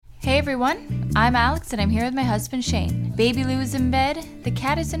everyone, I'm Alex and I'm here with my husband Shane. Baby Lou is in bed, the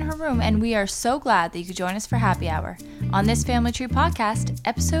cat is in her room, and we are so glad that you could join us for Happy Hour on this Family Tree Podcast,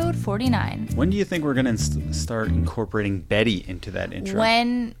 episode 49. When do you think we're going to start incorporating Betty into that intro?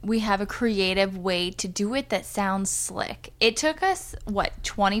 When we have a creative way to do it that sounds slick. It took us,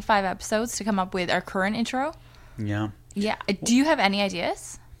 25 episodes to come up with our current intro? Yeah. Yeah. Do you have any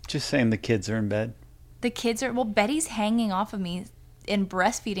ideas? Just saying the kids are in bed. The kids are, Betty's hanging off of me and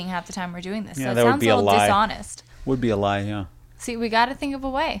breastfeeding half the time we're doing this. Yeah, so that sounds would be a a little lie. dishonest. Would be a lie, yeah. See, we got to think of a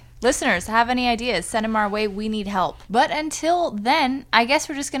way. Listeners, have any ideas? Send them our way. We need help. But until then, I guess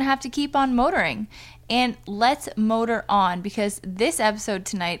we're just going to have to keep on motoring. And let's motor on because this episode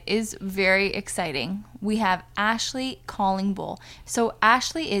tonight is very exciting. We have Ashley Callingbull. So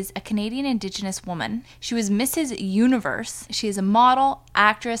Ashley is a Canadian Indigenous woman. She was Mrs. Universe. She is a model,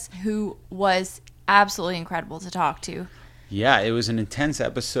 actress who was absolutely incredible to talk to. Yeah, it was an intense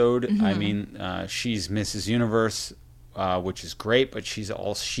episode. Mm-hmm. I mean, she's Mrs. Universe, which is great, but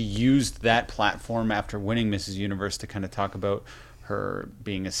she used that platform after winning Mrs. Universe to kind of talk about her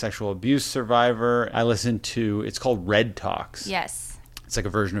being a sexual abuse survivor. I listened to, it's called Red Talks. Yes. It's like a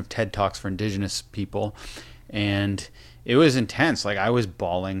version of TED Talks for Indigenous people. And it was intense. Like, I was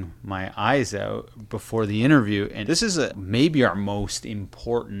bawling my eyes out before the interview. And this is maybe our most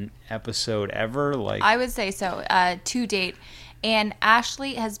important episode ever. Like, I would say so, to date. And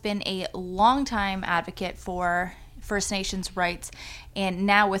Ashley has been a longtime advocate for First Nations rights. And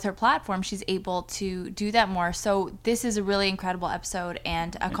now with her platform, she's able to do that more. So this is a really incredible episode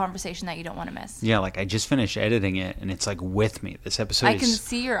and a conversation that you don't want to miss. yeah, like I just finished editing it and it's like with me. This episode I can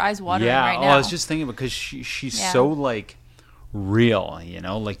see your eyes watering yeah, right now. I was just thinking because she's so like real, you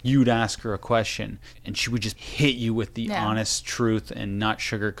know, like you'd ask her a question and she would just hit you with the honest truth and not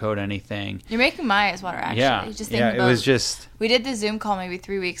sugarcoat anything. You're making my eyes water, actually. Yeah, Just yeah, about, it was just... We did the Zoom call maybe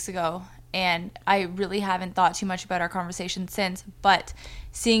 3 weeks ago, and I really haven't thought too much about our conversation since, but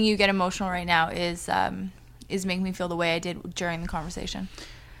seeing you get emotional right now is making me feel the way I did during the conversation.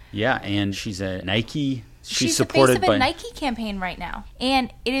 Yeah, and she's a Nike... She's supported the face of a Nike campaign right now.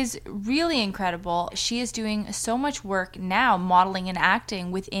 And it is really incredible. She is doing so much work now modeling and acting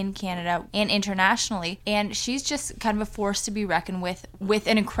within Canada and internationally. And she's just kind of a force to be reckoned with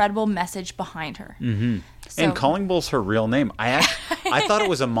an incredible message behind her. Mm-hmm. So, and Callingbull's her real name. I thought it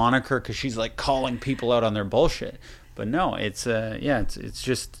was a moniker because she's like calling people out on their bullshit. But no, it's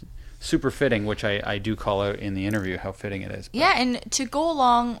just... super fitting, which I do call out in the interview how fitting it is. But. Yeah, and to go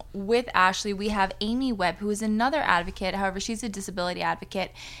along with Ashley, we have Amy Webb, who is another advocate. However, she's a disability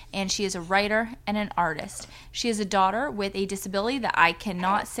advocate, and she is a writer and an artist. She has a daughter with a disability that I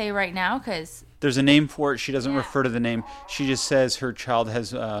cannot say right now because... There's a name for it. She doesn't refer to the name. She just says her child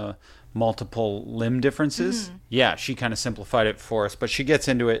has... multiple limb differences. Mm-hmm. Yeah, she kind of simplified it for us, but she gets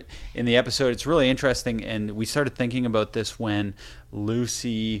into it in the episode. It's really interesting, and we started thinking about this when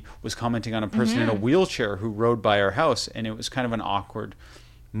Lucy was commenting on a person in a wheelchair who rode by our house, and it was kind of an awkward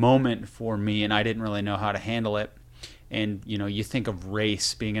moment for me, and I didn't really know how to handle it. And, you know, you think of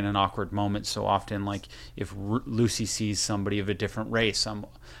race being in an awkward moment so often, like if Lucy sees somebody of a different race,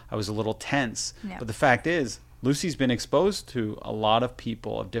 I was a little tense. Yeah. But the fact is, Lucy's been exposed to a lot of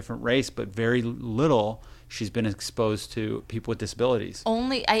people of different race, but very little she's been exposed to people with disabilities.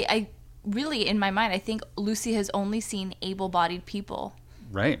 I really, in my mind, I think Lucy has only seen able-bodied people.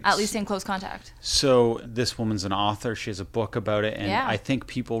 Right. At least in close contact. So this woman's an author. She has a book about it. And I think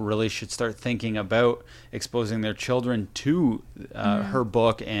people really should start thinking about exposing their children to her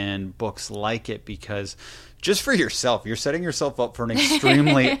book and books like it because... just for yourself, you're setting yourself up for an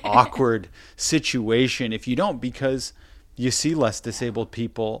extremely awkward situation if you don't, because you see less disabled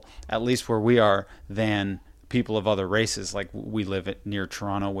people, at least where we are, than people of other races. Like we live near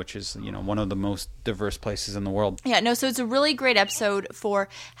Toronto, which is, you know, one of the most diverse places in the world. Yeah, no, so it's a really great episode for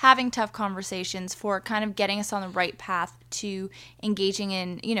having tough conversations, for kind of getting us on the right path to engaging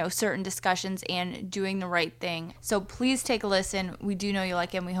in, you know, certain discussions and doing the right thing. So please take a listen. We do know you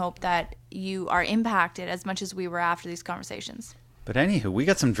like it, and we hope that you are impacted as much as we were after these conversations. But anywho, we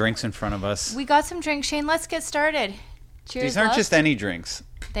got some drinks in front of us. We got some drinks, Shane. Let's get started. Cheers, These aren't just any drinks.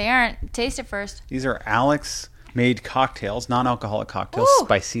 They aren't. Taste it first. These are Alex-made cocktails, non-alcoholic cocktails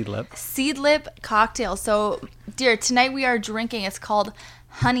by Seedlip. Seedlip cocktail. So, dear, tonight we are drinking. It's called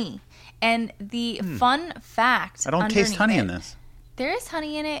Honey. And the fun fact... I don't taste honey in this. There is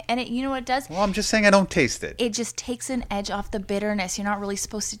honey in it, and you know what it does? Well, I'm just saying I don't taste it. It just takes an edge off the bitterness. You're not really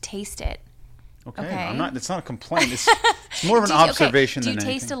supposed to taste it. Okay. It's not a complaint. It's more of an observation than anything.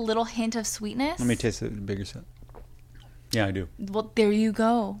 Do you taste a little hint of sweetness? Let me taste a bigger sip. Yeah, I do. Well, there you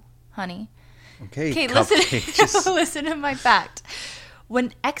go, honey. Okay, listen to my fact.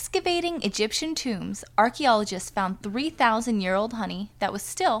 When excavating Egyptian tombs, archaeologists found 3,000-year-old honey that was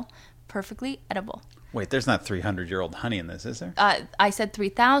still perfectly edible. Wait, there's not 300-year-old honey in this, is there? I said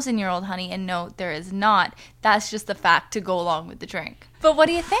 3,000-year-old honey, and no, there is not. That's just the fact to go along with the drink. But what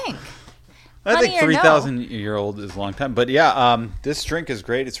do you think? I Honey think or no? 3,000-year-old is a long time. But yeah, this drink is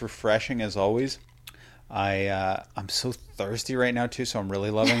great. It's refreshing as always. I'm so thirsty right now too, so I'm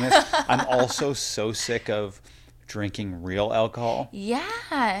really loving this. I'm also so sick of drinking real alcohol.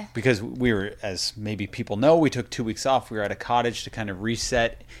 Yeah. Because we were, as maybe people know, we took 2 weeks off. We were at a cottage to kind of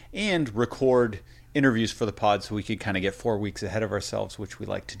reset and record interviews for the pod so we could kind of get 4 weeks ahead of ourselves, which we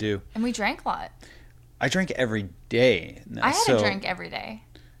like to do. And we drank a lot. I drink every day. I had a drink every day.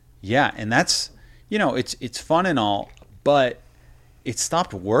 Yeah, and that's, it's fun and all, but it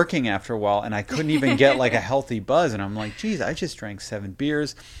stopped working after a while, and I couldn't even get like a healthy buzz. And I'm like, geez, I just drank 7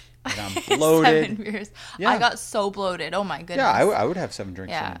 beers, and I'm bloated. 7 beers. Yeah. I got so bloated. Oh my goodness. Yeah, I would have 7 drinks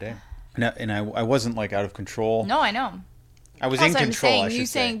Yeah. in a day. And I wasn't like out of control. No, I know. I was Also, in control, I should you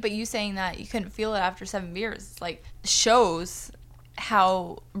say. saying that you couldn't feel it after 7 beers, like, shows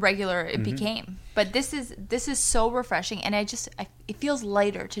how regular it became. But this is so refreshing, and it feels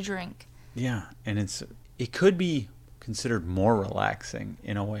lighter to drink. Yeah, and it could be considered more relaxing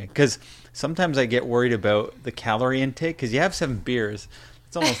in a way, because sometimes I get worried about the calorie intake, because you have 7 beers,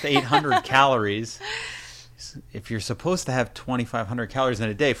 it's almost 800 calories. If you're supposed to have 2,500 calories in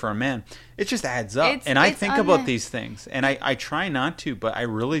a day for a man, it just adds up. I think about these things, and I try not to, but I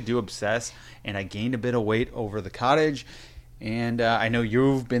really do obsess, and I gained a bit of weight over the cottage, and I know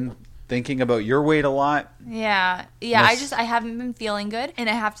you've been thinking about your weight a lot. Yeah. I haven't been feeling good, and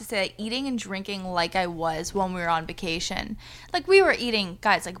I have to say, eating and drinking like I was when we were on vacation. Like, we were eating,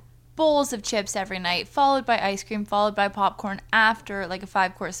 guys, like bowls of chips every night, followed by ice cream, followed by popcorn after like a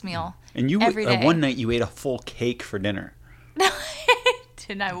 5-course meal. And you every day. One night you ate a full cake for dinner. No, I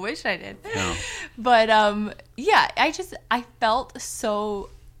didn't. I wish I did. No. But I felt so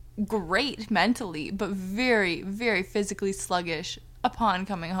great mentally, but very, very physically sluggish upon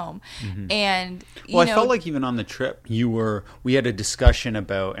coming home. Mm-hmm. And I felt like even on the trip we had a discussion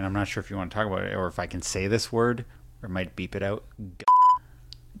about, and I'm not sure if you want to talk about it or if I can say this word or might beep it out.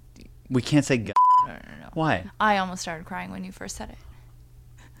 We can't say No. Why? I almost started crying when you first said it.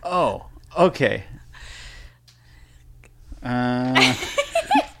 Oh, okay.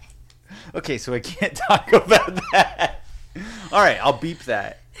 Okay, so I can't talk about that. All right, I'll beep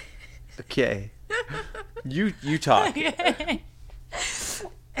that. Okay. You talk.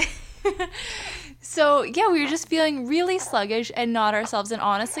 So, yeah, we were just feeling really sluggish and not ourselves. And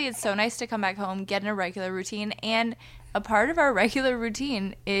honestly, it's so nice to come back home, get in a regular routine. And a part of our regular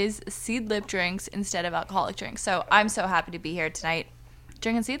routine is seed lip drinks instead of alcoholic drinks. So I'm so happy to be here tonight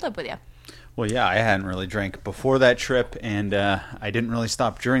drinking seed lip with you. Well, yeah, I hadn't really drank before that trip, and I didn't really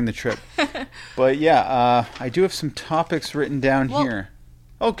stop during the trip. But yeah, I do have some topics written down here.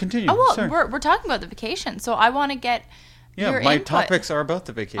 Oh, continue. Oh, well, Sorry. we're talking about the vacation, so I want to get your my input. topics are about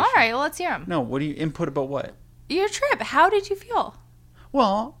the vacation. All right, well, let's hear them. No, what do you input about what? Your trip. How did you feel?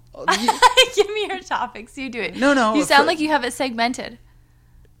 Well, Give me your topics. You do it. No. You sound like you have it segmented.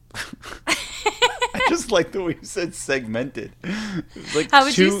 I just like the way you said segmented. Like How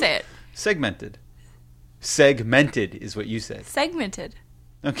would you say it? Segmented. Segmented is what you said. Segmented.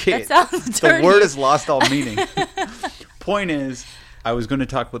 Okay. That sounds dirty. The word has lost all meaning. Point is, I was going to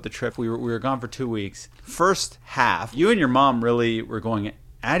talk about the trip. We were gone for 2 weeks. First half, you and your mom really were going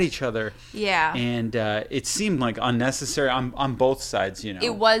at each other. Yeah. And it seemed like unnecessary on both sides,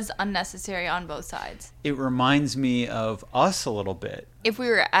 It was unnecessary on both sides. It reminds me of us a little bit. If we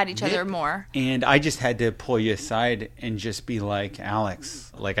were at each other more. And I just had to pull you aside and just be like,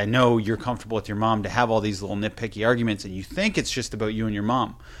 Alex, like, I know you're comfortable with your mom to have all these little nitpicky arguments, and you think it's just about you and your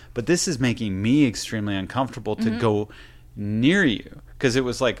mom. But this is making me extremely uncomfortable to go near you. Because it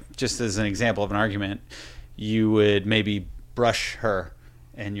was like, just as an example of an argument, you would maybe brush her,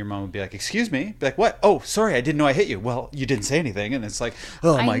 and your mom would be like, excuse me? Be like, what? Oh, sorry, I didn't know I hit you. Well, you didn't say anything. And it's like,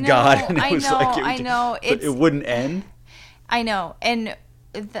 oh my God. And it was I know. But it wouldn't end. I know. And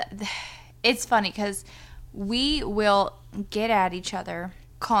it's funny because we will get at each other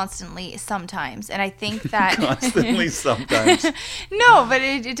constantly sometimes. And I think that... Constantly sometimes. No, but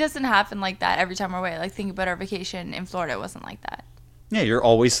it doesn't happen like that every time we're away. Like, think about our vacation in Florida. It wasn't like that. Yeah, you're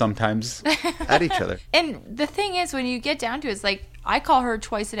always sometimes at each other. And the thing is, when you get down to it, it's like, I call her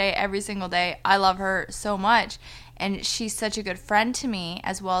twice a day, every single day. I love her so much. And she's such a good friend to me,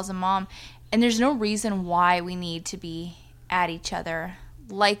 as well as a mom. And there's no reason why we need to be at each other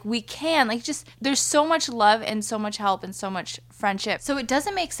like we can. Like, just there's so much love and so much help and so much friendship. So it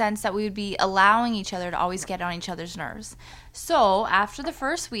doesn't make sense that we would be allowing each other to always get on each other's nerves. So after the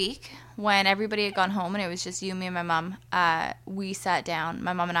first week, when everybody had gone home and it was just you, me, and my mom, we sat down,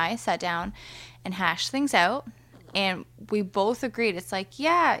 my mom and I sat down and hashed things out. And we both agreed. It's like,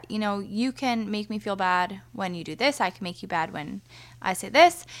 yeah, you know, you can make me feel bad when you do this. I can make you bad when I say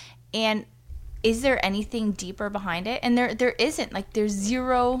this. And is there anything deeper behind it? And there isn't. Like, there's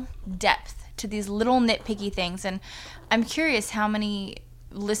zero depth to these little nitpicky things. And I'm curious how many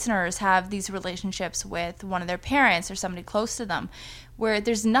listeners have these relationships with one of their parents or somebody close to them where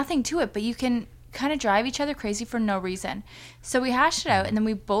there's nothing to it, but you can kind of drive each other crazy for no reason. So we hashed it out, and then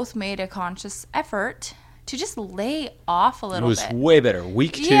we both made a conscious effort to just lay off a little bit. It was way better.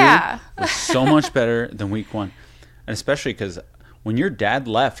 Week 2 was so much better than week 1. And especially because when your dad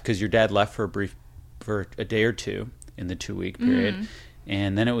left, because your dad left for a day or two in the 2-week period,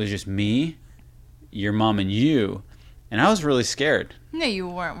 and then it was just me, your mom, and you, and I was really scared. No, you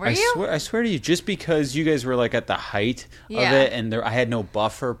weren't. Were you? I swear to you, just because you guys were like at the height of it, and I had no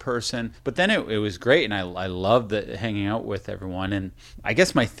buffer person. But then it was great, and I loved hanging out with everyone. And I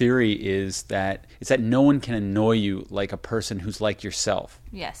guess my theory is that no one can annoy you like a person who's like yourself.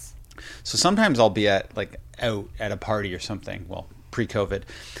 Yes. So sometimes I'll be out at a party or something, well, pre-COVID,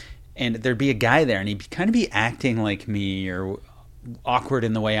 and there'd be a guy there, and he'd kind of be acting like me or awkward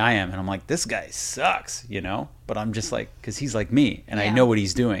in the way I am, and I'm like, this guy sucks, you know? But I'm just like, because he's like me, and I know what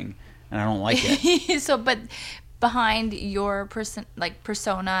he's doing, and I don't like it. So, but behind your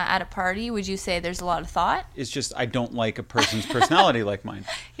persona at a party, would you say there's a lot of thought? It's just I don't like a person's personality like mine.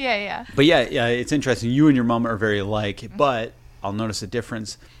 Yeah. But yeah, it's interesting. You and your mom are very alike, but I'll notice a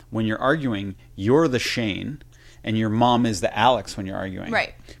difference. When you're arguing, you're the Shane, and your mom is the Alex when you're arguing.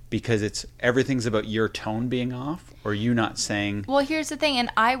 Right. Because everything's about your tone being off or you not saying... Well, here's the thing,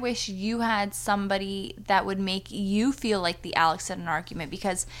 and I wish you had somebody that would make you feel like the Alex in an argument,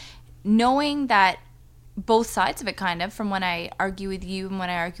 because knowing that both sides of it, kind of, from when I argue with you and when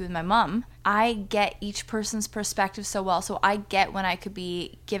I argue with my mom, I get each person's perspective so well. So I get when I could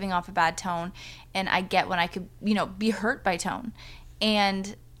be giving off a bad tone, and I get when I could, be hurt by tone.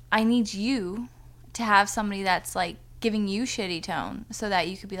 And I need you to have somebody that's like giving you shitty tone so that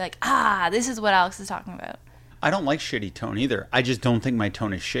you could be like, this is what Alex is talking about. I don't like shitty tone either. I just don't think my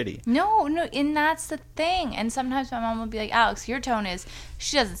tone is shitty. No, and that's the thing. And sometimes my mom will be like, Alex, your tone is,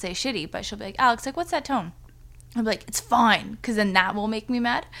 she doesn't say shitty, but she'll be like, Alex, like, what's that tone? I'll be like, it's fine, because then that will make me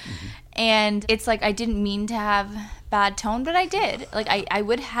mad. Mm-hmm. And it's like, I didn't mean to have bad tone, but I did. Like, I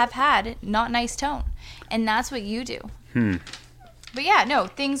would have had not nice tone. And that's what you do. But yeah, no,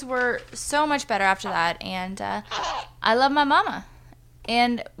 things were so much better after that, and I love my mama.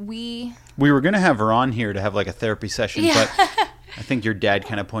 And we were going to have her on here to have like a therapy session, but I think your dad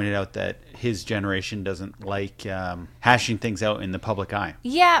kind of pointed out that his generation doesn't like hashing things out in the public eye.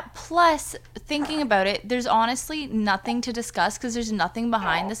 Yeah, plus, thinking about it, there's honestly nothing to discuss because there's nothing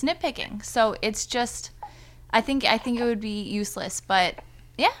behind this nitpicking. So it's just, I think it would be useless, but...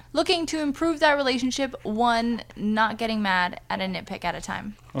 yeah, looking to improve that relationship, one, not getting mad at a nitpick at a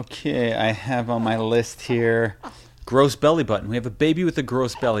time. Okay, I have on my list here, gross belly button. We have a baby with a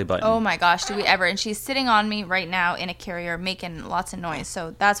gross belly button. Oh my gosh, do we ever? And she's sitting on me right now in a carrier making lots of noise,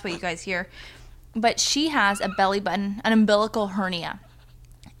 so that's what you guys hear. But she has a belly button, an umbilical hernia.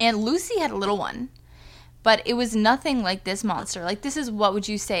 And Lucy had a little one, but it was nothing like this monster. Like, this is, what would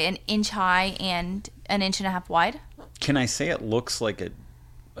you say, 1 inch high and 1.5 inches wide? Can I say it looks like a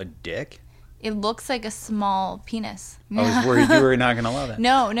dick? It looks like a small penis. I was worried you were not going to love it.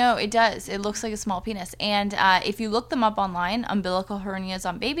 No, it does. It looks like a small penis. And if you look them up online, umbilical hernias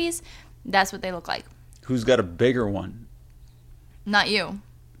on babies, that's what they look like. Who's got a bigger one? Not you.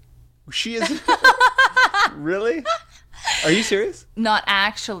 She is? Really? Are you serious? Not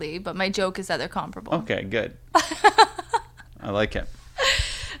actually, but my joke is that they're comparable. Okay, good. I like it.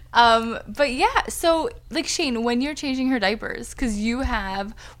 But yeah, so like Shane, when you're changing her diapers, because you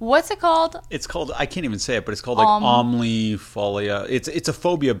have, what's it called? It's called, I can't even say it, but it's called like omnifolia. It's a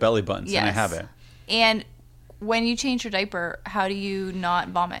phobia of belly buttons, and I have it. And when you change your diaper, how do you not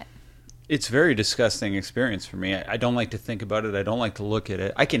vomit? It's a very disgusting experience for me. I don't like to think about it. I don't like to look at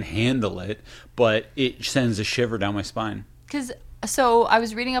it. I can handle it, but it sends a shiver down my spine. Because So I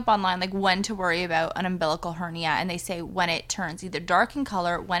was reading up online, like, when to worry about an umbilical hernia, and they say when it turns either dark in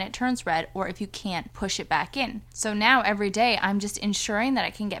color, when it turns red, or if you can't push it back in. So now every day I'm just ensuring that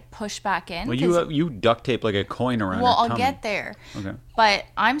I can get pushed back in. Well, you duct tape like a coin around. Well, her I'll tummy. get there. Okay. But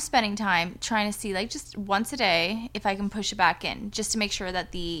I'm spending time trying to see, like, just once a day if I can push it back in, just to make sure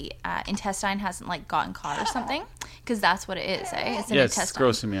that the intestine hasn't, like, gotten caught or something, because that's what it is, eh? It's an intestine. It's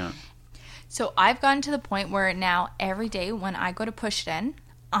grossing me out. So I've gotten to the point where now every day when I go to push it in,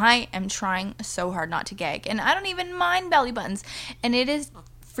 I am trying so hard not to gag. And I don't even mind belly buttons. And it is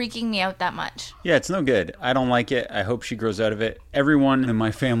freaking me out that much. Yeah, it's no good. I don't like it. I hope she grows out of it. Everyone in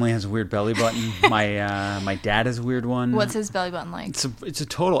my family has a weird belly button. My dad has a weird one. What's his belly button like? It's a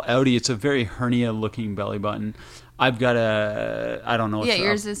total outie. It's a very hernia-looking belly button. I've got I don't know. Yeah,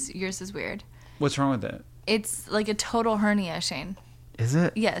 yours is weird. What's wrong with it? It's like a total hernia, Shane. Is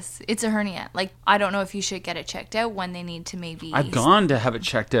it? Yes, it's a hernia. Like, I don't know if you should get it checked out, when they need to maybe... I've gone to have it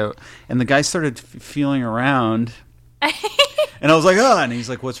checked out, and the guy started feeling around, and I was like, oh, and he's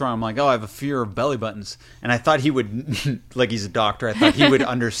like, what's wrong? I'm like, oh, I have a fear of belly buttons. And I thought he would, like, he's a doctor, I thought he would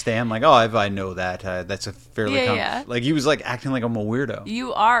understand, like, oh, I know that. That's a fairly common... Yeah. Like, he was, like, acting like I'm a weirdo.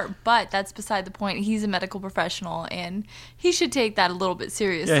 You are, but that's beside the point. He's a medical professional, and he should take that a little bit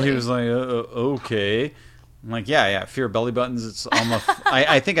seriously. Yeah, he was like, okay. I'm like, yeah, fear of belly buttons. It's almost.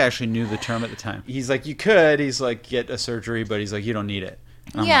 I think I actually knew the term at the time. He's like, you could. He's like, get a surgery, but he's like, you don't need it.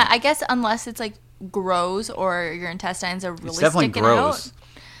 Yeah, I guess unless it's like grows or your intestines are really it's definitely sticking gross.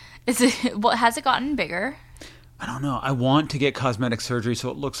 out. Well, has it gotten bigger? I don't know. I want to get cosmetic surgery so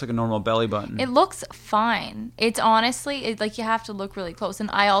it looks like a normal belly button. It looks fine. It's honestly, like, you have to look really close.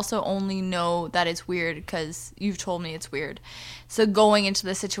 And I also only know that it's weird because you've told me it's weird. So going into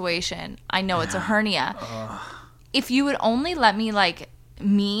the situation, I know it's a hernia. If you would only let me, like,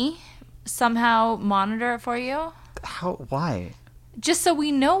 somehow monitor it for you. How? Why? Just so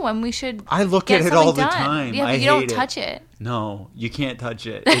we know when we should. I look get at it all the done. time. Yeah, but you don't touch it. No, you can't touch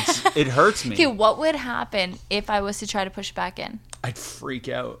it. It hurts me. Okay, what would happen if I was to try to push it back in? I'd freak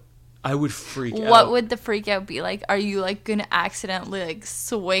out. I would freak out. What would the freak out be like? Are you, like, gonna accidentally, like,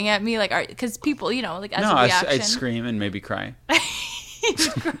 swing at me? Like, because people, you know, like, as a reaction. I'd scream and maybe cry. You'd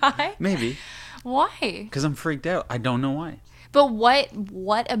cry? Maybe. Why? Because I'm freaked out. I don't know why. But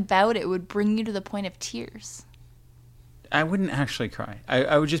what about it would bring you to the point of tears? I wouldn't actually cry.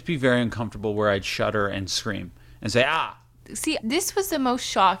 I would just be very uncomfortable where I'd shudder and scream and say, ah. See, this was the most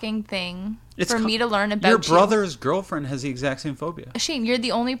shocking thing for me to learn about your brother's girlfriend has the exact same phobia. Shane, you're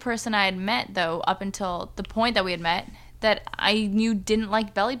the only person I had met, though, up until the point that we had met, that I knew didn't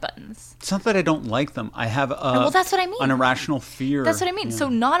like belly buttons. It's not that I don't like them. I have that's what I mean. An irrational fear. That's what I mean. Yeah. So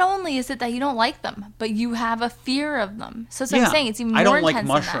not only is it that you don't like them, but you have a fear of them. So that's what I'm saying. It's even more intense. I don't like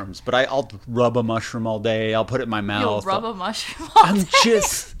mushrooms, but I'll rub a mushroom all day. I'll put it in my mouth. You'll rub a mushroom all day?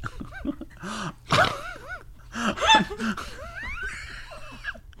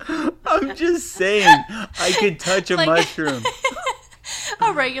 I'm just saying, I could touch a mushroom.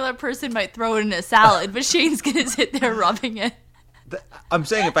 A regular person might throw it in a salad, but Shane's going to sit there rubbing it. I'm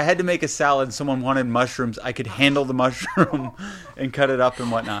saying if I had to make a salad and someone wanted mushrooms, I could handle the mushroom and cut it up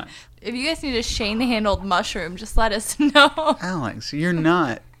and whatnot. If you guys need a Shane-handled mushroom, just let us know. Alex, you're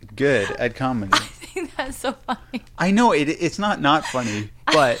not good at comedy. I think that's so funny. I know it's not funny,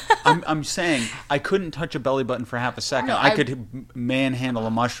 but I'm saying I couldn't touch a belly button for half a second. No, I could manhandle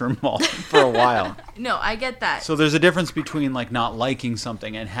a mushroom for a while. No, I get that. So there's a difference between, like, not liking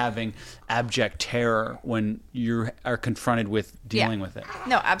something and having abject terror when you are confronted with dealing with it.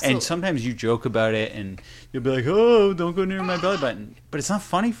 No, absolutely. And sometimes you joke about it and you'll be like, oh, don't go near my belly button. But it's not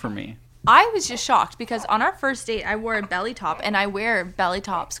funny for me. I was just shocked because on our first date, I wore a belly top, and I wear belly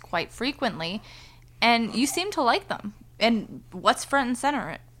tops quite frequently, and you seem to like them. And what's front and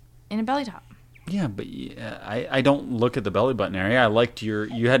center in a belly top? Yeah, but I don't look at the belly button area. I liked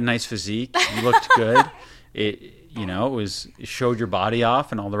you had a nice physique. You looked good. It showed your body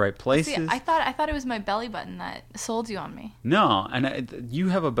off in all the right places. See, I thought it was my belly button that sold you on me. No, and you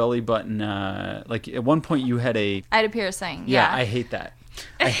have a belly button. Like at one point, you had I had a piercing. Yeah, I hate that.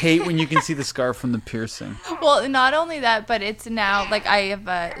 I hate when you can see the scar from the piercing. Well, not only that, but it's now, like, I have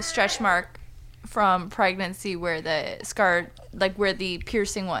a stretch mark from pregnancy where the scar, like, where the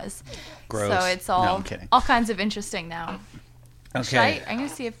piercing was. Gross. So it's all I'm kidding. all kinds of interesting now. Okay. I'm going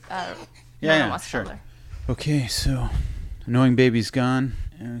to see if sure. Okay, so Annoying Baby's gone.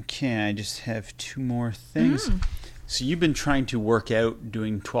 Okay, I just have two more things. So you've been trying to work out,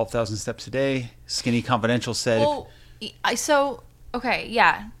 doing 12,000 steps a day. Skinny Confidential said... Well, okay,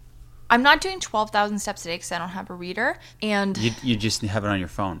 yeah. I'm not doing 12,000 steps a day because I don't have a reader. And You just have it on your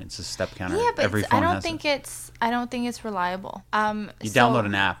phone. It's a step counter. yeah, but Every phone I don't has think it. it's reliable. You download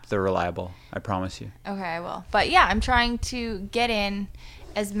an app. They're reliable. I promise you. Okay, I will. But yeah, I'm trying to get in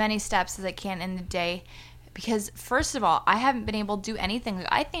as many steps as I can in the day because, first of all, I haven't been able to do anything. Like,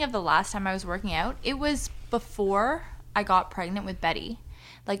 I think of the last time I was working out, it was before I got pregnant with Betty,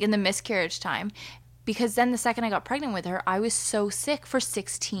 like in the miscarriage time. Because then the second I got pregnant with her, I was so sick for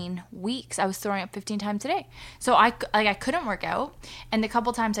 16 weeks. I was throwing up 15 times a day. So I couldn't work out. And the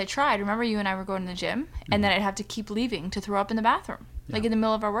couple times I tried, remember you and I were going to the gym? And then I'd have to keep leaving to throw up in the bathroom, like in the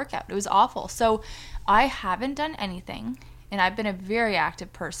middle of our workout. It was awful. So I haven't done anything. And I've been a very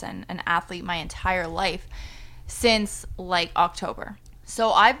active person, an athlete my entire life since like October.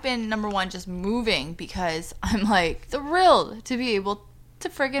 So I've been, number one, just moving because I'm like thrilled to be able to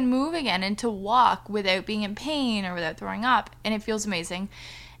friggin' move again and to walk without being in pain or without throwing up, and it feels amazing.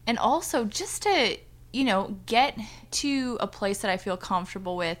 And also just to, get to a place that I feel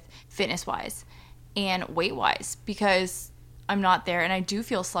comfortable with fitness wise and weight wise, because I'm not there and I do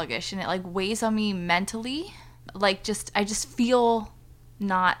feel sluggish and it like weighs on me mentally. Like I just feel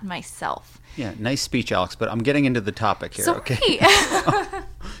not myself. Yeah, nice speech, Alex, but I'm getting into the topic here, Sorry. okay?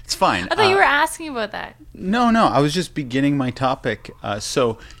 It's fine. I thought you were asking about that. No, I was just beginning my topic.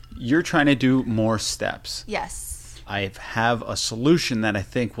 So you're trying to do more steps. Yes. I have a solution that I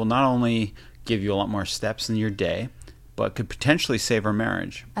think will not only give you a lot more steps in your day, but could potentially save our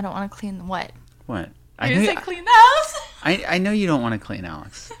marriage. I don't want to clean the what? What? You said clean the house? I know you don't want to clean,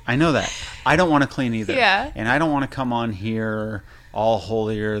 Alex. I know that. I don't want to clean either. Yeah. And I don't want to come on here all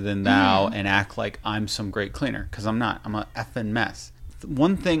holier than thou and act like I'm some great cleaner, because I'm not. I'm a effing mess.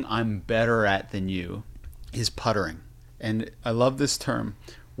 One thing I'm better at than you is puttering. And I love this term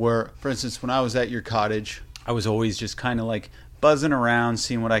where, for instance, when I was at your cottage, I was always just kind of like buzzing around,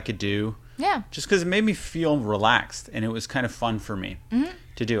 seeing what I could do. Yeah. Just because it made me feel relaxed, and it was kind of fun for me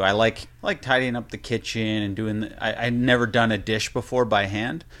to do. I like tidying up the kitchen and doing. I'd never done a dish before by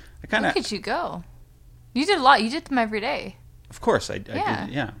hand. I kind of. Look at you go. You did a lot. You did them every day. Of course, I did.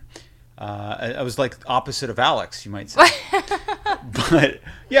 Yeah. I was like opposite of Alex, you might say. But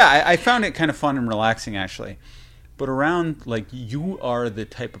yeah, I found it kind of fun and relaxing, actually. But around, like, you are the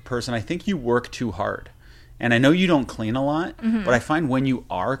type of person, I think you work too hard. And I know you don't clean a lot, but I find when you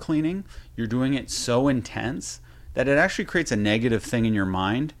are cleaning, you're doing it so intense that it actually creates a negative thing in your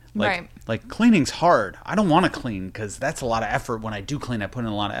mind. Like cleaning's hard. I don't want to clean because that's a lot of effort. When I do clean, I put in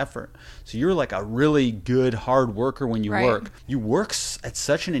a lot of effort. So you're like a really good, hard worker when you work. You work at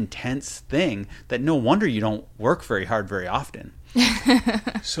such an intense thing that no wonder you don't work very hard very often.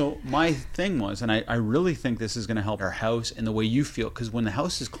 So my thing was, and I really think this is going to help our house and the way you feel, because when the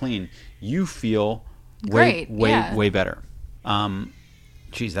house is clean, you feel way better.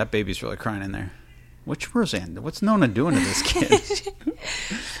 Geez, that baby's really crying in there. Which Roseanne? What's Nona doing to this kid?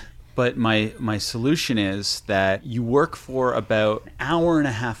 But my solution is that you work for about an hour and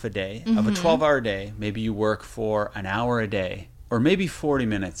a half a day of a 12-hour day. Maybe you work for an hour a day, or maybe 40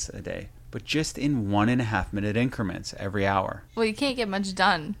 minutes a day, but just in 1.5 minute increments every hour. Well, you can't get much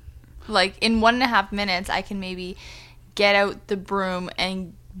done. Like in 1.5 minutes, I can maybe get out the broom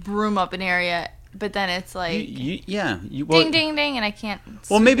and broom up an area. But then it's like ding, ding, ding, and I can't.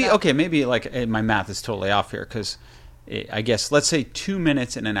 Well, maybe like my math is totally off here, because I guess let's say 2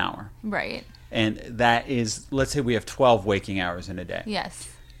 minutes in an hour, right? And that is, let's say we have 12 waking hours in a day. Yes.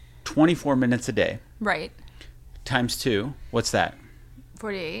 24 minutes a day. Right. Times 2, what's that?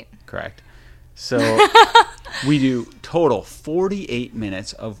 48. Correct. So we do total 48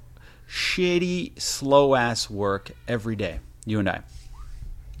 minutes of shitty, slow ass work every day. You and I.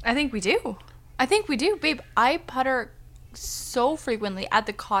 I think we do. Babe. I putter so frequently. At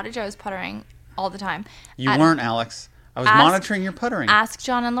the cottage, I was puttering all the time. You weren't, Alex. I was monitoring your puttering. Ask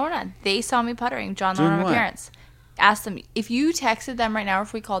John and Lorna. They saw me puttering. John and Lorna, my parents. Ask them. If you texted them right now, or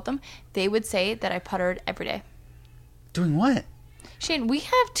if we called them, they would say that I puttered every day. Doing what? Shane, we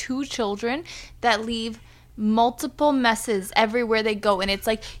have 2 children that leave multiple messes everywhere they go, and it's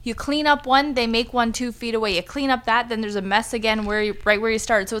like you clean up one, they make one 2 feet away. You clean up that, then there's a mess again right where you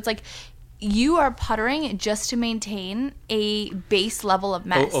started. So it's like you are puttering just to maintain a base level of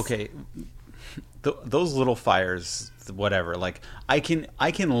mess. Oh, okay. Those little fires, whatever. Like I can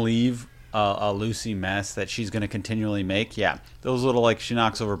leave a Lucy mess that she's going to continually make. Yeah, those little, like, she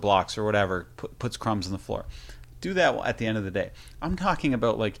knocks over blocks or whatever, puts crumbs on the floor. Do that at the end of the day. I'm talking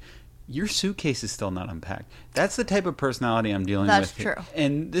about, like, your suitcase is still not unpacked. That's the type of personality I'm dealing with. That's true.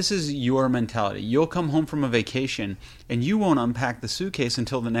 And this is your mentality. You'll come home from a vacation and you won't unpack the suitcase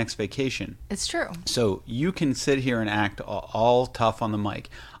until the next vacation. It's true. So you can sit here and act all tough on the mic.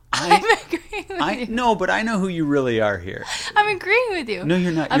 I'm agreeing with you. No, but I know who you really are here. I'm agreeing with you. No,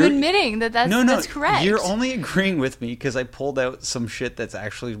 you're not. I'm admitting that's correct. You're only agreeing with me because I pulled out some shit that's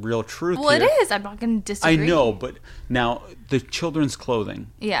actually real truth Well, here. it is. I'm not going to disagree. I know, but now the children's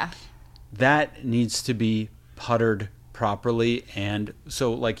clothing. Yeah. That needs to be puttered properly. And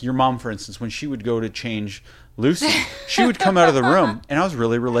so, like your mom, for instance, when she would go to change Lucy, she would come out of the room, and I was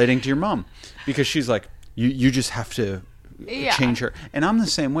really relating to your mom because she's like, you just have to change her. And I'm the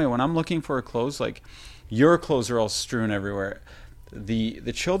same way. When I'm looking for clothes, like your clothes are all strewn everywhere.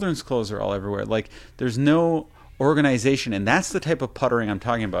 The children's clothes are all everywhere. Like there's no organization, and that's the type of puttering I'm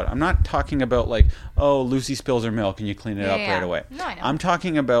talking about. I'm not talking about like, oh, Lucy spills her milk and you clean it up right away. No, I know. I'm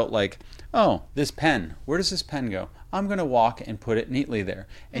talking about like, oh, this pen, where does this pen go? I'm going to walk and put it neatly there.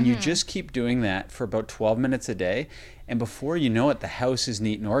 And you just keep doing that for about 12 minutes a day. And before you know it, the house is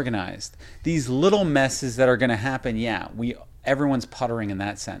neat and organized. These little messes that are going to happen, everyone's puttering in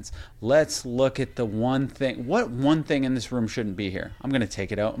that sense. Let's look at the one thing. What one thing in this room shouldn't be here? I'm going to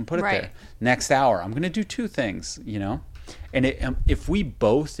take it out and put it there. Next hour, I'm going to do two things, And if we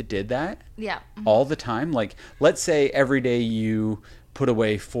both did that all the time, like let's say every day you put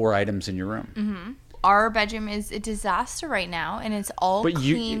away 4 items in your room. Mm-hmm. Our bedroom is a disaster right now, and it's all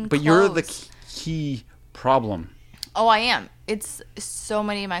clean But clothes. you're the key problem. Oh, I am. It's so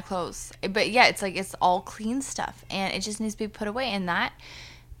many of my clothes. But yeah, it's like it's all clean stuff, and it just needs to be put away. And that,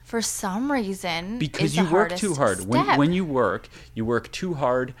 for some reason, because is you the work hardest too hard. step. When you work too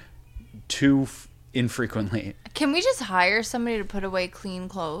hard, too infrequently. Can we just hire somebody to put away clean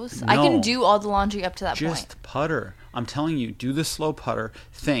clothes? No. I can do all the laundry up to that point. Just putter. I'm telling you, do the slow putter.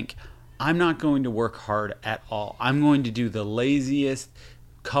 Think, I'm not going to work hard at all. I'm going to do the laziest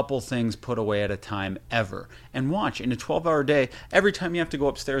couple things put away at a time ever. And watch, in a 12-hour day, every time you have to go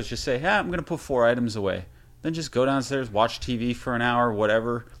upstairs, just say, I'm going to put 4 items away. Then just go downstairs, watch TV for an hour,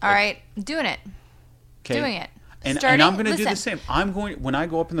 whatever. All right, doing it. Okay. Doing it. And I'm going to do the same. When I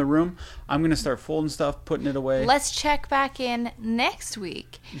go up in the room, I'm going to start folding stuff, putting it away. Let's check back in next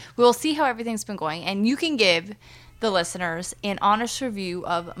week. We'll see how everything's been going, and you can give the listeners an honest review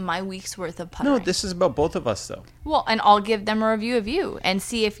of my week's worth of puttering. No, this is about both of us, though. Well, and I'll give them a review of you and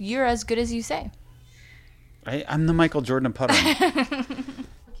see if you're as good as you say. I'm the Michael Jordan of puttering.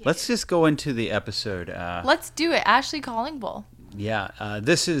 Let's just go into the episode. Let's do it. Ashley Callingbull. Yeah,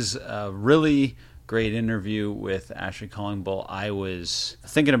 this is a really great interview with Ashley Callingbull. I was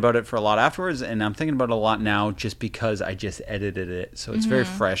thinking about it for a lot afterwards, and I'm thinking about it a lot now just because I just edited it. So it's very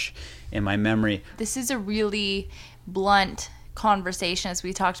fresh in my memory. This is a really blunt conversation, as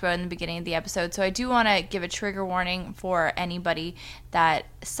we talked about in the beginning of the episode. So I do want to give a trigger warning for anybody that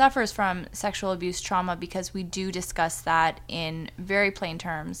suffers from sexual abuse trauma, because we do discuss that in very plain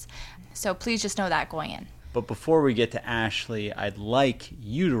terms. So please just know that going in. But before we get to Ashley, I'd like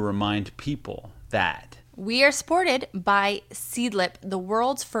you to remind people that we are supported by Seedlip, the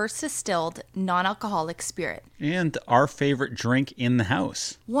world's first distilled non-alcoholic spirit. And our favorite drink in the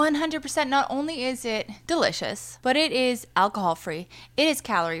house. 100%. Not only is it delicious, but it is alcohol-free, it is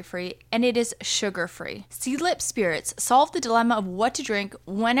calorie-free, and it is sugar-free. Seedlip spirits solve the dilemma of what to drink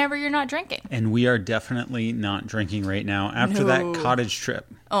whenever you're not drinking. And we are definitely not drinking right now after that cottage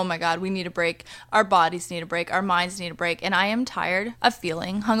trip. Oh my God, we need a break. Our bodies need a break. Our minds need a break. And I am tired of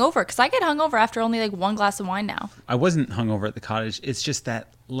feeling hungover, because I get hungover after only like 1 glass of wine now. I wasn't hungover at the cottage. It's just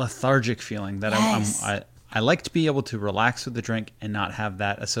that lethargic feeling that I like to be able to relax with the drink and not have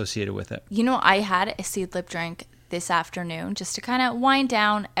that associated with it. You know, I had a Seedlip drink this afternoon just to kind of wind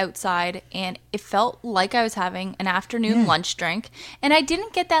down outside, and it felt like I was having an afternoon lunch drink, and I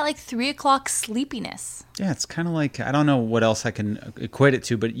didn't get that like 3 o'clock sleepiness. Yeah, it's kind of like, I don't know what else I can equate it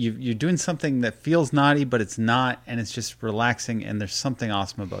to, but you're doing something that feels naughty, but it's not, and it's just relaxing, and there's something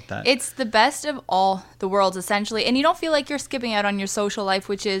awesome about that. It's the best of all the worlds, essentially, and you don't feel like you're skipping out on your social life,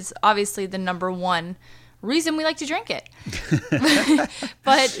 which is obviously the number one reason we like to drink it.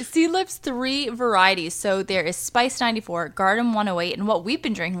 But Seedlip's 3 varieties. So there is Spice 94, Garden 108, and what we've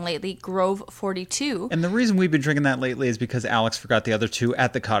been drinking lately, Grove 42. And the reason we've been drinking that lately is because Alex forgot the other 2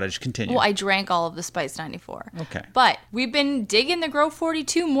 at the cottage. Continue. Well, I drank all of the Spice 94. Okay. But we've been digging the Grove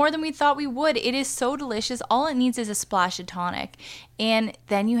 42 more than we thought we would. It is so delicious. All it needs is a splash of tonic. And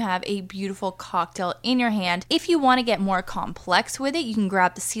then you have a beautiful cocktail in your hand. If you want to get more complex with it, you can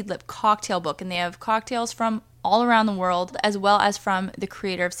grab the Seedlip cocktail book, and they have cocktails from all around the world, as well as from the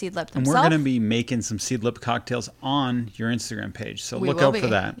creator of Seedlip himself. And we're going to be making some Seedlip cocktails on your Instagram page, so look out for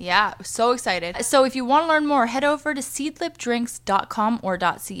that. Yeah, so excited. So if you want to learn more, head over to seedlipdrinks.com or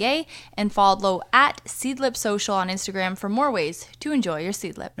 .ca and follow at Seedlip Social on Instagram for more ways to enjoy your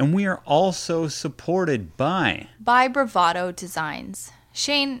Seedlip. And we are also supported by Bravado Designs.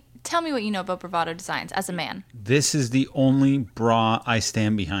 Shane, tell me what you know about Bravado Designs as a man. This is the only bra I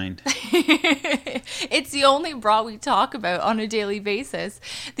stand behind. It's the only bra we talk about on a daily basis.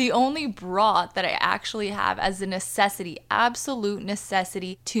 The only bra that I actually have as a necessity, absolute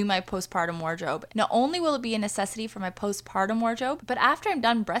necessity to my postpartum wardrobe. Not only will it be a necessity for my postpartum wardrobe, but after I'm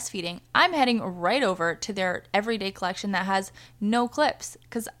done breastfeeding, I'm heading right over to their everyday collection that has no clips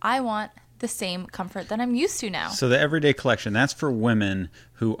because I want the same comfort that I'm used to now. So the Everyday Collection, that's for women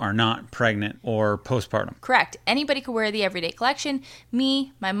who are not pregnant or postpartum. Correct. Anybody could wear the Everyday Collection.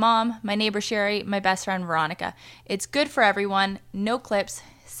 Me, my mom, my neighbor Sherry, my best friend Veronica. It's good for everyone. No clips.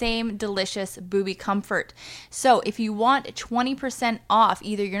 Same delicious booby comfort. So if you want 20% off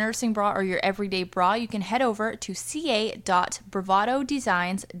either your nursing bra or your everyday bra, you can head over to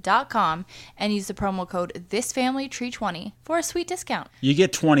ca.bravadodesigns.com and use the promo code ThisFamilyTree20 for a sweet discount. You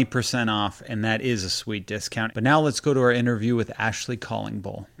get 20% off, and that is a sweet discount. But now let's go to our interview with Ashley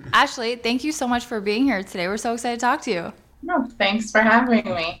Callingbull. Ashley, thank you so much for being here today. We're so excited to talk to you. No, thanks for having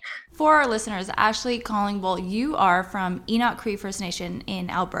me. For our listeners, Ashley Callingbull, you are from Enoch Cree First Nation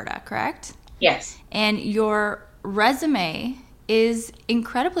in Alberta, correct? Yes. And your resume is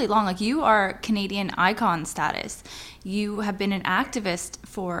incredibly long. Like, you are Canadian icon status. You have been an activist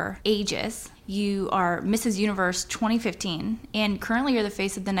for ages. You are Mrs. Universe 2015, and currently you're the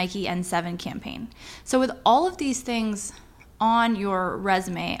face of the Nike N7 campaign. So with all of these things on your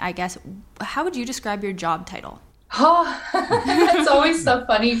resume, I guess, how would you describe your job title? Oh, it's always a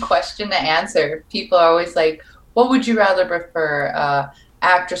funny question to answer. People are always like, what would you rather prefer,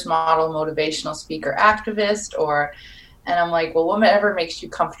 actress, model, motivational speaker, activist, or... And I'm like, well, whatever makes you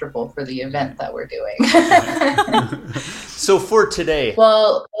comfortable for the event that we're doing. So for today...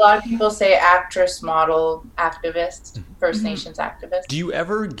 Well, a lot of people say actress, model, activist, First Nations activist. Do you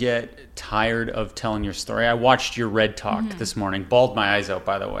ever get tired of telling your story? I watched your Red Talk this morning. Bawled my eyes out,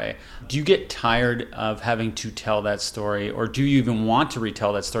 by the way. Do you get tired of having to tell that story, or do you even want to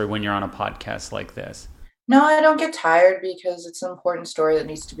retell that story when you're on a podcast like this? No, I don't get tired because it's an important story that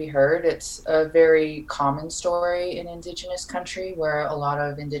needs to be heard. It's a very common story in Indigenous country where a lot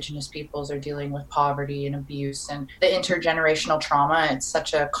of Indigenous peoples are dealing with poverty and abuse and the intergenerational trauma. It's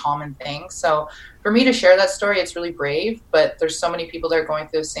such a common thing. So for me to share that story, it's really brave, but there's so many people that are going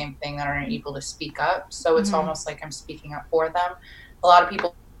through the same thing that aren't able to speak up. So it's almost like I'm speaking up for them. A lot of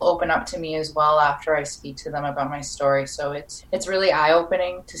people open up to me as well after I speak to them about my story. So it's really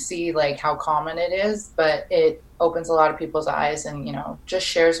eye-opening to see like how common it is, but it opens a lot of people's eyes and, you know, just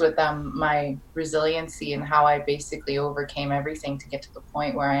shares with them my resiliency and how I basically overcame everything to get to the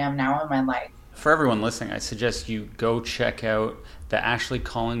point where I am now in my life. For everyone listening, I suggest you go check out the Ashley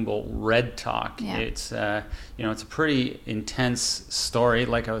Callingbull Red Talk. Yeah. It's it's a pretty intense story.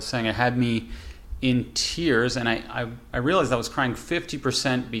 Like I was saying, it had me in tears, and I realized I was crying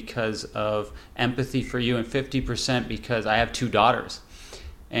 50% because of empathy for you and 50% because I have two daughters.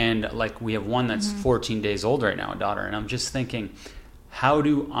 And like we have one that's 14 days old right now, a daughter. And I'm just thinking, how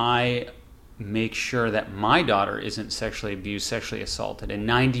do I make sure that my daughter isn't sexually abused, sexually assaulted? And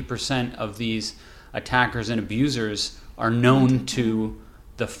 90% of these attackers and abusers are known to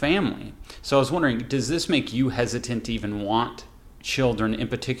the family. So I was wondering, does this make you hesitant to even want children, in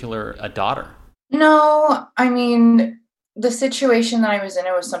particular a daughter? No, I mean, the situation that I was in,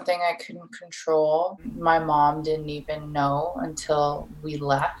 it was something I couldn't control. My mom didn't even know until we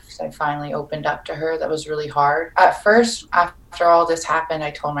left. I finally opened up to her. That was really hard. At first, after all this happened,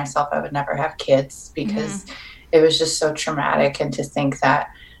 I told myself I would never have kids because it was just so traumatic. And to think that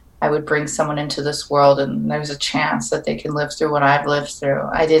I would bring someone into this world and there's a chance that they can live through what I've lived through.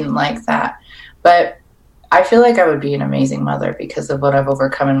 I didn't like that. But I feel like I would be an amazing mother because of what I've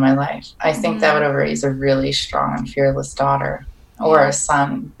overcome in my life. I think that would have raised a really strong and fearless daughter or a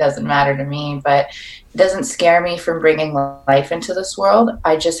son. Doesn't matter to me, but it doesn't scare me from bringing life into this world.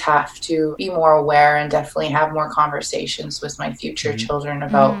 I just have to be more aware and definitely have more conversations with my future children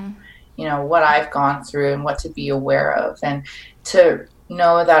about, you know, what I've gone through and what to be aware of, and to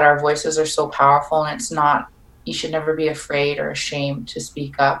know that our voices are so powerful, and it's not, you should never be afraid or ashamed to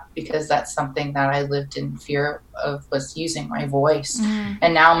speak up, because that's something that I lived in fear of, was using my voice.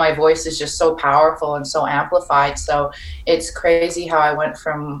 And now my voice is just so powerful and so amplified. So it's crazy how I went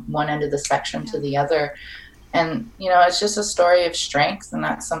from one end of the spectrum to the other. And, you know, it's just a story of strength, and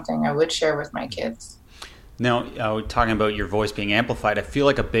that's something I would share with my kids. Now, talking about your voice being amplified, I feel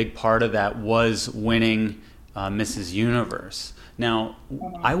like a big part of that was winning Mrs. Universe. Now,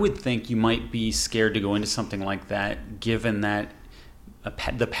 I would think you might be scared to go into something like that, given that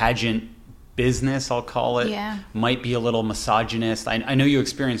the pageant business, I'll call it, might be a little misogynist. I know you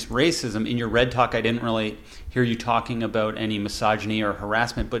experienced racism. In your Red Talk, I didn't really hear you talking about any misogyny or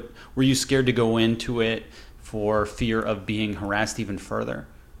harassment, but were you scared to go into it for fear of being harassed even further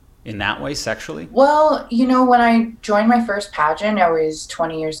in that way, sexually? Well, you know, when I joined my first pageant, I was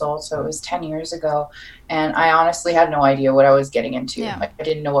 20 years old, so it was 10 years ago. And I honestly had no idea what I was getting into. Yeah. Like, I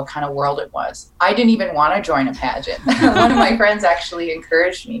didn't know what kind of world it was. I didn't even want to join a pageant. One of my friends actually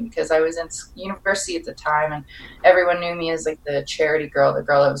encouraged me because I was in university at the time, and everyone knew me as like the charity girl, the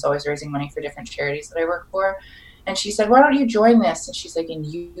girl that was always raising money for different charities that I worked for. And she said, why don't you join this? And she's like, and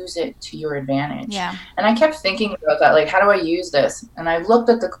use it to your advantage. Yeah. And I kept thinking about that, like, how do I use this? And I looked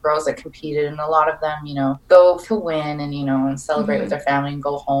at the girls that competed, and a lot of them, you know, go to win and, you know, and celebrate with their family and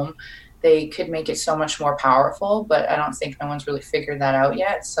go home. They could make it so much more powerful, but I don't think no one's really figured that out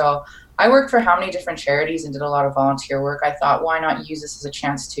yet. So I worked for how many different charities and did a lot of volunteer work. I thought, why not use this as a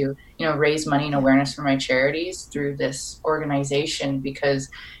chance to, you know, raise money and awareness for my charities through this organization? Because,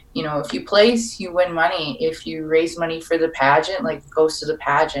 you know, if you place, you win money. If you raise money for the pageant, like, it goes to the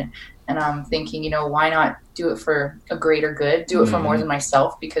pageant. And I'm thinking, you know, why not do it for a greater good? Do it for more than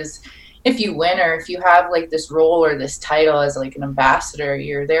myself? Because if you win, or if you have like this role or this title as like an ambassador,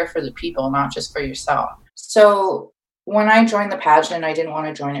 you're there for the people, not just for yourself. So when I joined the pageant, I didn't want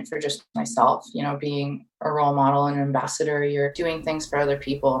to join it for just myself. You know, being a role model and an ambassador, you're doing things for other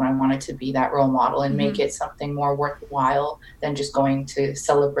people. And I wanted to be that role model and make it something more worthwhile than just going to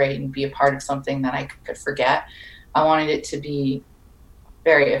celebrate and be a part of something that I could forget. I wanted it to be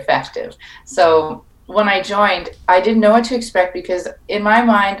very effective. So when I joined, I didn't know what to expect, because in my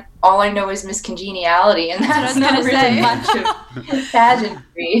mind, all I know is Miss Congeniality, and that's not really much of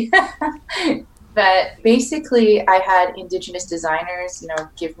pageantry. But basically, I had Indigenous designers, you know,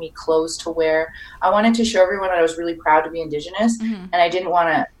 give me clothes to wear. I wanted to show everyone that I was really proud to be Indigenous, and I didn't want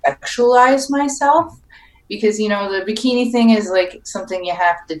to sexualize myself, because, you know, the bikini thing is like something you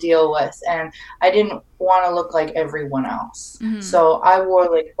have to deal with, and I didn't want to look like everyone else. So I wore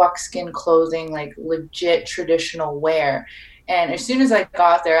like buckskin clothing, like legit traditional wear. And as soon as I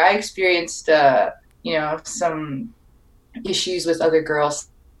got there, I experienced, you know, some issues with other girls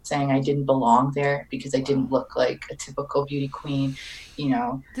saying I didn't belong there because I didn't look like a typical beauty queen, you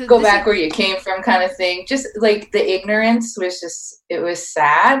know, go back where you came from kind of thing. Just like the ignorance was just, it was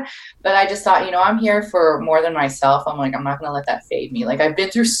sad. But I just thought, you know, I'm here for more than myself. I'm like, I'm not going to let that fade me. Like, I've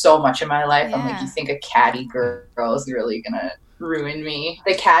been through so much in my life. I'm like, you think a catty girl is really going to ruin me?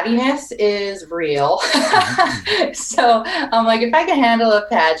 The cattiness is real. So I'm like, if I can handle a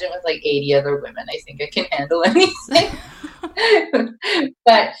pageant with like 80 other women, I think I can handle anything.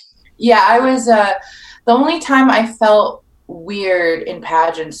 But yeah, I was the only time I felt weird in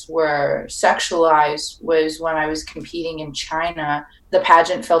pageants were sexualized was when I was competing in China. The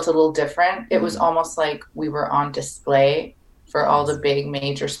pageant felt a little different. It was almost like we were on display for all the big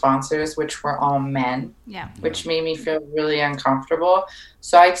major sponsors, which were all men, which made me feel really uncomfortable.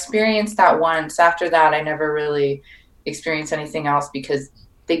 So I experienced that once. After that, I never really experienced anything else, because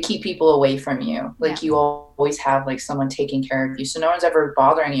they keep people away from you. Like, you always have like someone taking care of you, so no one's ever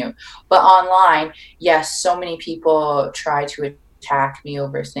bothering you. But online, yes, so many people try to attack me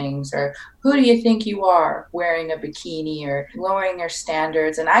over things, or who do you think you are wearing a bikini, or lowering your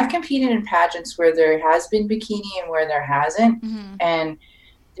standards. And I've competed in pageants where there has been bikini and where there hasn't, and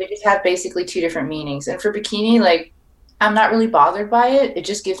they just have basically two different meanings. And for bikini, like, I'm not really bothered by it. It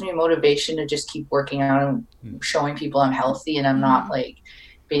just gives me motivation to just keep working out and showing people I'm healthy, and I'm not like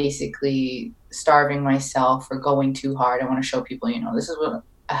basically starving myself or going too hard. I want to show people, you know, this is what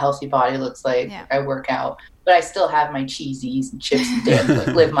a healthy body looks like. I work out, but I still have my cheesies and chips and dip, like,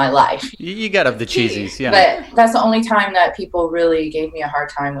 live my life. You got up the cheesies, But that's the only time that people really gave me a hard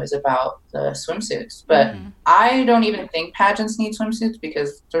time was about the swimsuits. But I don't even think pageants need swimsuits,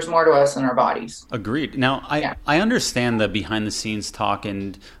 because there's more to us than our bodies. Agreed. Now, I understand the behind the scenes talk,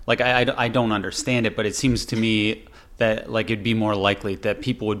 and like I don't understand it, but it seems to me that like it'd be more likely that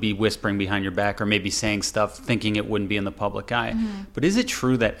people would be whispering behind your back, or maybe saying stuff thinking it wouldn't be in the public eye. But is it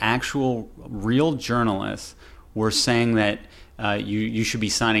true that actual real journalists were saying that you should be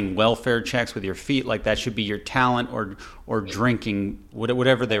signing welfare checks with your feet, like that should be your talent, or drinking,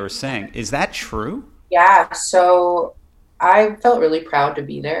 whatever they were saying? Is that true? Yeah, so I felt really proud to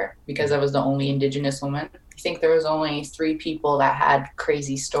be there, because I was the only Indigenous woman. I think there was only 3 people that had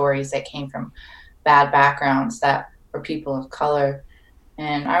crazy stories that came from bad backgrounds that were people of color.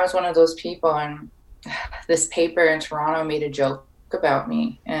 And I was one of those people, and this paper in Toronto made a joke about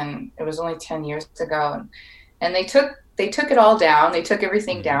me, and it was only 10 years ago. And they took they took it all down. They took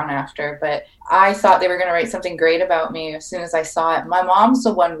everything down after, but I thought they were going to write something great about me as soon as I saw it. My mom's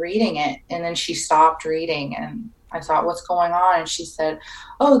the one reading it, and then she stopped reading, and I thought, what's going on? And she said,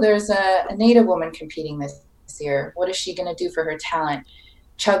 oh, there's a Native woman competing this year. What is she going to do for her talent?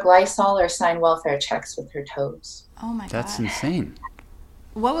 Chug Lysol or sign welfare checks with her toes? Oh my God. That's insane.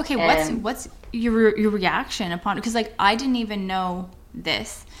 Well, okay, what's your reaction upon it? Because, like, I didn't even know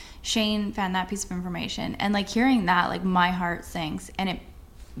this. Shane found that piece of information. And, like, hearing that, like, my heart sinks. And it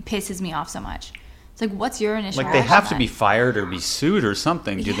pisses me off so much. It's like, what's your initial Like, they have to be fired or be sued or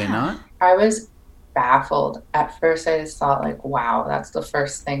something, do they not? I was baffled. At first, I just thought, like, wow, that's the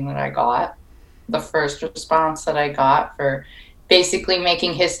first thing that I got. The first response that I got for basically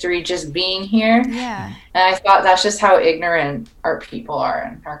making history just being here. Yeah. And I thought that's just how ignorant our people are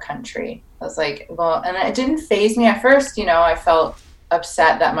in our country. I was like, well, and it didn't faze me at first. You know, I felt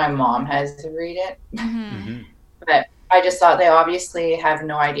upset that my mom has to read it. Mm-hmm. But I just thought they obviously have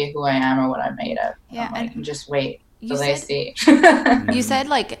no idea who I am or what I'm made of. Yeah. And just wait till they see. You said,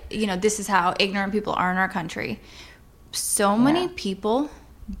 like, you know, this is how ignorant people are in our country. So many people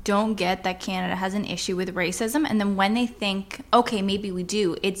don't get that Canada has an issue with racism, and then when they think, okay, maybe we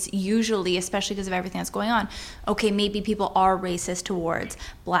do, it's usually, especially because of everything that's going on, okay, maybe people are racist towards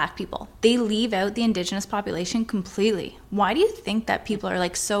Black people. They leave out the Indigenous population completely. Why do you think that people are,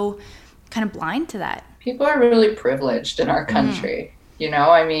 like, so kind of blind to that? People are really privileged in our country. You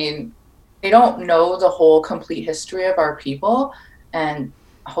know, I mean, they don't know the whole complete history of our people, and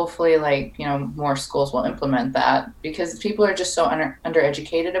hopefully, like, you know, more schools will implement that, because people are just so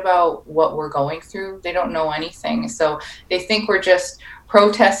undereducated about what we're going through. They don't know anything, so they think we're just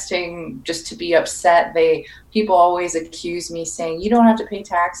protesting just to be upset. People always accuse me saying, you don't have to pay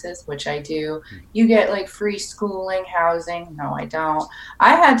taxes, which I do. You get, like, free schooling, housing. No, I don't.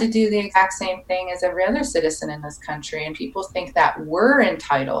 I had to do the exact same thing as every other citizen in this country, and people think that we're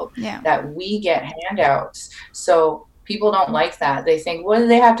entitled, that we get handouts. So people don't like that. They think, what do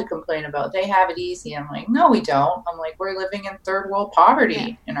they have to complain about? They have it easy. I'm like, no, we don't. I'm like, we're living in third world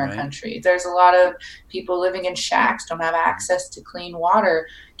poverty in our country. There's a lot of people living in shacks, don't have access to clean water.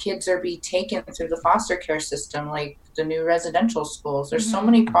 Kids are being taken through the foster care system, like the new residential schools. There's so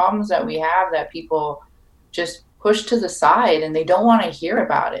many problems that we have that people just push to the side, and they don't want to hear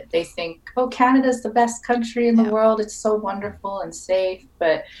about it. They think, oh, Canada's the best country in the world. It's so wonderful and safe.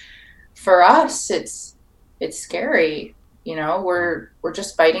 But for us, it's scary. You know, we're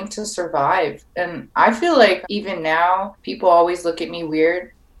just fighting to survive. And I feel like even now people always look at me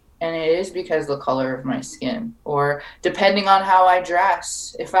weird, and it is because of the color of my skin, or depending on how I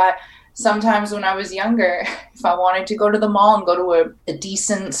dress. Sometimes when I was younger, if I wanted to go to the mall and go to a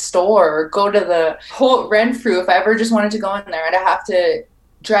decent store, or go to the Holt Renfrew, if I ever just wanted to go in there, I'd have to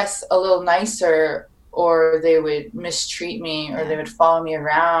dress a little nicer, or they would mistreat me, or they would follow me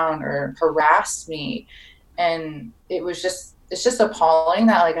around or harass me. And it's just appalling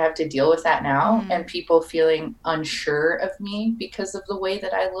that, like, I have to deal with that now, and people feeling unsure of me because of the way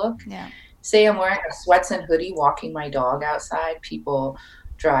that I look. Say I'm wearing a sweats and hoodie walking my dog outside, people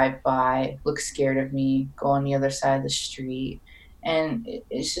drive by, look scared of me, go on the other side of the street, and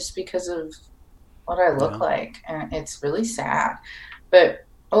it's just because of what I look like, and it's really sad. But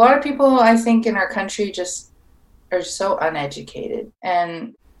a lot of people, I think, in our country just are so uneducated,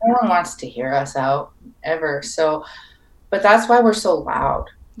 and no one wants to hear us out ever. So, but that's why we're so loud.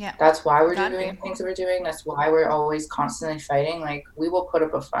 That's why we're doing things that we're doing. That's why we're always constantly fighting. Like, we will put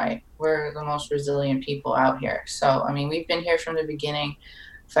up a fight. We're the most resilient people out here. So, I mean, we've been here from the beginning,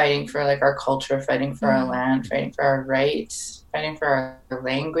 fighting for, like, our culture, fighting for our land, fighting for our rights, fighting for our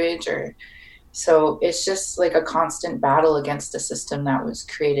language. So it's just like a constant battle against a system that was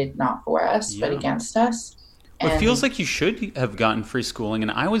created not for us, but against us. Well, it feels like you should have gotten free schooling,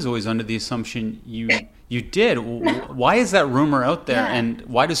 and I was always under the assumption you did. Why is that rumor out there, and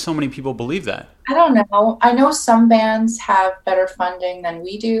why do so many people believe that? I don't know. I know some bands have better funding than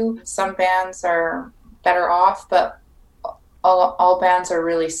we do. Some bands are better off, but all bands are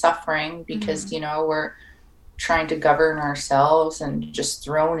really suffering because, you know, we're trying to govern ourselves and just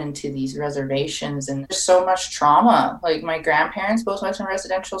thrown into these reservations, and there's so much trauma. Like, my grandparents both went to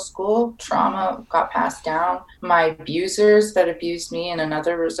residential school. Trauma got passed down. My abusers that abused me in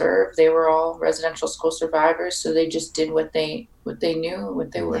another reserve, they were all residential school survivors, so they just did what they knew,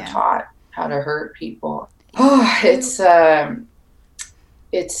 what they were taught, how to hurt people. It's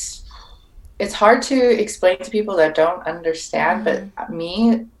hard to explain to people that don't understand, but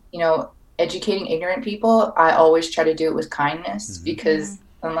me, you know, educating ignorant people, I always try to do it with kindness, because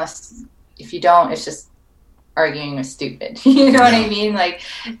if you don't, it's just arguing with stupid. You know what I mean? Like,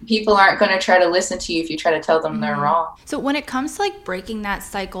 people aren't going to try to listen to you if you try to tell them they're wrong. So when it comes to like breaking that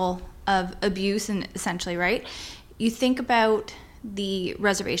cycle of abuse, and essentially, right, you think about the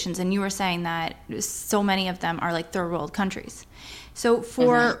reservations, and you were saying that so many of them are like third world countries. So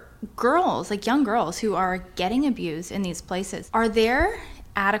for girls, like young girls who are getting abused in these places, are there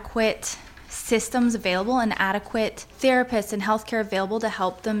adequate systems available and adequate therapists and healthcare available to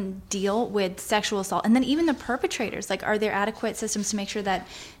help them deal with sexual assault? And then even the perpetrators, like, are there adequate systems to make sure that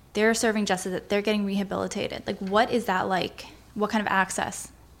they're serving justice, that they're getting rehabilitated? Like, what is that like? What kind of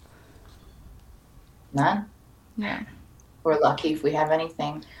access? None. Yeah. We're lucky if we have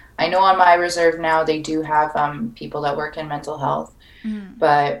anything. I know on my reserve now they do have people that work in mental health.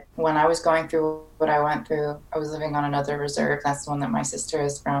 But when I was going through what I went through, I was living on another reserve. That's the one that my sister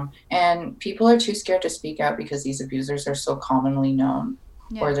is from. And people are too scared to speak out because these abusers are so commonly known,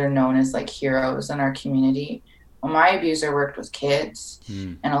 or they're known as like heroes in our community. Well, my abuser worked with kids,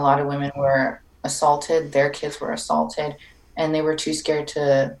 and a lot of women were assaulted. Their kids were assaulted, and they were too scared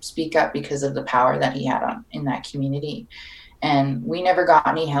to speak up because of the power that he had in that community. And we never got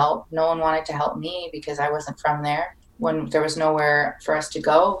any help. No one wanted to help me because I wasn't from there. When there was nowhere for us to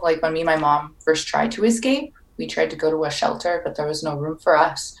go, like when me and my mom first tried to escape, we tried to go to a shelter, but there was no room for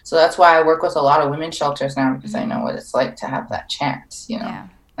us. So that's why I work with a lot of women's shelters now, because I know what it's like to have that chance, you know,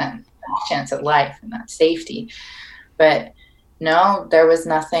 that chance at life and that safety. But no, there was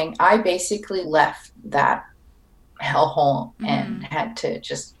nothing. I basically left that hellhole and had to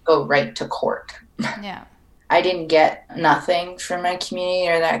just go right to court. Yeah. I didn't get nothing from my community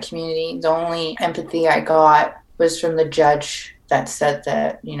or that community. The only empathy I got was from the judge that said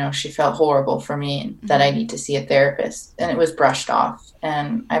that, you know, she felt horrible for me and that I need to see a therapist. And it was brushed off.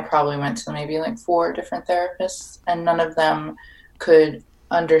 And I probably went to maybe like 4 different therapists, and none of them could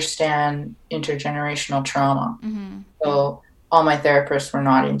understand intergenerational trauma. So all my therapists were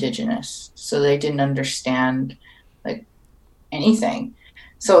not Indigenous. So they didn't understand like anything.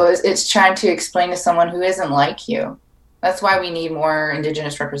 So it's trying to explain to someone who isn't like you. That's why we need more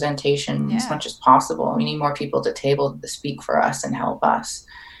Indigenous representation as much as possible. We need more people at the table to speak for us and help us.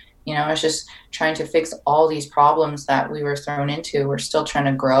 You know, it's just trying to fix all these problems that we were thrown into. We're still trying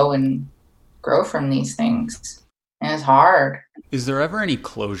to grow from these things. And it's hard. Is there ever any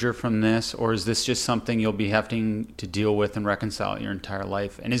closure from this, or is this just something you'll be having to deal with and reconcile your entire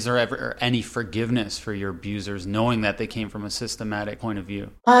life? And is there ever any forgiveness for your abusers, knowing that they came from a systematic point of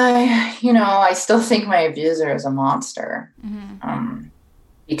view? I still think my abuser is a monster,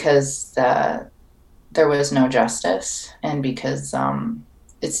 because there was no justice, and because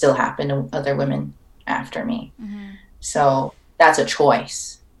it still happened to other women after me. So that's a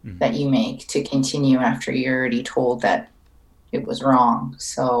choice that you make to continue after you're already told that it was wrong.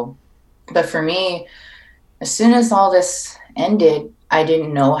 So, but for me, as soon as all this ended, I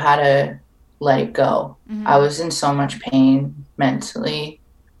didn't know how to let it go. I was in so much pain mentally,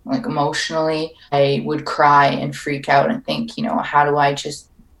 like emotionally. I would cry and freak out and think, you know, how do I just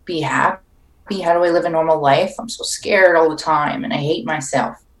be happy? How do I live a normal life? I'm so scared all the time and I hate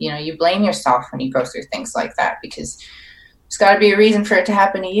myself. You know, you blame yourself when you go through things like that, because there's got to be a reason for it to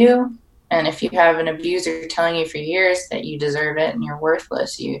happen to you. And if you have an abuser telling you for years that you deserve it and you're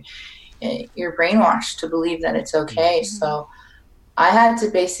worthless, you're brainwashed to believe that it's okay. So I had to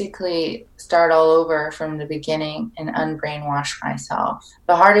basically start all over from the beginning and unbrainwash myself.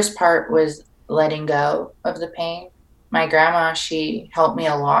 The hardest part was letting go of the pain. My grandma, she helped me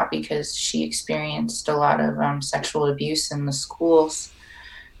a lot because she experienced a lot of sexual abuse in the schools.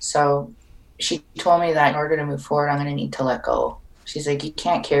 So she told me that in order to move forward, I'm going to need to let go. She's like, you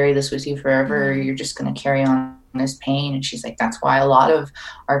can't carry this with you forever. You're just going to carry on this pain. And she's like, that's why a lot of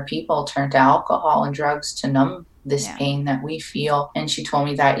our people turn to alcohol and drugs to numb this pain that we feel. And she told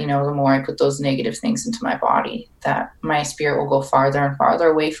me that, you know, the more I put those negative things into my body, that my spirit will go farther and farther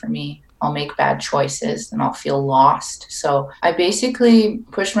away from me. I'll make bad choices and I'll feel lost. So I basically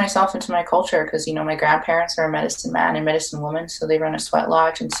pushed myself into my culture because, you know, my grandparents are a medicine man and medicine woman. So they run a sweat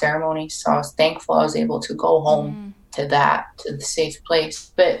lodge and ceremony. So I was thankful I was able to go home to the safe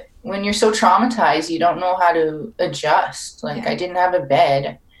place. But when you're so traumatized, you don't know how to adjust. Like I didn't have a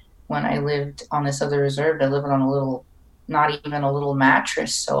bed when I lived on this other reserve. I lived on not even a little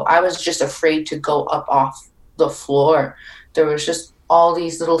mattress. So I was just afraid to go up off the floor. There was just all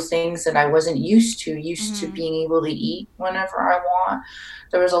these little things that I wasn't used to being able to eat whenever I want.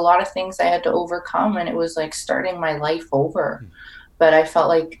 There was a lot of things I had to overcome, and it was like starting my life over. But I felt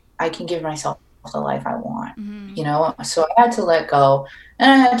like I can give myself the life I want, you know? So I had to let go, and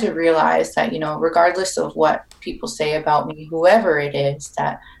I had to realize that, you know, regardless of what people say about me, whoever it is,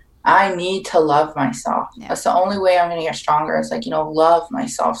 that I need to love myself. Yeah. That's the only way I'm going to get stronger. It's like, love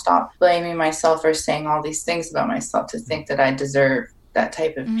myself. Stop blaming myself or saying all these things about myself to think that I deserve that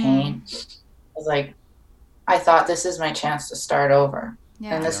type of pain. It's like, I thought this is my chance to start over.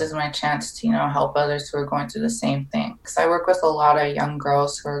 Yeah. And this is my chance to, help others who are going through the same thing. Because I work with a lot of young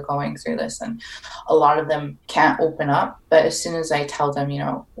girls who are going through this, and a lot of them can't open up. But as soon as I tell them,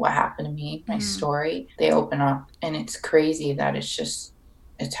 what happened to me, my story, they open up. And it's crazy that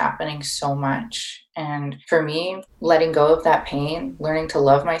it's happening so much. And for me, letting go of that pain, learning to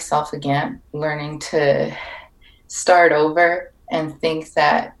love myself again, learning to start over and think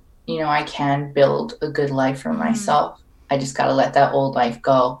that, I can build a good life for myself. I just got to let that old life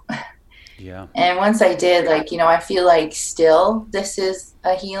go. Yeah. And once I did, I feel like still this is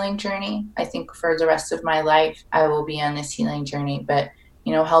a healing journey. I think for the rest of my life, I will be on this healing journey. But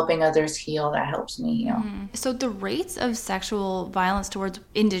helping others heal, that helps me heal. So the rates of sexual violence towards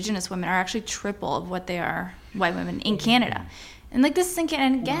Indigenous women are actually triple of what they are white women in Canada. And this is thinking,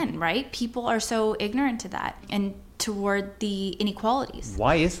 and again, right? People are so ignorant to that and toward the inequalities.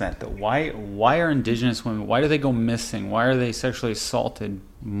 Why is that though? Why are Indigenous women, why do they go missing? Why are they sexually assaulted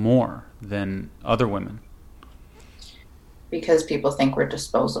more than other women? Because people think we're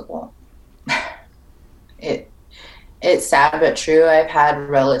disposable. It's sad but true. I've had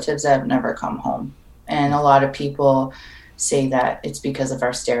relatives that have never come home. And a lot of people say that it's because of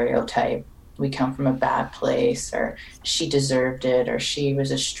our stereotype. We come from a bad place, or she deserved it, or she was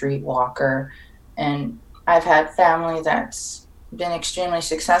a streetwalker. And I've had family that's been extremely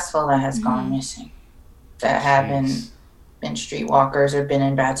successful that has gone missing, that haven't been streetwalkers or been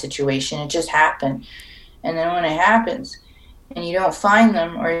in bad situation. It just happened. And then when it happens and you don't find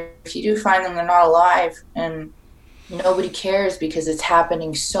them, or if you do find them, they're not alive, and nobody cares because it's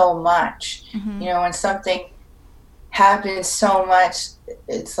happening so much. When something happens so much,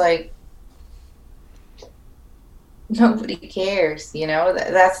 it's like nobody cares.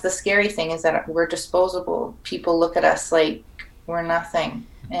 That's the scary thing, is that we're disposable. People look at us like we're nothing.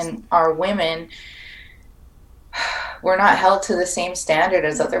 And our women, we're not held to the same standard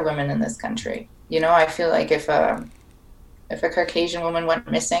as other women in this country. I feel like if a Caucasian woman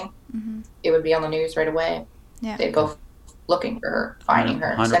went missing, it would be on the news right away. Yeah. They'd go looking for her, finding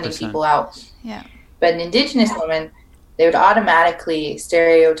her, 100%. Sending people out. Yeah. But an Indigenous woman, they would automatically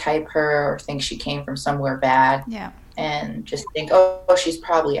stereotype her or think she came from somewhere bad. Yeah. And just think, oh, she's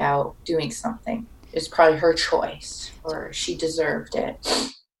probably out doing something. It's probably her choice, or she deserved it.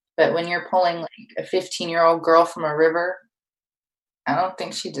 But when you're pulling a 15-year-old girl from a river, I don't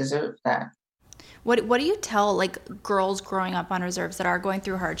think she deserved that. What do you tell girls growing up on reserves that are going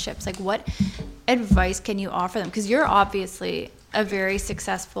through hardships? What advice can you offer them? Because you're obviously a very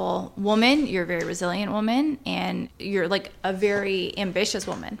successful woman, you're a very resilient woman, and you're a very ambitious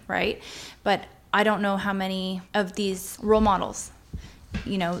woman, right? But I don't know how many of these role models,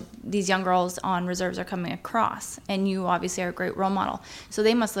 these young girls on reserves are coming across, and you obviously are a great role model. So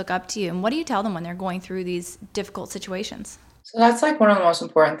they must look up to you. And what do you tell them when they're going through these difficult situations? So that's one of the most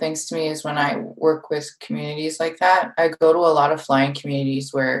important things to me, is when I work with communities like that. I go to a lot of fly-in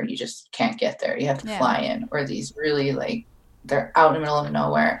communities where you just can't get there. You have to fly in, or these really they're out in the middle of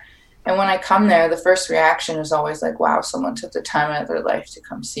nowhere. And when I come there, the first reaction is always wow, someone took the time out of their life to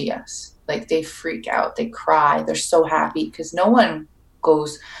come see us. They freak out, they cry, they're so happy, because no one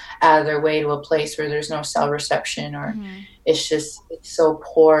goes out of their way to a place where there's no cell reception, or it's so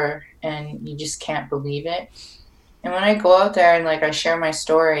poor and you just can't believe it. And when I go out there and I share my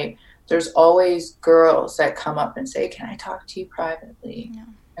story, there's always girls that come up and say, can I talk to you privately? Yeah.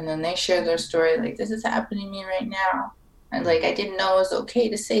 And then they share their story, this is happening to me right now. And I didn't know it was okay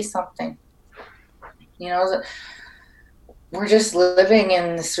to say something. We're just living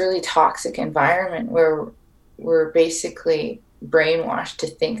in this really toxic environment where we're basically brainwashed to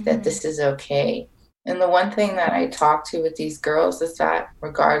think that this is okay. And the one thing that I talk to with these girls is that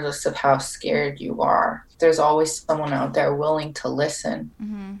regardless of how scared you are, there's always someone out there willing to listen.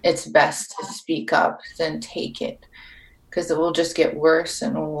 It's best to speak up than take it, because it will just get worse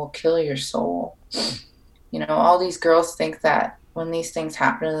and it will kill your soul. All these girls think that when these things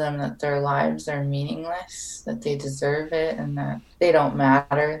happen to them, that their lives are meaningless, that they deserve it, and that they don't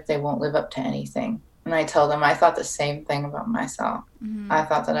matter, they won't live up to anything. And I tell them I thought the same thing about myself. I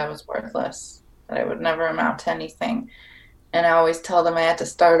thought that I was worthless, that I would never amount to anything. And I always tell them I had to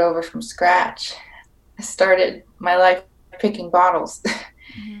start over from scratch. I started my life picking bottles.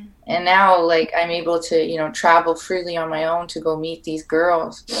 And now I'm able to, travel freely on my own to go meet these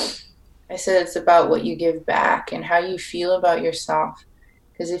girls. I said it's about what you give back and how you feel about yourself.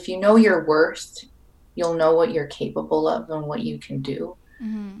 Because if you know your worth, you'll know what you're capable of and what you can do.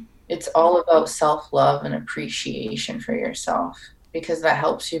 it's all about self-love and appreciation for yourself, because that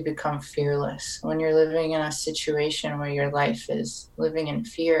helps you become fearless. When you're living in a situation where your life is living in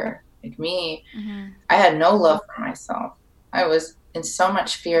fear, like me, I had no love for myself. I was in so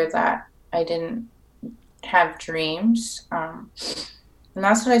much fear that I didn't have dreams. And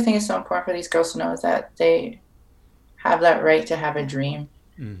that's what I think is so important for these girls to know, is that they have that right to have a dream,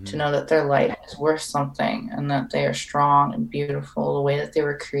 to know that their life is worth something and that they are strong and beautiful the way that they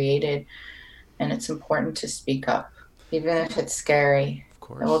were created. And it's important to speak up, even if it's scary. Of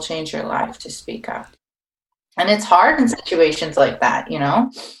course. It will change your life to speak up. And it's hard in situations like that, you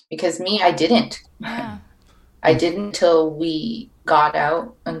know, because me, I didn't. Yeah. I didn't until we got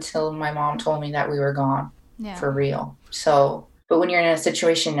out, until my mom told me that we were gone for real. So, but when you're in a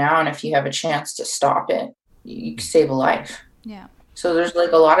situation now, and if you have a chance to stop it, you save a life. Yeah. So there's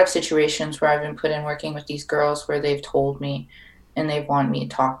like a lot of situations where I've been put in working with these girls where they've told me and they've wanted me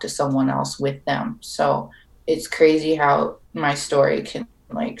to talk to someone else with them. So it's crazy how my story can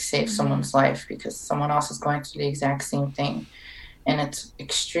like save someone's life, because someone else is going through the exact same thing. And it's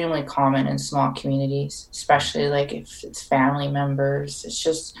extremely common in small communities, especially like if it's family members. It's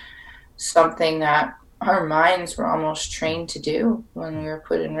just something that our minds were almost trained to do when we were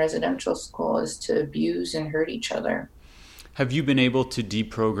put in residential school, is to abuse and hurt each other. Have you been able to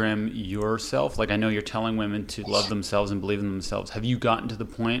deprogram yourself? Like, I know you're telling women to love themselves and believe in themselves. Have you gotten to the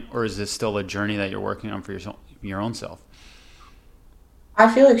point, or is this still a journey that you're working on for your own self?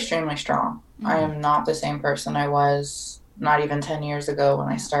 I feel extremely strong. I am not the same person I was not even 10 years ago when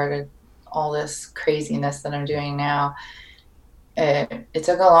I started all this craziness that I'm doing now. It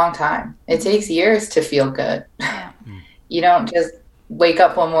took a long time. It takes years to feel good. Yeah. You don't just wake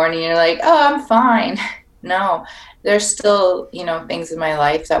up one morning and you're like, oh, I'm fine. No, there's still, you know, things in my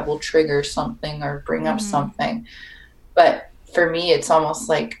life that will trigger something or bring up something. But for me, it's almost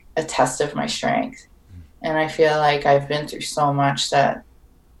like a test of my strength. And I feel like I've been through so much that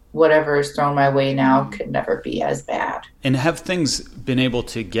whatever is thrown my way now could never be as bad. And have things been able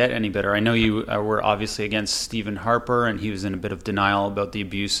to get any better? I know you were obviously against Stephen Harper, and he was in a bit of denial about the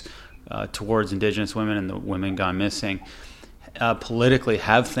abuse towards Indigenous women and the women gone missing. Politically,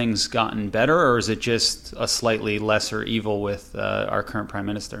 have things gotten better, or is it just a slightly lesser evil with our current Prime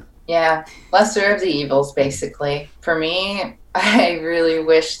Minister? Yeah, lesser of the evils, basically. For me, I really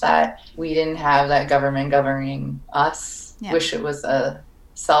wish that we didn't have that government governing us. Yeah. Wish it was a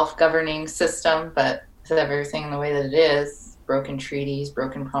self-governing system, but with everything the way that it is, broken treaties,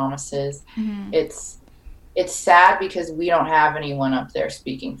 broken promises, it's sad because we don't have anyone up there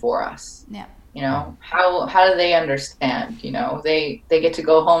speaking for us. Yeah. You know, how do they understand? You know, they get to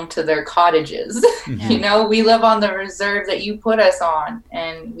go home to their cottages. Yeah. You know, we live on the reserve that you put us on,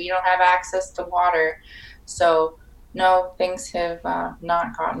 and we don't have access to water. So, no, things have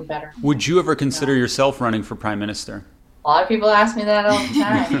not gotten better. Would you ever consider yourself running for Prime Minister? A lot of people ask me that all the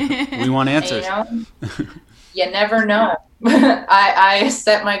time. We want answers. And, you know, you never know. I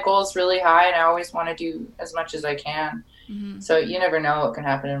set my goals really high, and I always want to do as much as I can. So you never know what can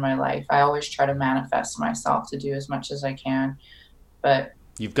happen in my life. I always try to manifest myself to do as much as I can. But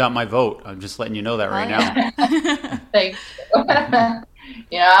you've got my vote. I'm just letting you know that right now. Thank you.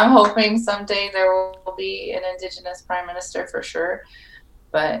 You know, I'm hoping someday there will be an Indigenous Prime Minister for sure.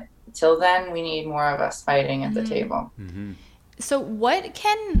 But till then, we need more of us fighting at the table. So what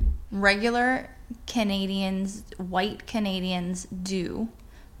can regular Canadians, white Canadians do?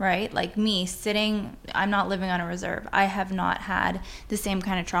 Right? Like me I'm not living on a reserve. I have not had the same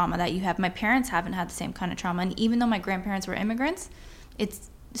kind of trauma that you have. My parents haven't had the same kind of trauma. And even though my grandparents were immigrants, it's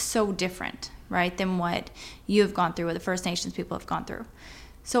so different, right, than what you have gone through, or the First Nations people have gone through.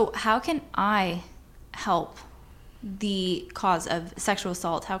 So how can I help the cause of sexual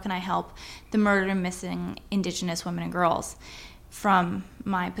assault? How can I help the murdered and missing Indigenous women and girls from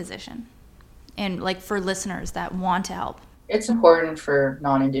my position? And like for listeners that want to help. It's important for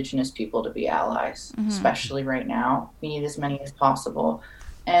non-Indigenous people to be allies, especially right now. We need as many as possible.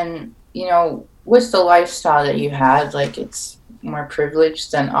 And, you know, with the lifestyle that you had, like, it's more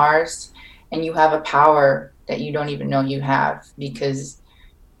privileged than ours. And you have a power that you don't even know you have because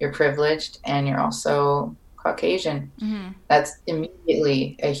you're privileged and you're also Caucasian. That's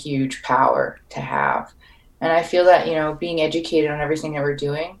immediately a huge power to have. And I feel that, you know, being educated on everything that we're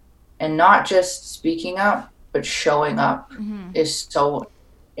doing and not just speaking up, but showing up is so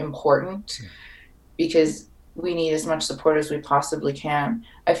important because we need as much support as we possibly can.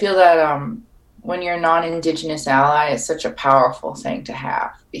 I feel that when you're a non-Indigenous ally, it's such a powerful thing to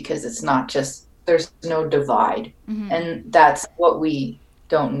have because it's not just, there's no divide. And that's what we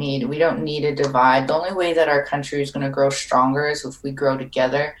we don't need a divide. The only way that our country is going to grow stronger is if we grow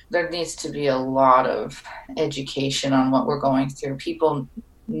together. There needs to be a lot of education on what we're going through. People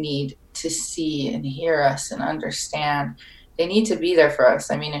need to see and hear us and understand. They need to be there for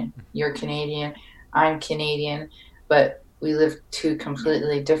us. I mean, you're Canadian, I'm Canadian, but we live two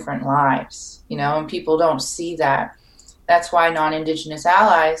completely different lives, you know, and people don't see that. That's why non-Indigenous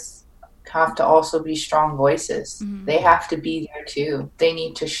allies have to also be strong voices. Mm-hmm. They have to be there too. They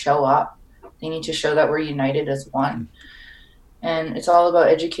need to show up. They need to show that we're united as one. And it's all about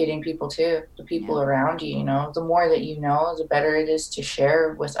educating people too, the people around you, you know. The more that you know, the better it is to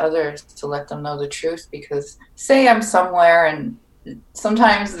share with others, to let them know the truth. Because say I'm somewhere, and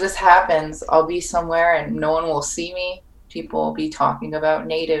sometimes this happens, I'll be somewhere and no one will see me. People will be talking about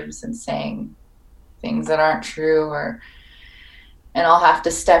Natives and saying things that aren't true, and I'll have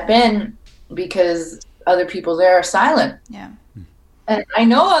to step in because other people there are silent. Yeah. And I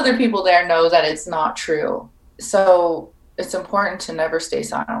know other people there know that it's not true. So it's important to never stay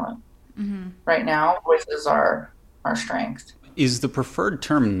silent. Mm-hmm. Right now, voices are our strength. Is the preferred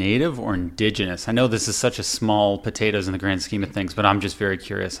term Native or Indigenous? I know this is such a small potatoes in the grand scheme of things, but I'm just very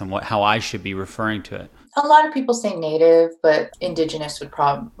curious on how I should be referring to it. A lot of people say Native, but Indigenous would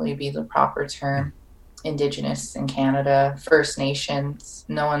probably be the proper term. Indigenous in Canada, First Nations.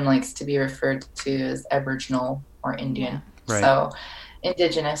 No one likes to be referred to as Aboriginal or Indian. Yeah. Right. So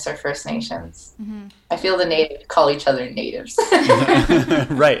Indigenous or First Nations. Mm-hmm. I feel the Native call each other natives.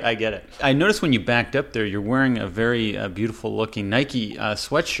 Right, I get it. I noticed when you backed up there, you're wearing a very beautiful looking Nike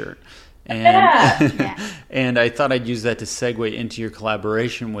sweatshirt. And, and I thought I'd use that to segue into your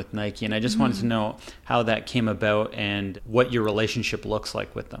collaboration with Nike. And I just wanted to know how that came about and what your relationship looks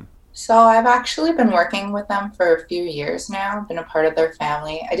like with them. So I've actually been working with them for a few years now. I've been a part of their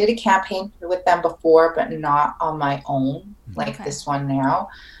family. I did a campaign with them before, but not on my own, like this one now.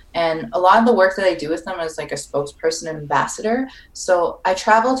 And a lot of the work that I do with them is like a spokesperson and ambassador. So I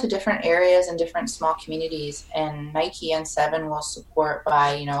travel to different areas and different small communities, and Nike and Seven will support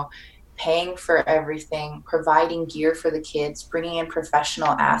by, you know, paying for everything, providing gear for the kids, bringing in professional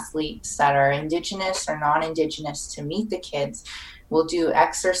athletes that are Indigenous or non-Indigenous to meet the kids. We'll do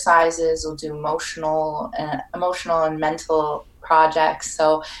exercises, we'll do emotional and mental projects.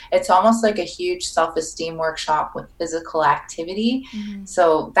 So it's almost like a huge self-esteem workshop with physical activity. Mm-hmm.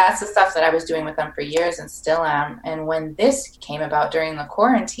 So that's the stuff that I was doing with them for years and still am. And when this came about during the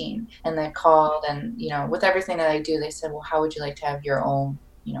quarantine, and they called, and, you know, with everything that I do, they said, well, how would you like to have your own,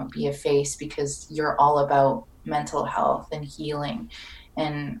 you know, be a face, because you're all about mental health and healing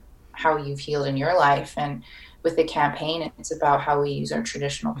and how you've healed in your life. And with the campaign, it's about how we use our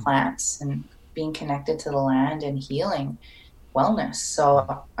traditional plants and being connected to the land and healing wellness.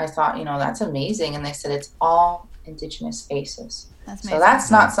 So I thought, you know, that's amazing. And they said it's all Indigenous faces. So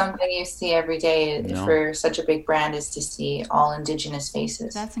that's not something you see every day for such a big brand, is to see all Indigenous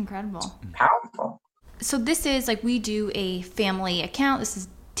faces. That's incredible. Powerful. So this is like, we do a family account. This is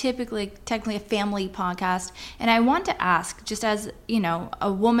technically a family podcast. And I want to ask, just as, you know,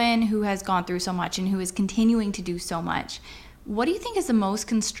 a woman who has gone through so much and who is continuing to do so much, what do you think is the most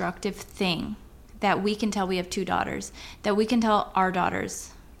constructive thing that we can tell? We have 2 daughters, that we can tell our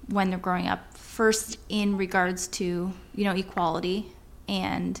daughters when they're growing up, first in regards to, you know, equality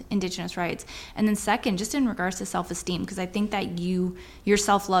and Indigenous rights, and then second, just in regards to self-esteem, because I think that your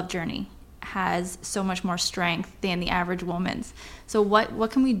self-love journey has so much more strength than the average woman's. So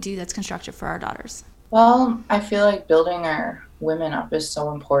what can we do that's constructive for our daughters? Well, I feel like building our women up is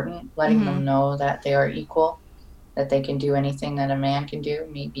so important, letting them know that they are equal, that they can do anything that a man can do,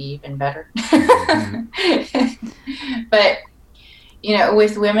 maybe even better. But, you know,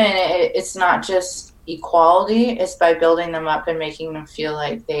 with women, it's not just equality, it's by building them up and making them feel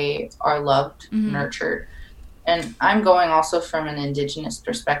like they are loved, nurtured. And I'm going also from an Indigenous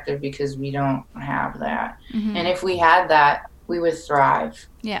perspective, because we don't have that. And if we had that, we would thrive.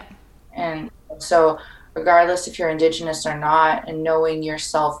 Yeah. And so regardless if you're Indigenous or not, and knowing your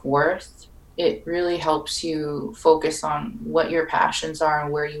self-worth, it really helps you focus on what your passions are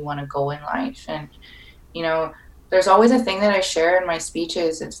and where you want to go in life. And, you know, there's always a thing that I share in my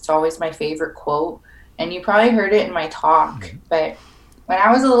speeches. It's always my favorite quote. And you probably heard it in my talk. But when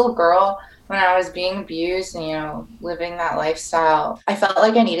I was a little girl, when I was being abused and, you know, living that lifestyle, I felt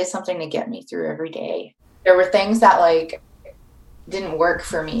like I needed something to get me through every day. There were things that, like, didn't work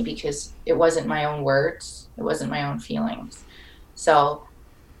for me because it wasn't my own words. It wasn't my own feelings. So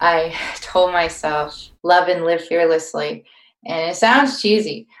I told myself, love and live fearlessly. And it sounds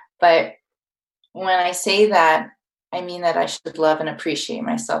cheesy, but when I say that, I mean that I should love and appreciate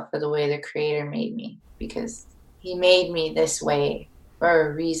myself for the way the Creator made me, because He made me this way.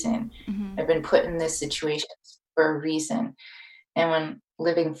 for a reason. Mm-hmm. I've been put in this situation for a reason. And when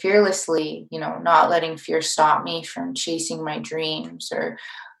living fearlessly, not letting fear stop me from chasing my dreams or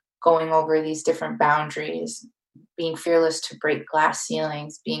going over these different boundaries, being fearless to break glass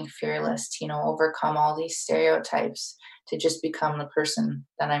ceilings, being fearless to, overcome all these stereotypes to just become the person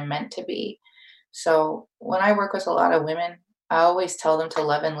that I'm meant to be. So when I work with a lot of women, I always tell them to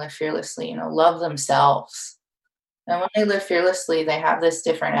love and live fearlessly, love themselves. And when they live fearlessly, they have this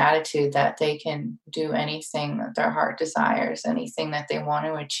different attitude that they can do anything that their heart desires, anything that they want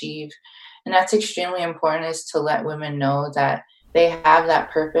to achieve. And that's extremely important, is to let women know that they have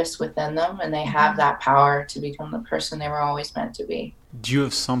that purpose within them and they have that power to become the person they were always meant to be. Do you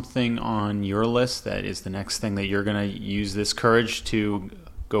have something on your list that is the next thing that you're going to use this courage to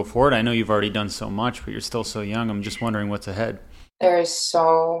go forward? I know you've already done so much, but you're still so young. I'm just wondering what's ahead. There is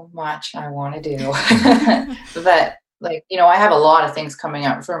so much I want to do. But I have a lot of things coming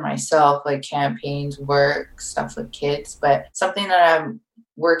up for myself, like campaigns, work, stuff with kids. But something that I'm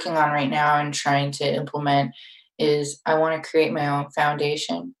working on right now and trying to implement is I want to create my own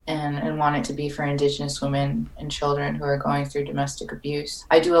foundation and want it to be for Indigenous women and children who are going through domestic abuse.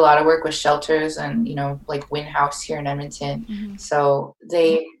 I do a lot of work with shelters and, like Win House here in Edmonton. Mm-hmm. So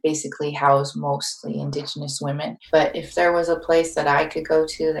they basically house mostly Indigenous women. But if there was a place that I could go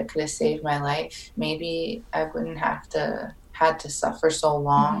to that could have saved my life, maybe I wouldn't have had to suffer so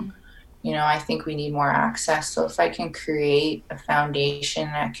long. Mm-hmm. I think we need more access. So if I can create a foundation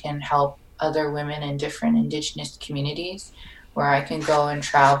that can help other women in different Indigenous communities, where I can go and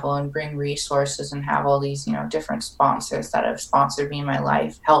travel and bring resources and have all these, different sponsors that have sponsored me in my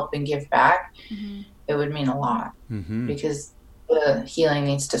life help and give back, it would mean a lot, because the healing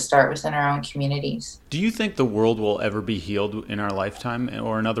needs to start within our own communities. Do you think the world will ever be healed in our lifetime?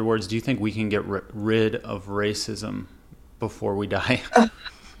 Or in other words, do you think we can get rid of racism before we die?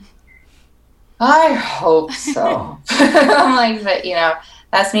 I hope so. I'm like, but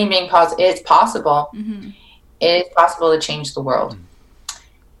that's me being positive. It's possible. Mm-hmm. It is possible to change the world.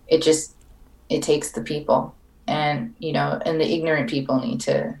 It takes the people, and and the ignorant people need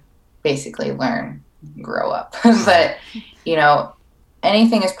to basically learn, grow up. But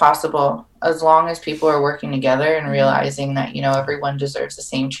anything is possible as long as people are working together and realizing that everyone deserves the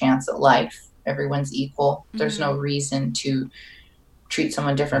same chance at life. Everyone's equal. Mm-hmm. There's no reason to treat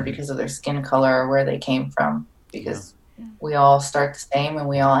someone different because of their skin color or where they came from, because we all start the same and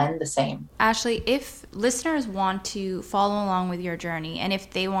we all end the same. Ashley, if listeners want to follow along with your journey and if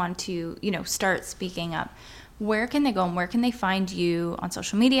they want to, start speaking up, where can they go and where can they find you on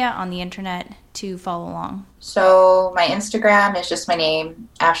social media, on the internet, to follow along? So my Instagram is just my name,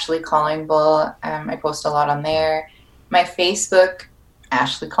 Ashley Collingbull. I post a lot on there. My Facebook,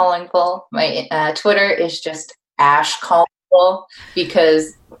 Ashley Collingbull. My Twitter is just Ash Collingbull,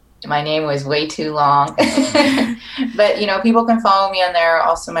 because my name was way too long. But, people can follow me on there,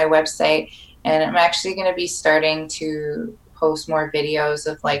 also my website. And I'm actually going to be starting to post more videos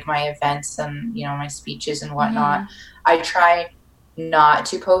of like my events and, my speeches and whatnot. I try not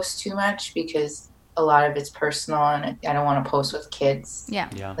to post too much because a lot of it's personal and I don't want to post with kids.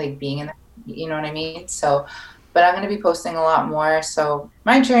 Yeah. Like being in the, you know what I mean? So, but I'm going to be posting a lot more. So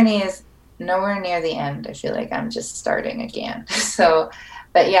my journey is nowhere near the end. I feel like I'm just starting again. So,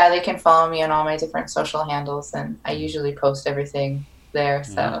 but yeah, they can follow me on all my different social handles, and I usually post everything there.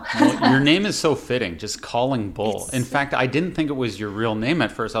 So well, your name is so fitting, just calling bull. In fact, I didn't think it was your real name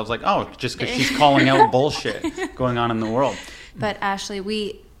at first. I was like, oh, just because she's calling out bullshit going on in the world. But Ashley,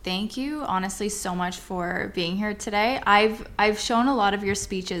 we thank you honestly so much for being here today. I've shown a lot of your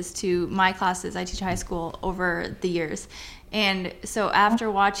speeches to my classes. I teach high school over the years. And so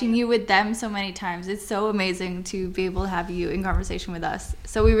after watching you with them so many times, it's so amazing to be able to have you in conversation with us.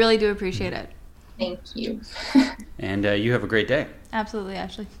 So we really do appreciate it. Thank you. And you have a great day. Absolutely,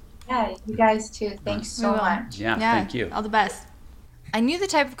 Ashley. Yeah, you guys too. Thanks so much. Yeah, thank you. All the best. I knew the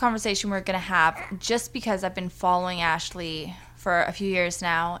type of conversation we were going to have just because I've been following Ashley for a few years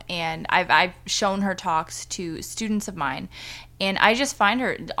now, and I've shown her talks to students of mine, and I just find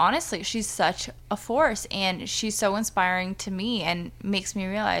her, honestly, she's such a force, and she's so inspiring to me and makes me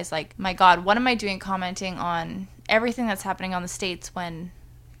realize, like, my God, what am I doing commenting on everything that's happening on the States when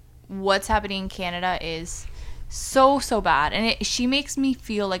what's happening in Canada is so bad, and she makes me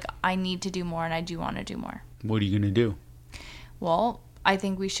feel like I need to do more, and I do want to do more. What are you going to do? Well, I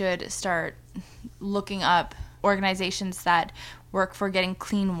think we should start looking up organizations that work for getting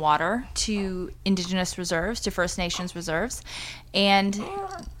clean water to Indigenous reserves, to First Nations reserves, and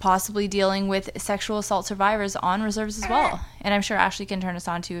possibly dealing with sexual assault survivors on reserves as well. And I'm sure Ashley can turn us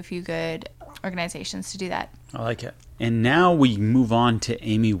on to a few good organizations to do that. I like it. And now we move on to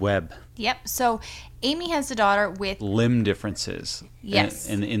Amy Webb. Yep. So Amy has a daughter with limb differences. Yes.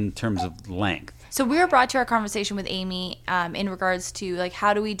 In terms of length. So we were brought to our conversation with Amy in regards to like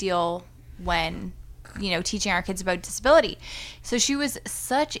how do we deal when teaching our kids about disability. So she was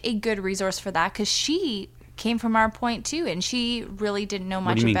such a good resource for that because she came from our point too, and she really didn't know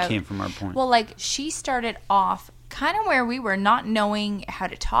much about. What do you mean came from our point? Well, like she started off kind of where we were, not knowing how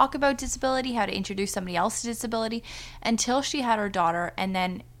to talk about disability, how to introduce somebody else to disability, until she had her daughter, and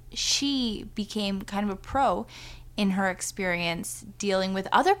then she became kind of a pro in her experience dealing with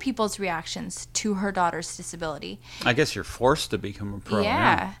other people's reactions to her daughter's disability. I guess you're forced to become a pro.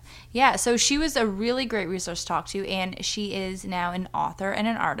 Yeah. So she was a really great resource to talk to, and she is now an author and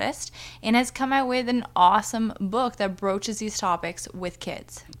an artist and has come out with an awesome book that broaches these topics with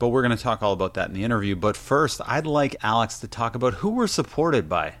kids. But we're going to talk all about that in the interview. But first, I'd like Alex to talk about who we're supported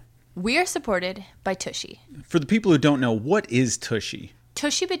by. We are supported by Tushy. For the people who don't know, what is Tushy?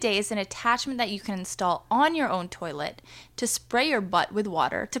 Tushy Bidet is an attachment that you can install on your own toilet to spray your butt with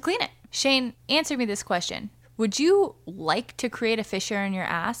water to clean it. Shane, answer me this question. Would you like to create a fissure in your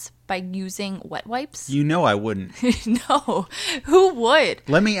ass by using wet wipes? You know I wouldn't. No. Who would?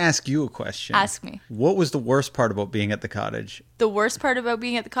 Let me ask you a question. Ask me. What was the worst part about being at the cottage? The worst part about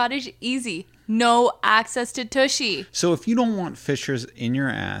being at the cottage? Easy. No access to Tushy. So if you don't want fissures in your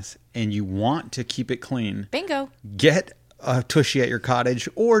ass and you want to keep it clean, bingo. Get a Tushy at your cottage,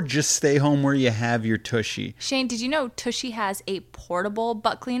 or just stay home where you have your Tushy. Shane, did you know Tushy has a portable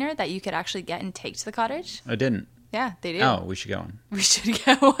butt cleaner that you could actually get and take to the cottage? I didn't. Yeah, they do. Oh, we should get one. We should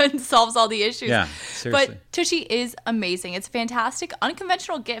get one. Solves all the issues. Yeah, seriously. But Tushy is amazing. It's a fantastic,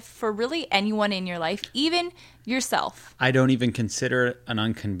 unconventional gift for really anyone in your life, even yourself. I don't even consider it an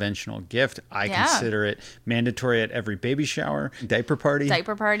unconventional gift. I consider it mandatory at every baby shower, diaper party.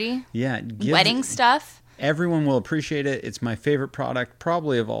 Yeah. Wedding stuff. Everyone will appreciate it. It's my favorite product,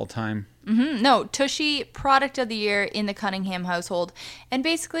 probably of all time. Mm-hmm. No, Tushy, product of the year in the Cunningham household. And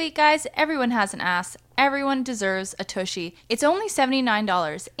basically, guys, everyone has an ass. Everyone deserves a Tushy. It's only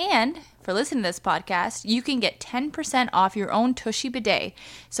 $79. And for listening to this podcast, you can get 10% off your own Tushy bidet.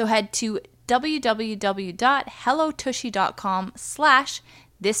 So head to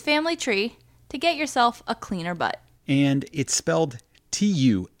www.hellotushy.com/thisfamilytree to get yourself a cleaner butt. And it's spelled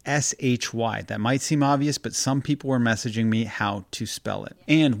Tushy. That might seem obvious, but some people were messaging me how to spell it.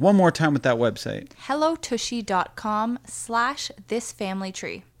 And one more time with that website.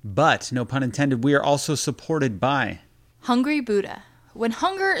 hellotushy.com/thisfamilytree. But, no pun intended, we are also supported by Hungry Buddha. When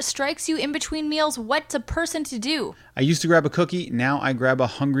hunger strikes you in between meals, what's a person to do? I used to grab a cookie, now I grab a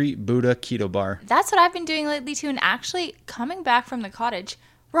Hungry Buddha keto bar. That's what I've been doing lately too, and actually coming back from the cottage,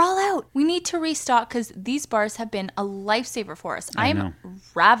 we're all out. We need to restock because these bars have been a lifesaver for us. I am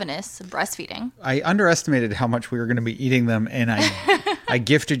ravenous breastfeeding. I underestimated how much we were going to be eating them, and I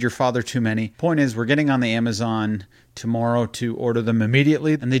gifted your father too many. Point is, we're getting on the Amazon tomorrow to order them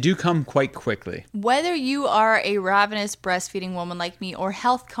immediately, and they do come quite quickly. Whether you are a ravenous breastfeeding woman like me or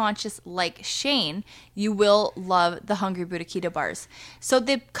health conscious like Shane, you will love the Hungry Buddha keto bars. So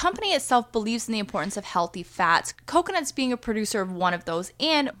the company itself believes in the importance of healthy fats, coconuts being a producer of one of those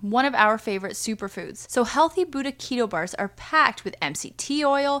and one of our favorite superfoods. So Healthy Buddha keto bars are packed with MCT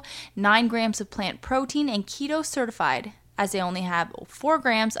oil, 9 grams of plant protein, and keto certified, as they only have 4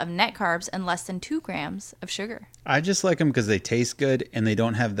 grams of net carbs and less than 2 grams of sugar. I just like them because they taste good and they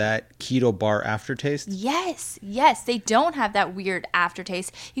don't have that keto bar aftertaste. Yes, they don't have that weird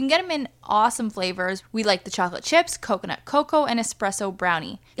aftertaste. You can get them in awesome flavors. We like the chocolate chips, coconut cocoa, and espresso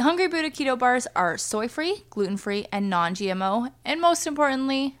brownie. Hungry Buddha keto bars are soy-free, gluten-free, and non-GMO. And most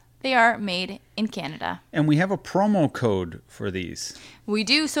importantly, they are made in Canada. And we have a promo code for these. We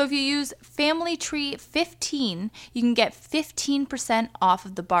do. So if you use FamilyTree15, you can get 15% off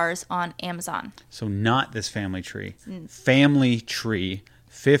of the bars on Amazon. So not this Family Tree. Family Tree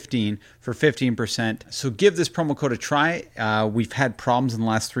 15 for 15%. So give this promo code a try. We've had problems in the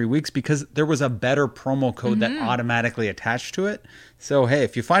last 3 weeks because there was a better promo code that automatically attached to it. So, hey,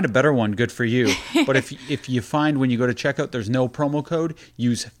 if you find a better one, good for you. But if you find when you go to checkout there's no promo code,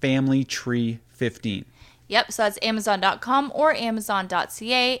 use FamilyTree15. Yep, so that's Amazon.com or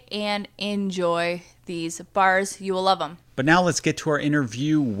Amazon.ca, and enjoy these bars. You will love them. But now let's get to our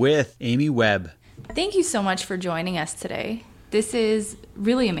interview with Amy Webb. Thank you so much for joining us today. This is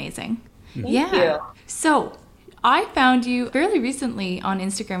really amazing. Thank you. So I found you fairly recently on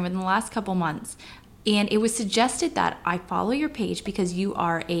Instagram within the last couple months, and it was suggested that I follow your page because you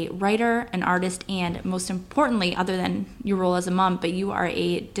are a writer, an artist, and most importantly, other than your role as a mom, but you are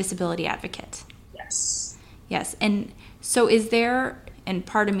a disability advocate. Yes. Yes. And so is there and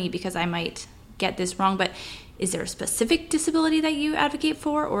pardon me because I might get this wrong, but is there a specific disability that you advocate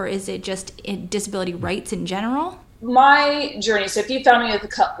for, or is it just disability rights in general? My journey, so if you found me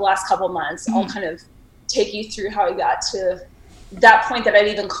the last couple of months, I'll kind of take you through how I got to that point that I'd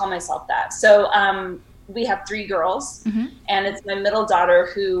even call myself that. So we have 3 girls, and it's my middle daughter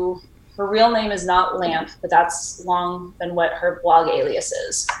who, her real name is not Lamp, but that's long been what her blog alias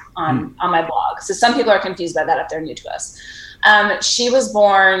is on my blog. So some people are confused by that if they're new to us. She was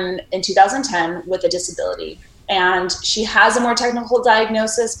born in 2010 with a disability, and she has a more technical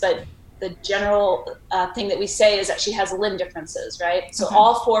diagnosis, but the general thing that we say is that she has limb differences, right? So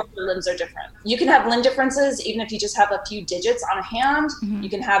all 4 of her limbs are different. You can have limb differences even if you just have a few digits on a hand. You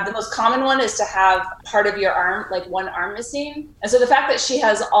can have, the most common one is to have part of your arm, like one arm missing. And so the fact that she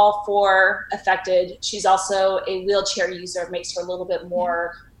has all 4 affected, she's also a wheelchair user, makes her a little bit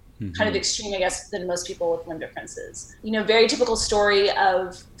more kind of extreme, I guess, than most people with limb differences. You know, very typical story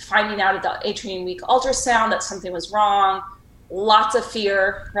of finding out at the 18 week ultrasound that something was wrong. Lots of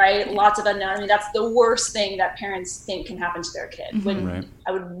fear, right? Lots of unknown. I mean, that's the worst thing that parents think can happen to their kid. When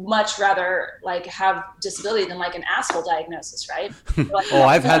I would much rather like have disability than like an asshole diagnosis, right? Like,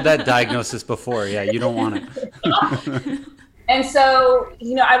 I've had that diagnosis before. Yeah, you don't want it. And so,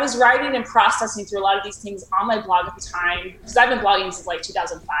 you know, I was writing and processing through a lot of these things on my blog at the time, because I've been blogging since like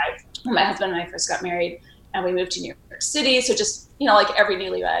 2005. My husband and I first got married, and we moved to New York City. So just, you know, like every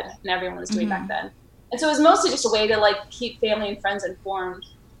newlywed and everyone was doing back then. And so it was mostly just a way to like keep family and friends informed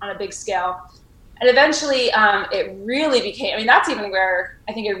on a big scale. And eventually it really became, I mean, that's even where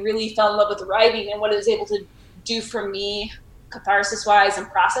I think I really fell in love with writing, and what it was able to do for me catharsis wise and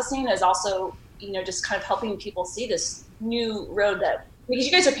processing is also, you know, just kind of helping people see this new road that, because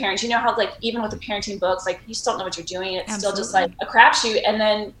you guys are parents, you know how like even with the parenting books, like you still don't know what you're doing. It's still just like a crapshoot. And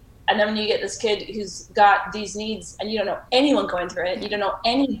then when you get this kid who's got these needs and you don't know anyone going through it, you don't know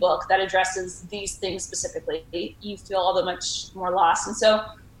any book that addresses these things specifically, you feel all that much more lost. And so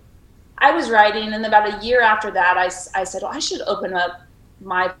I was writing, and about a year after that, I said, well, I should open up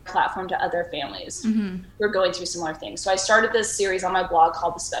my platform to other families who are going through similar things. So I started this series on my blog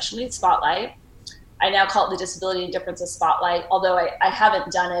called The Special Needs Spotlight. I now call it the Disability and Differences Spotlight, although I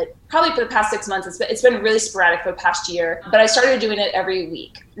haven't done it probably for the past 6 months. It's been really sporadic for the past year, but I started doing it every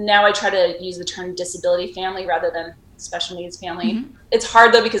week. Now I try to use the term disability family rather than special needs family. It's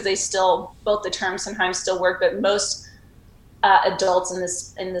hard though, because they still, both the terms sometimes still work, but most adults in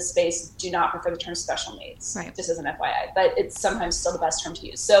this space do not prefer the term special needs. Right. Just as an FYI, but it's sometimes still the best term to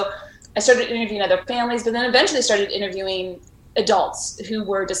use. So I started interviewing other families, but then eventually started interviewing adults who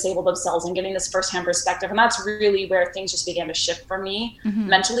were disabled themselves and getting this firsthand perspective. And that's really where things just began to shift for me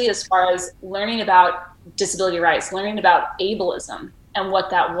mentally, as far as learning about disability rights, learning about ableism and what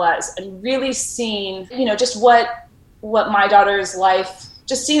that was, and really seeing, you know, just what my daughter's life,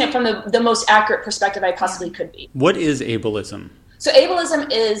 just seeing it from the most accurate perspective I possibly could be. What is ableism? So ableism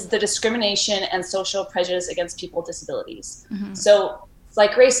is the discrimination and social prejudice against people with disabilities. So it's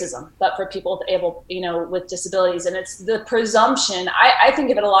like racism, but for people with disabilities. And it's the presumption, I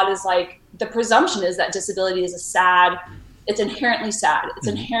think of it a lot as like, the presumption is that disability is it's inherently sad. It's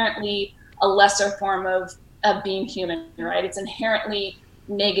inherently a lesser form of being human, right? It's inherently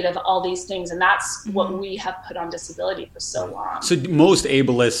negative, all these things. And that's what we have put on disability for so long. So most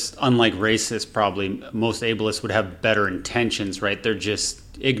ableists, unlike racists, probably most ableists would have better intentions, right? They're just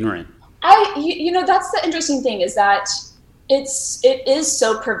ignorant. That's the interesting thing, is that it is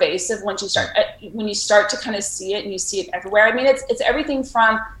so pervasive when you start to kind of see it, and you see it everywhere. I mean, it's everything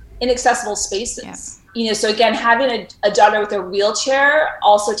from inaccessible spaces. You know, so again, having a daughter with a wheelchair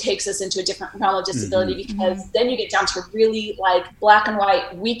also takes us into a different realm of disability, because then you get down to really like black and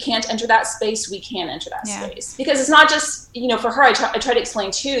white. We can't enter that space. We can enter that space, because it's not just, you know, for her, I try to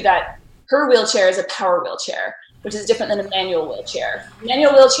explain too that her wheelchair is a power wheelchair, which is different than a manual wheelchair.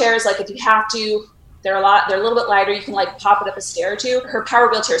 Manual wheelchairs, like if you have to, they're a little bit lighter. You can like pop it up a stair or two. Her power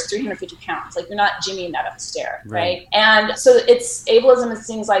wheelchair is 350 pounds. Like you're not jimmying that up a stair, right? And so it's ableism and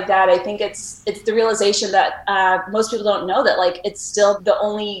things like that. I think it's the realization that most people don't know that like it's still the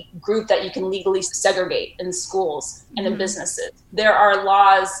only group that you can legally segregate in schools and in businesses. There are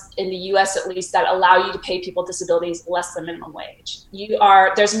laws in the U.S. at least that allow you to pay people with disabilities less than minimum wage.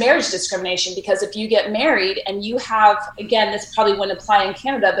 There's marriage discrimination, because if you get married and you have, again, this probably wouldn't apply in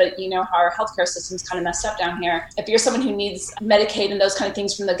Canada, but you know how our healthcare system's kind of messed up down here. If you're someone who needs Medicaid and those kind of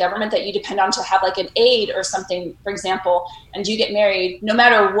things from the government that you depend on to have like an aid or something, for example, and you get married, no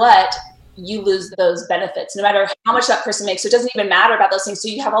matter what, you lose those benefits, no matter how much that person makes. So it doesn't even matter about those things. So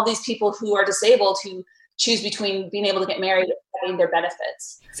you have all these people who are disabled who choose between being able to get married and having their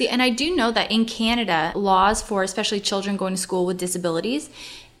benefits. See, and I do know that in Canada, laws for especially children going to school with disabilities,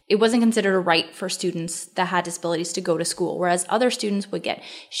 it wasn't considered a right for students that had disabilities to go to school, whereas other students would get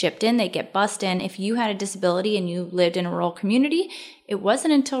shipped in, they get bused in. If you had a disability and you lived in a rural community, it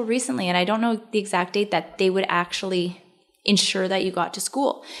wasn't until recently, and I don't know the exact date, that they would actually ensure that you got to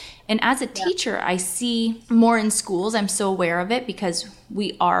school. And as a teacher, I see more in schools. I'm so aware of it because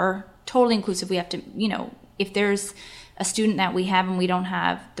we are totally inclusive. We have to, if there's a student that we have and we don't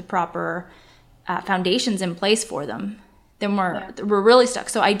have the proper foundations in place for them, then we're really stuck.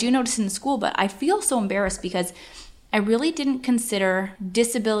 So I do notice in the school, but I feel so embarrassed because I really didn't consider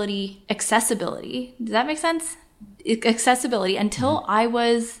disability accessibility. Does that make sense? Accessibility until I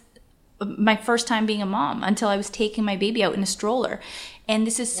was my first time being a mom, until I was taking my baby out in a stroller. And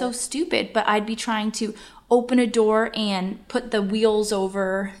this is so stupid, but I'd be trying to open a door and put the wheels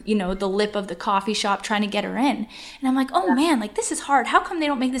over, the lip of the coffee shop, trying to get her in. And I'm like, oh man, like this is hard. How come they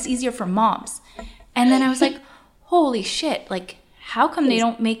don't make this easier for moms? And then I was like, holy shit, like how come they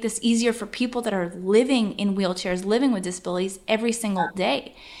don't make this easier for people that are living in wheelchairs, living with disabilities every single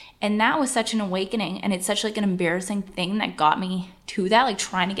day? And that was such an awakening, and it's such like an embarrassing thing that got me to that, like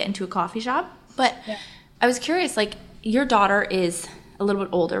trying to get into a coffee shop. But I was curious, like your daughter is a little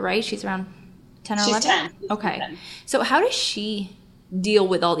bit older, right? She's around 10 or 11? She's 10. Okay. 10. So how does she deal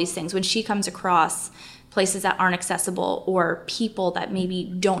with all these things when she comes across places that aren't accessible or people that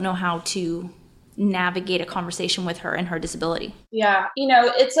maybe don't know how to navigate a conversation with her and her disability? Yeah.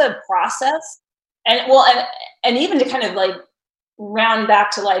 It's a process. And even to kind of like round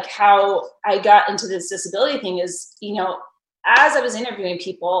back to like how I got into this disability thing is, as I was interviewing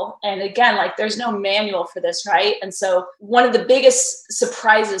people, and again, like there's no manual for this, right? And so one of the biggest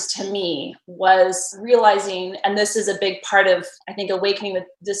surprises to me was realizing, and this is a big part of, I think, awakening with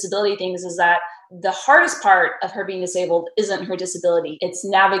disability things, is that the hardest part of her being disabled isn't her disability. It's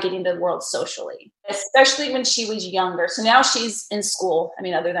navigating the world socially, especially when she was younger. So now she's in school. I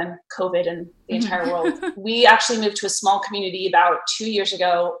mean, other than COVID and the entire world, we actually moved to a small community about 2 years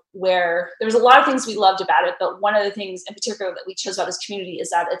ago where there was a lot of things we loved about it. But one of the things in particular that we chose about this community is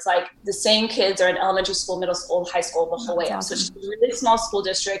that it's like the same kids are in elementary school, middle school, high school, the whole way up. So it's a really small school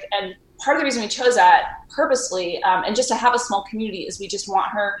district. And part of the reason we chose that purposely, and just to have a small community, is we just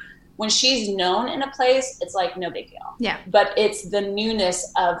want her, when she's known in a place, it's like no big deal. Yeah. But it's the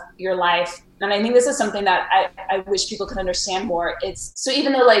newness of your life. And I think this is something that I wish people could understand more. It's so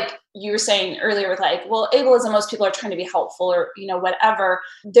even though like you were saying earlier with like, well, ableism, most people are trying to be helpful or, whatever,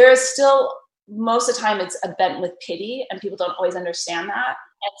 there is still, most of the time it's a bent with pity and people don't always understand that.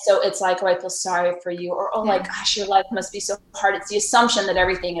 And so it's like, oh, I feel sorry for you, or, oh, like, gosh, your life must be so hard. It's the assumption that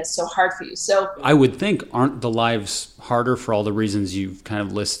everything is so hard for you. So I would think, aren't the lives harder for all the reasons you've kind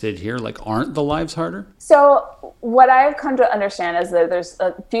of listed here? Like, aren't the lives harder? So what I've come to understand is that there's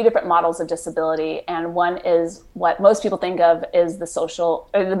a few different models of disability. And one is what most people think of is the social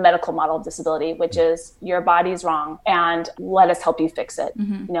or the medical model of disability, which is your body's wrong and let us help you fix it.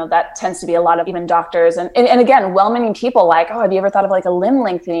 Mm-hmm. That tends to be a lot of even doctors and again, well-meaning people like, oh, have you ever thought of like a limb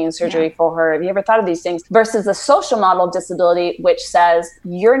lengthening surgery for her? Have you ever thought of these things? Versus the social model of disability, which says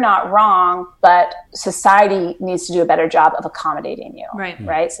you're not wrong, but society needs to do a better job of accommodating you.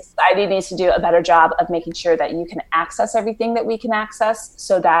 Right? Society needs to do a better job of making sure that you can access everything that we can access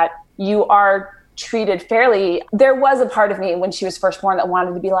so that you are treated fairly. There was a part of me when she was first born that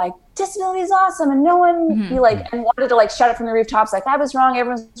wanted to be like, disability is awesome, and no one be like, and wanted to like shout it from the rooftops, like I was wrong,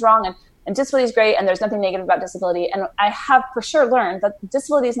 everyone's wrong, and disability is great, and there's nothing negative about disability. And I have for sure learned that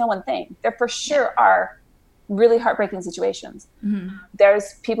disability is no one thing. There for sure are really heartbreaking situations.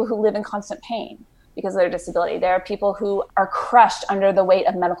 There's people who live in constant pain because of their disability. There are people who are crushed under the weight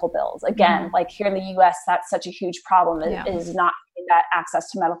of medical bills. Again, like here in the US, that's such a huge problem. It is not getting that access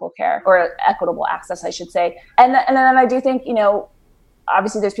to medical care, or equitable access, I should say. And then I do think,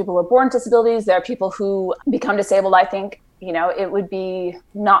 obviously there's people who are born with disabilities. There are people who become disabled. I think, it would be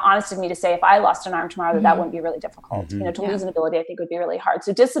not honest of me to say if I lost an arm tomorrow that wouldn't be really difficult. To lose an ability, I think would be really hard.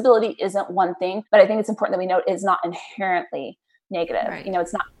 So disability isn't one thing, but I think it's important that we note it's not inherently negative. Right.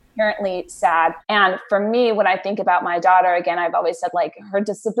 It's not inherently sad. And for me, when I think about my daughter, again, I've always said like her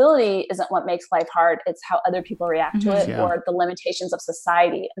disability isn't what makes life hard. It's how other people react to it or the limitations of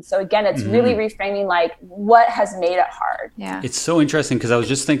society. And so again, it's really reframing like what has made it hard. Yeah. It's so interesting because I was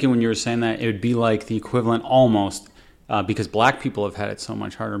just thinking when you were saying that it would be like the equivalent almost because black people have had it so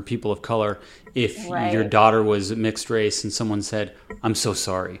much harder, and people of color. If Right. your daughter was mixed race and someone said, "I'm so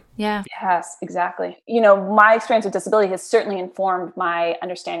sorry." Yeah. Yes, exactly. My experience with disability has certainly informed my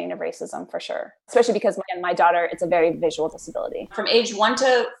understanding of racism for sure, especially because my daughter, it's a very visual disability. From age 1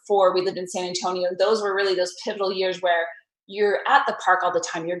 to 4, we lived in San Antonio. Those were really those pivotal years where you're at the park all the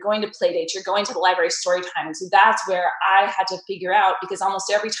time. You're going to play dates. You're going to the library story time. And so that's where I had to figure out, because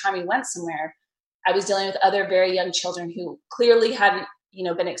almost every time we went somewhere, I was dealing with other very young children who clearly hadn't,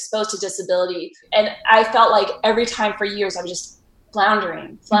 been exposed to disability. And I felt like every time for years, I was just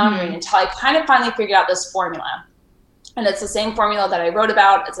floundering until I kind of finally figured out this formula. And it's the same formula that I wrote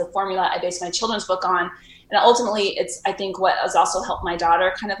about. It's a formula I based my children's book on. And ultimately, it's, I think, what has also helped my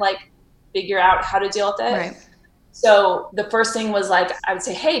daughter kind of like figure out how to deal with it. Right. So the first thing was like, I would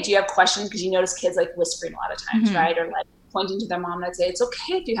say, hey, do you have questions? Because you notice kids like whispering a lot of times, right? Or like pointing to their mom, and I'd say, it's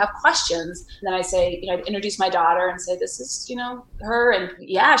okay if you have questions. And then I say, I'd introduce my daughter and say, this is, her. And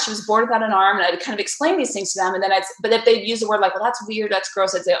yeah, she was born without an arm. And I'd kind of explain these things to them. And then but if they'd use the word like, well, that's weird, that's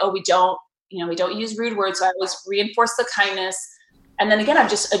gross, I'd say, oh, we don't use rude words. So I always reinforce the kindness. And then again, I've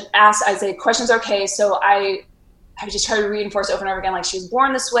just asked, I say, questions okay. So I just try to reinforce over and over again, like, she was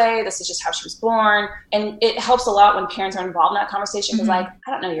born this way. This is just how she was born. And it helps a lot when parents are involved in that conversation. Because like,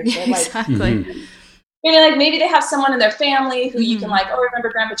 I don't know your kid. Like, Exactly. Maybe they have someone in their family who you can like, oh,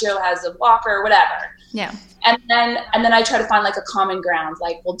 remember Grandpa Joe has a walker or whatever. Yeah. And then I try to find like a common ground.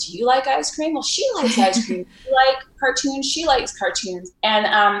 Like, well, do you like ice cream? Well, she likes ice cream. Do you like cartoons? She likes cartoons. And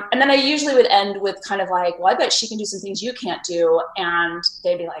then I usually would end with kind of like, well, I bet she can do some things you can't do. And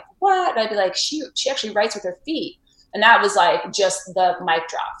they'd be like, what? And I'd be like, she actually writes with her feet. And that was like just the mic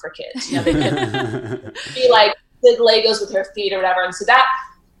drop for kids. They could be like, did Legos with her feet or whatever. And so that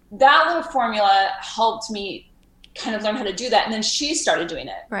little formula helped me kind of learn how to do that. And then she started doing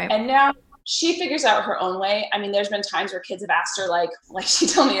it. Right. And now she figures out her own way. I mean, there's been times where kids have asked her, like she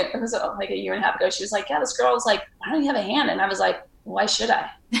told me, it was like a year and a half ago. She was like, yeah, this girl was like, why don't you have a hand? And I was like, why should I?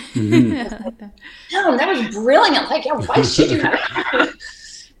 No, that was brilliant. Like, yeah, why should you have a hand?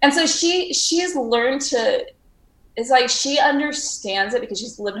 And so she's learned to, it's like she understands it because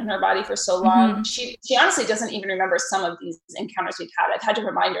she's lived in her body for so long. She honestly doesn't even remember some of these encounters we've had. I've had to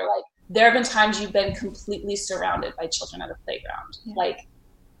remind her, like, there have been times you've been completely surrounded by children at a playground. Yeah. Like,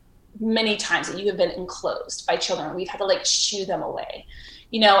 many times that you have been enclosed by children. We've had to like shoo them away,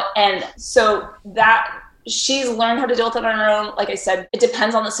 and so that she's learned how to deal with it on her own. Like I said, it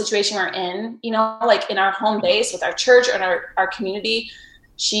depends on the situation we're in, like in our home base with our church or in our community,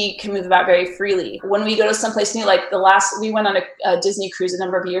 she can move about very freely. When we go to someplace new, like we went on a Disney cruise a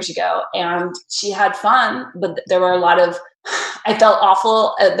number of years ago, and she had fun, but there were a lot of, I felt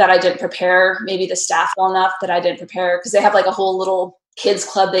awful that I didn't prepare maybe the staff well enough, that I didn't prepare, because they have like a whole little kids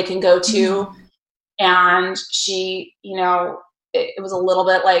club they can go to. And she, it was a little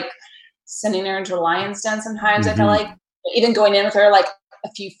bit like sending her into a lion's den sometimes. I felt like even going in with her like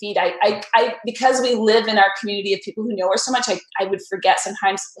a few feet, I because we live in our community of people who know her so much, I would forget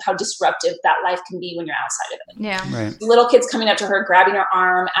sometimes how disruptive that life can be when you're outside of it. Yeah. Right. Little kids coming up to her, grabbing her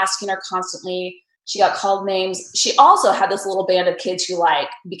arm, asking her constantly. She got called names. She also had this little band of kids who like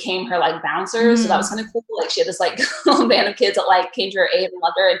became her like bouncers. So that was kind of cool. Like she had this like little band of kids that like came to her aid and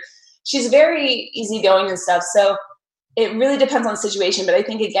loved her. And she's very easygoing and stuff. So it really depends on the situation. But I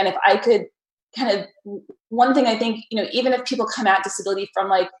think, again, if I could kind of, one thing I think, even if people come at disability from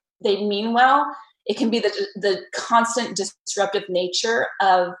like, they mean well, it can be the constant disruptive nature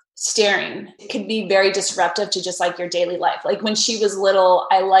of staring. It can be very disruptive to just like your daily life. Like when she was little,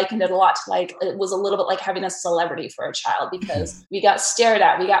 I likened it a lot to like, it was a little bit like having a celebrity for a child, because we got stared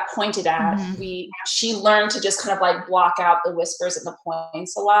at, we got pointed at, she learned to just kind of like block out the whispers and the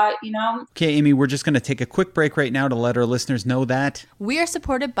points a lot, Okay, Amy, we're just going to take a quick break right now to let our listeners know that we are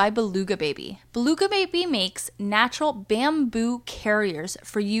supported by Beluga Baby. Beluga Baby makes natural bamboo carriers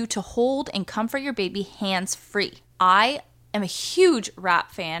for you to hold and comfort your baby hands-free. I am a huge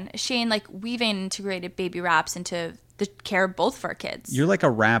wrap fan. Shane, we've integrated baby wraps into the care of both of our kids. You're like a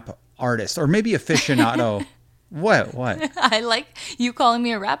wrap artist, or maybe aficionado. What? I like you calling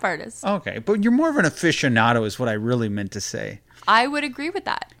me a wrap artist. Okay, but you're more of an aficionado is what I really meant to say. I would agree with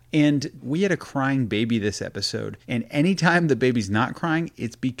that. And we had a crying baby this episode. And anytime the baby's not crying,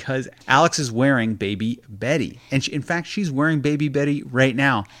 it's because Alex is wearing baby Betty. And in fact, she's wearing baby Betty right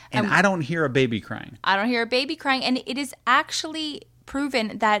now. And I don't hear a baby crying. I don't hear a baby crying. And it is actually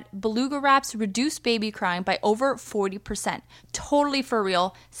proven that Beluga wraps reduce baby crying by over 40%. Totally for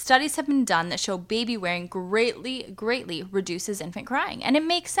real. Studies have been done that show baby wearing greatly reduces infant crying. And it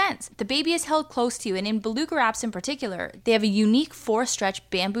makes sense. The baby is held close to you, and in Beluga wraps in particular, they have a unique 4-stretch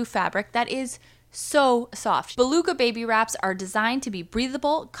bamboo fabric that is so soft. Beluga baby wraps are designed to be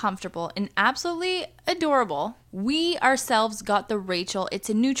breathable, comfortable, and absolutely adorable. We ourselves got the Rachel. It's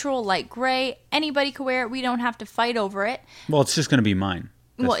a neutral light gray. Anybody could wear it. We don't have to fight over it. Well, it's just going to be mine.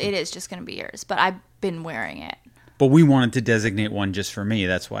 It is just going to be yours, but I've been wearing it. But we wanted to designate one just for me.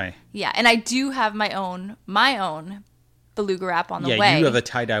 That's why. Yeah, and I do have my own beluga wrap on the way. Yeah, you have a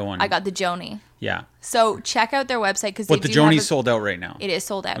tie-dye one. I got the Joni. Yeah. So check out their website because the Joni's sold out right now. It is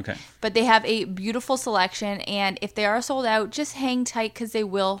sold out. Okay. But they have a beautiful selection, and if they are sold out, just hang tight because they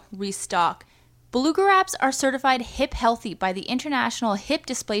will restock. Beluga wraps are certified hip healthy by the International Hip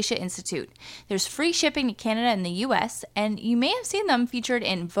Dysplasia Institute. There's free shipping to Canada and the US, and you may have seen them featured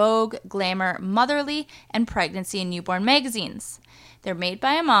in Vogue, Glamour, Motherly, and Pregnancy and Newborn magazines. They're made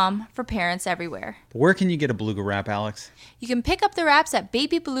by a mom for parents everywhere. Where can you get a beluga wrap, Alex? You can pick up the wraps at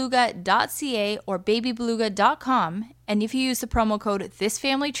babybeluga.ca or babybeluga.com, and if you use the promo code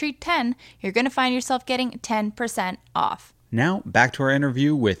ThisFamilyTreat10, you're going to find yourself getting 10% off. Now, back to our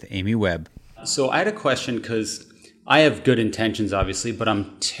interview with Amy Webb. So I had a question because I have good intentions, obviously, but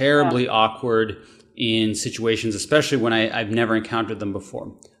I'm terribly awkward in situations, especially when I've never encountered them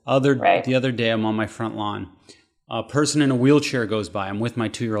before. The other day, I'm on my front lawn. A person in a wheelchair goes by. I'm with my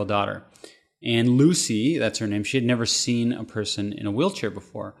 2-year-old daughter. And Lucy, that's her name, she had never seen a person in a wheelchair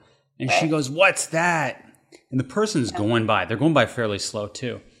before. And she goes, "What's that?" And the person's going by. They're going by fairly slow,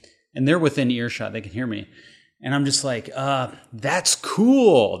 too. And they're within earshot. They can hear me. And I'm just like, that's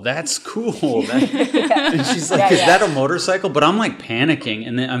cool. That's cool. And she's like, is that a motorcycle? But I'm like panicking,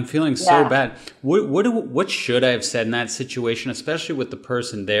 and then I'm feeling so bad. What should I have said in that situation, especially with the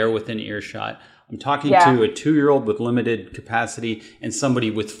person there within earshot? I'm talking to a 2-year-old with limited capacity and somebody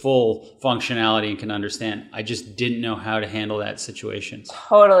with full functionality and can understand. I just didn't know how to handle that situation.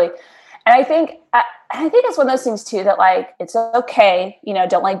 Totally. And I think it's one of those things too that like, it's okay,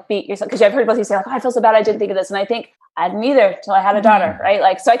 don't like beat yourself. Cause I've heard both of you say like, "Oh, I feel so bad. I didn't think of this." And I think I didn't either till I had a daughter, right?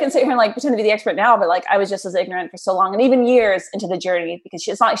 Like, so I can sit here and like pretend to be the expert now, but like I was just as ignorant for so long and even years into the journey because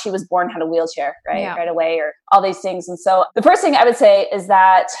it's not like she was born had a wheelchair, right away or all these things. And so the first thing I would say is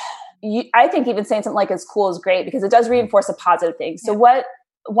that I think even saying something like "as cool" is great because it does reinforce a positive thing. So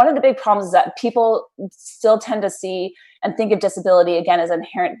one of the big problems is that people still tend to see and think of disability again as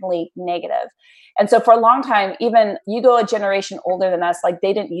inherently negative. And so for a long time, even you go a generation older than us, like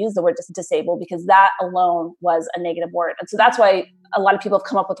they didn't use the word disabled because that alone was a negative word. And so that's why a lot of people have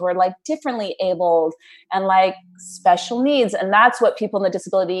come up with the word like differently abled and like special needs. And that's what people in the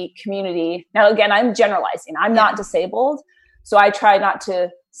disability community, now again, I'm generalizing, I'm not disabled. So I try not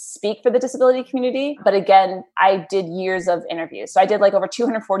to speak for the disability community. But again, I did years of interviews. So I did like over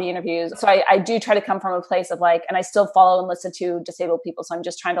 240 interviews. So I do try to come from a place of like, and I still follow and listen to disabled people. So I'm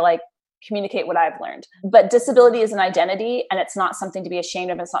just trying to like communicate what I've learned. But disability is an identity and it's not something to be ashamed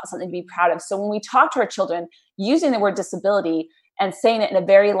of. It's not something to be proud of. So when we talk to our children using the word disability and saying it in a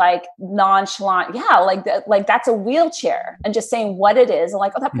very like nonchalant, like that's a wheelchair, and just saying what it is, and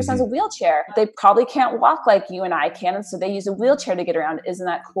like, "Oh, that person has a wheelchair. They probably can't walk like you and I can, and so they use a wheelchair to get around." Isn't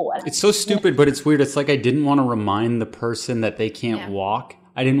that cool? It's so stupid, but it's weird. It's like I didn't want to remind the person that they can't walk.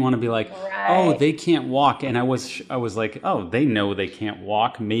 I didn't want to be like, "Oh, they can't walk," and I was like, "Oh, they know they can't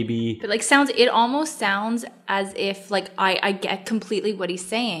walk. Maybe." But like it almost sounds as if like I get completely what he's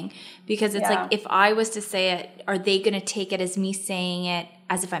saying, because it's like if I was to say it, are they going to take it as me saying it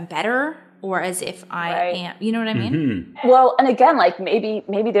as if I'm better or as if I am? You know what I mean? Mm-hmm. Well, and again, like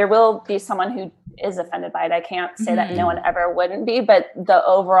maybe there will be someone who is offended by it. I can't say that no one ever wouldn't be, but the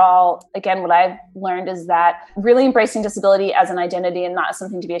overall, again, what I've learned is that really embracing disability as an identity and not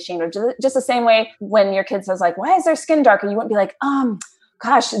something to be ashamed of. Just the same way when your kid says like, "Why is their skin darker?" You wouldn't be like,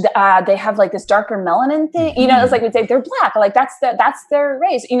 gosh, they have like this darker melanin thing. It's like we'd say they're black. Like that's their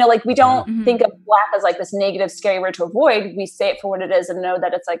race. Like we don't think of black as like this negative, scary word to avoid. We say it for what it is and know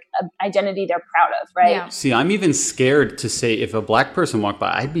that it's like an identity they're proud of, right? Yeah. See, I'm even scared to say if a black person walked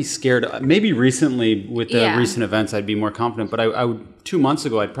by, I'd be scared. Maybe recently with the recent events, I'd be more confident. But I would 2 months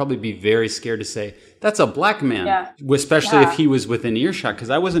ago, I'd probably be very scared to say, "That's a black man," especially if he was within earshot,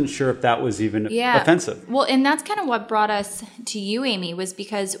 because I wasn't sure if that was even offensive. Well, and that's kind of what brought us to you, Amy, was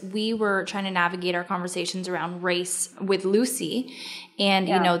because we were trying to navigate our conversations around race with Lucy. And,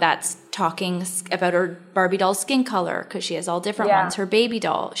 that's talking about her Barbie doll skin color, because she has all different ones. Her baby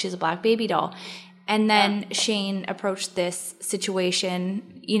doll, she has a black baby doll. And then Shane approached this situation,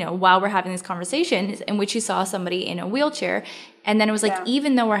 while we're having this conversation, in which he saw somebody in a wheelchair. And then it was like,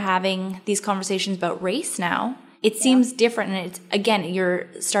 even though we're having these conversations about race now, it seems different. And it's, again, you're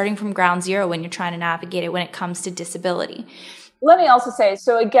starting from ground zero when you're trying to navigate it when it comes to disability. Let me also say,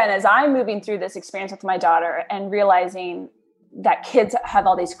 so again, as I'm moving through this experience with my daughter and realizing that kids have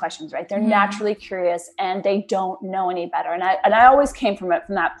all these questions, right? They're naturally curious and they don't know any better. And I always came from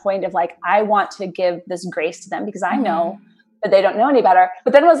that point of like, I want to give this grace to them because I know that they don't know any better.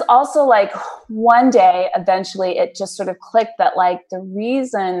 But then it was also like one day, eventually it just sort of clicked that like the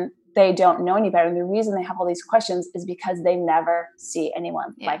reason they don't know any better and the reason they have all these questions is because they never see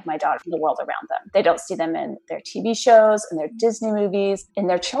anyone like my daughter in the world around them. They don't see them in their TV shows, in their Disney movies, in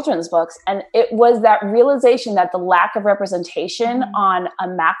their children's books. And it was that realization that the lack of representation on a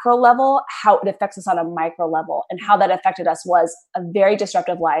macro level, how it affects us on a micro level, and how that affected us was a very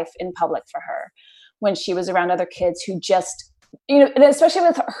disruptive life in public for her when she was around other kids who just, you know, and especially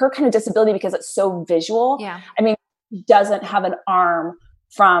with her kind of disability because it's so visual. Yeah. I mean, she doesn't have an arm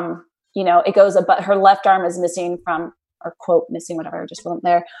from, you know, it goes above, her left arm is missing from, or quote, missing, whatever, just wasn't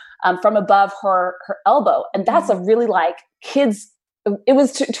there, from above her elbow. And that's a really like kids, it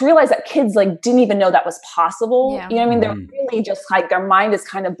was to realize that kids like didn't even know that was possible. Yeah. You know what I mean? They're really just like, their mind is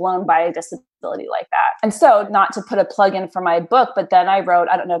kind of blown by a disability like that. And so not to put a plug in for my book, but then I wrote,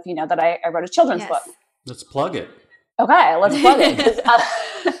 I don't know if you know that I wrote a children's book. Let's plug it. Okay, let's plug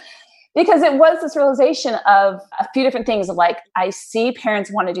it. Because it was this realization of a few different things of like, I see parents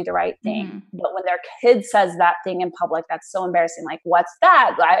want to do the right thing, but when their kid says that thing in public, that's so embarrassing. Like, what's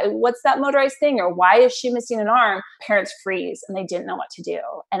that? What's that motorized thing? Or why is she missing an arm? Parents freeze and they didn't know what to do.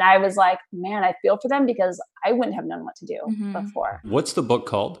 And I was like, man, I feel for them because I wouldn't have known what to do before. What's the book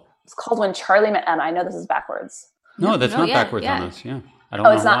called? It's called When Charlie Met Emma. I know this is backwards. No, that's not backwards on us. Yeah.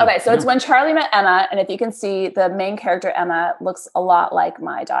 It's not. Okay. So it's When Charlie Met Emma. And if you can see, the main character, Emma, looks a lot like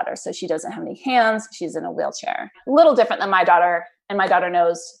my daughter. So she doesn't have any hands. She's in a wheelchair. A little different than my daughter. And my daughter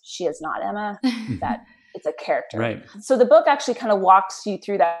knows she is not Emma, that it's a character. Right. So the book actually kind of walks you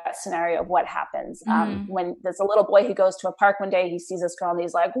through that scenario of what happens when there's a little boy who goes to a park one day, he sees this girl and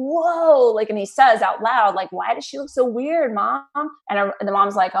he's like, whoa, like, and he says out loud, like, why does she look so weird, mom? And the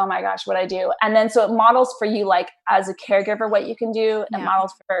mom's like, oh my gosh, what'd I do? And then so it models for you, like as a caregiver, what you can do, and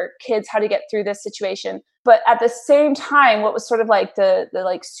models for kids how to get through this situation. But at the same time, what was sort of like the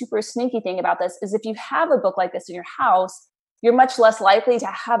like super sneaky thing about this is if you have a book like this in your house, you're much less likely to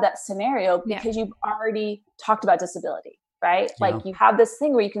have that scenario because you've already talked about disability, right? Yeah. Like you have this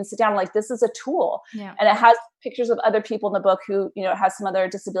thing where you can sit down, like this is a tool, and it has pictures of other people in the book who, you know, has some other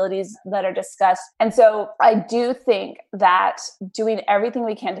disabilities that are discussed. And so I do think that doing everything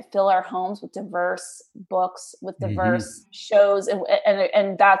we can to fill our homes with diverse books, with diverse shows,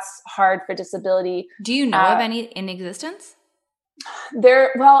 and that's hard for disability. Do you know of any in existence?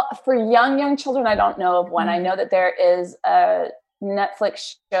 Well, for young children, I don't know of one. I know that there is a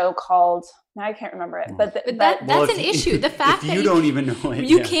Netflix show called, now I can't remember it, but that's an issue. The fact that you don't even know it,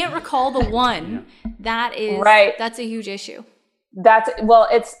 you can't recall the one that is right. That's a huge issue.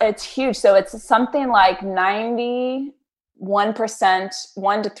 It's huge. So it's something like 91%,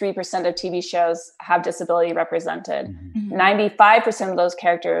 1 to 3% of TV shows have disability represented. 95% of those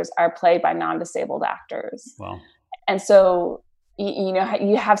characters are played by non-disabled actors. Wow. And so, you know,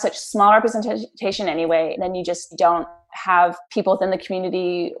 you have such small representation anyway, and then you just don't have people within the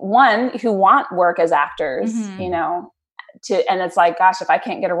community, one, who want work as actors, you know, and it's like, gosh, if I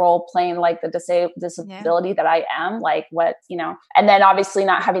can't get a role playing like the disability that I am, like what, you know, and then obviously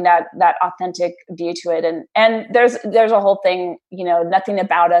not having that authentic view to it. And there's a whole thing, you know, nothing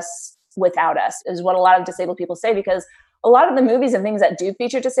about us without us is what a lot of disabled people say, because a lot of the movies and things that do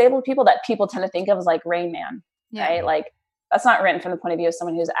feature disabled people that people tend to think of as like Rain Man, right? Like that's not written from the point of view of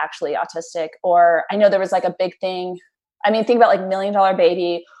someone who's actually autistic. Or I know there was like a big thing. I mean, think about like $1 Million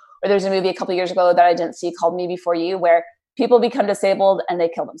Baby, or there's a movie a couple of years ago that I didn't see called Me Before You, where people become disabled and they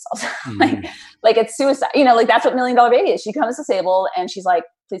kill themselves. like it's suicide, you know, like that's what $1 Million Baby is. She becomes disabled and she's like,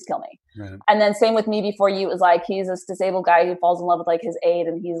 please kill me. Right. And then same with Me Before You is like, he's this disabled guy who falls in love with like his aide,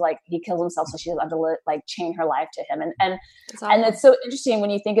 and he's like, he kills himself. So she has to like chain her life to him. And it's so interesting when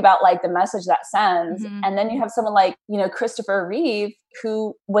you think about like the message that sends. And then you have someone like, you know, Christopher Reeve,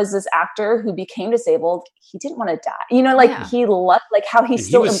 who was this actor who became disabled. He didn't want to die, you know, like he loved like how he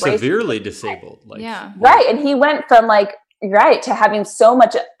still was embraced severely disabled. Like, right. And he went from like, to having so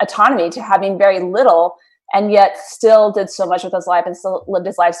much autonomy to having very little, and yet still did so much with his life and still lived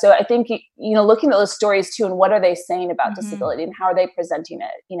his life. So I think, you know, looking at those stories too, and what are they saying about disability and how are they presenting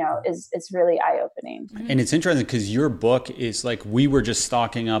it, you know, it's really eye-opening. And it's interesting because your book is like, we were just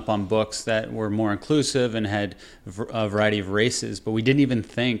stocking up on books that were more inclusive and had a variety of races, but we didn't even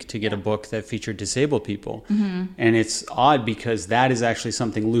think to get a book that featured disabled people. And it's odd because that is actually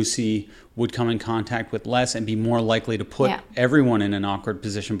something Lucy would come in contact with less and be more likely to put everyone in an awkward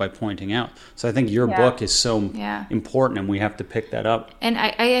position by pointing out. So I think your book is so important, and we have to pick that up. And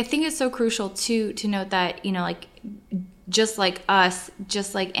I think it's so crucial to note that, you know, like just like us,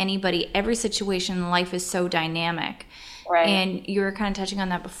 just like anybody, every situation in life is so dynamic. Right. And you were kind of touching on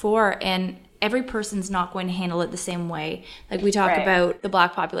that before. And every person's not going to handle it the same way. Like we talk about the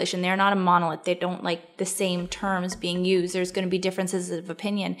Black population. They're not a monolith. They don't like the same terms being used. There's going to be differences of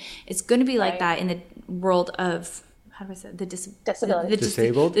opinion. It's going to be like that in the world of, how do I say it? Disability. The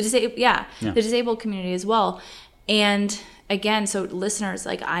disabled? The disabled community as well. And again, so listeners,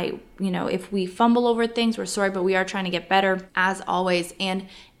 like if we fumble over things, we're sorry, but we are trying to get better as always. And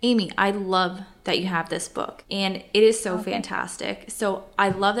Amy, I love that you have this book, and it is so fantastic. So I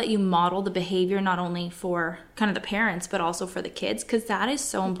love that you model the behavior not only for kind of the parents, but also for the kids, because that is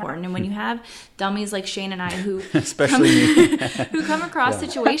so important. And when you have dummies like Shane and I who who come across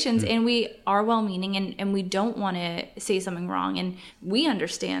situations and we are well-meaning and we don't want to say something wrong, and we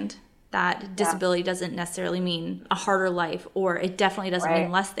understand that disability doesn't necessarily mean a harder life, or it definitely doesn't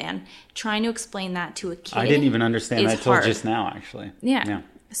mean less than. Trying to explain that to a kid, I didn't even understand that until hard. just now, actually. Yeah.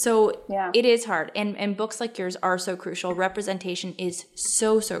 So it is hard. And books like yours are so crucial. Representation is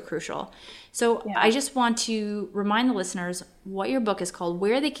so crucial. So I just want to remind the listeners what your book is called,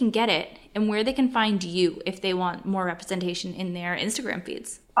 where they can get it, and where they can find you if they want more representation in their Instagram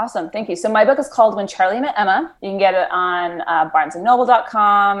feeds. Awesome. Thank you. So my book is called When Charlie Met Emma. You can get it on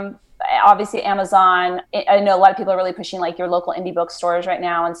barnesandnoble.com. Obviously Amazon. I know a lot of people are really pushing like your local indie bookstores right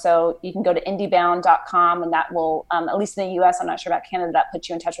now. And so you can go to indiebound.com, and that will, at least in the US, I'm not sure about Canada, that puts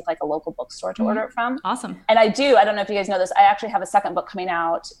you in touch with like a local bookstore to order it from. Awesome. And I don't know if you guys know this, I actually have a second book coming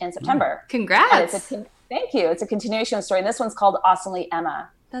out in September. Congrats. Thank you. It's a continuation story. And this one's called Awesomely Emma.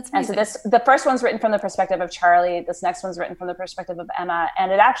 That's amazing. And so the first one's written from the perspective of Charlie. This next one's written from the perspective of Emma.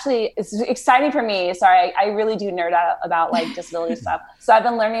 And it actually is exciting for me. Sorry, I really do nerd out about like disability stuff. So I've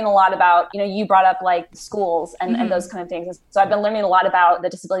been learning a lot about, you brought up like schools and those kind of things. So I've been learning a lot about the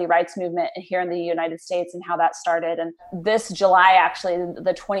disability rights movement here in the United States and how that started. And this July, actually,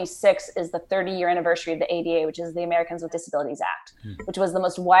 the 26th is the 30-year anniversary of the ADA, which is the Americans with Disabilities Act, which was the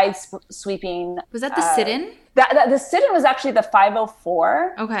most wide sweeping. Was that the sit-in? The sit-in was actually the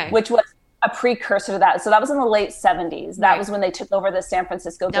 504, which was a precursor to that. So that was in the late 70s. That was when they took over the San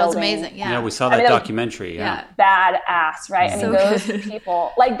Francisco building. That was amazing, Yeah, we saw that documentary. Badass, right? So those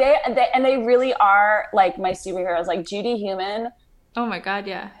people, like they really are like my superheroes, like Judy Heumann. Oh my God,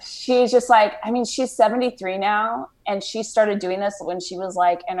 yeah. She's just like, she's 73 now, and she started doing this when she was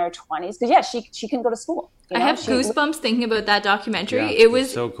like in her 20s. Because she can go to school. I have goosebumps thinking about that documentary. Yeah, it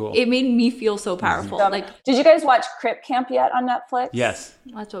was so cool. It made me feel so powerful. Did you guys watch Crip Camp yet on Netflix? Yes.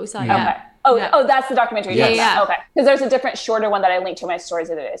 That's what we saw. Yeah. Okay. Oh, that's the documentary. Yes. Yeah. Okay. Because there's a different, shorter one that I linked to my stories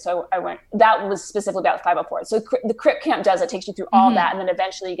the other day. So I went. That was specifically about 504. So the Crip Camp takes you through all that, and then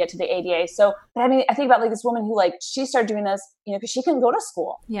eventually you get to the ADA. So I think about like this woman who like she started doing this, because she couldn't go to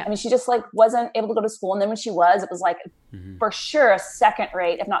school. Yeah. She just like wasn't able to go to school, and then when she was, it was like for sure a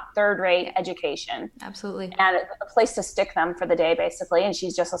second-rate, if not third-rate education. Absolutely. And a place to stick them for the day, basically. And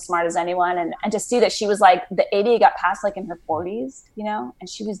she's just as smart as anyone. And to see that she was like, the ADA got passed like in her 40s, and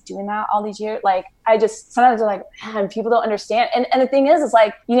she was doing that all these years. Like, I just, sometimes I'm like, man, people don't understand. And the thing is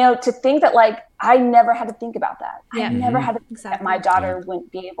like, to think that like, I never had to think about that. Yeah. I never had to think that my daughter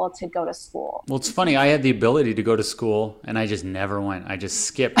wouldn't be able to go to school. Well, it's funny. I had the ability to go to school, and I just never went. I just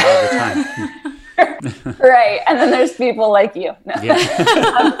skipped all the time. Right. And then there's people like you. No.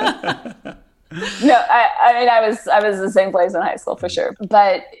 Yeah. No, I was the same place in high school for sure.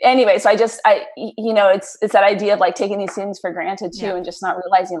 But anyway, so it's that idea of like taking these things for granted too, and just not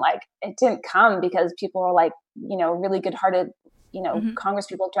realizing like it didn't come because people are like, really good-hearted, Congress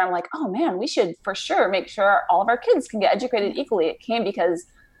people looked around like, oh man, we should for sure make sure all of our kids can get educated equally. It came because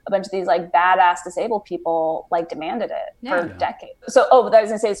a bunch of these like badass disabled people like demanded it for decades. So, but I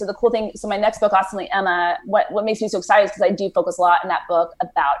was gonna say, so the cool thing, so my next book, Awesomely Emma, what makes me so excited is because I do focus a lot in that book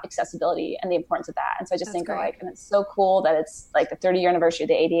about accessibility and the importance of that. And so I just think like, and it's so cool that it's like the 30-year anniversary of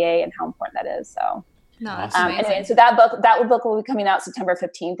the ADA and how important that is. So no, that's amazing. Anyway, so that book will be coming out September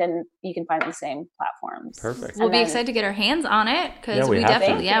 15th, and you can find it on the same platforms. Perfect. We'll be excited to get our hands on it because we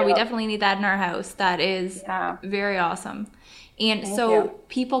definitely need that in our house. That is very awesome. And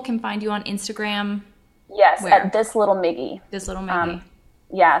people can find you on Instagram. Yes, at This Little Miggy. This Little Miggy.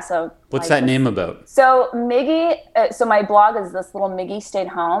 So what's that name about? So Miggy, so my blog is This Little Miggy Stayed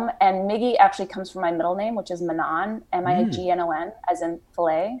Home, and Miggy actually comes from my middle name, which is Manon, Mignon, as in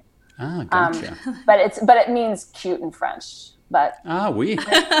filet. Ah, gotcha. But it means cute in French. But oui.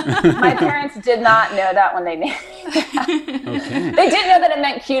 My parents did not know that when they named me that. Okay. They didn't know that it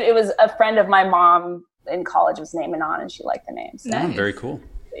meant cute. It was a friend of my mom in college was named Manon, and she liked the name. So. Very cool.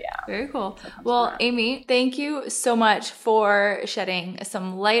 Yeah. Very cool. Well, Amy, thank you so much for shedding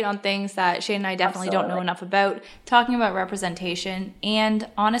some light on things that Shane and I definitely don't know enough about, talking about representation. And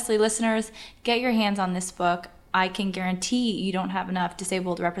honestly, listeners, get your hands on this book. I can guarantee you don't have enough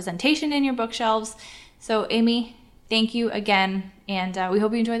disabled representation in your bookshelves. So, Amy, thank you again, and we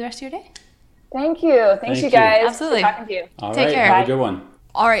hope you enjoy the rest of your day. Thank you. Thanks, you guys. Absolutely. For talking to you. All Take right, care. have a good one.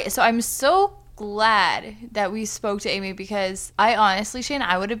 All right, so I'm so glad that we spoke to Amy, because I honestly, Shane,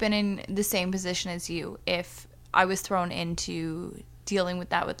 I would have been in the same position as you if I was thrown into dealing with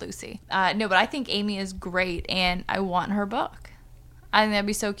that with Lucy. No, but I think Amy is great, and I want her book. I think that'd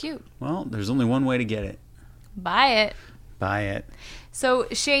be so cute. Well, there's only one way to get it. Buy it. Buy it. So,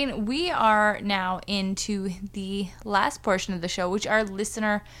 Shane, we are now into the last portion of the show, which are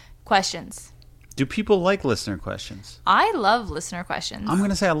listener questions. Do people like listener questions? I love listener questions. I'm going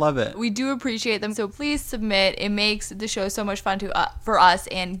to say I love it. We do appreciate them, so please submit. It makes the show so much fun for us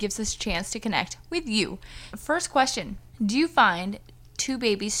and gives us a chance to connect with you. First question. Do you find two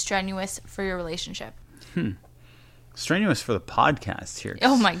babies strenuous for your relationship? Strenuous for the podcast here.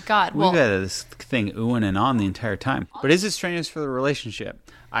 Oh my God. We've got this thing oohing and on the entire time. But is it strenuous for the relationship?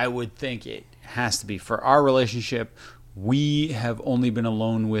 I would think it has to be. For our relationship, we have only been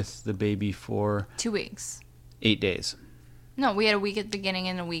alone with the baby for 2 weeks. 8 days. No, we had a week at the beginning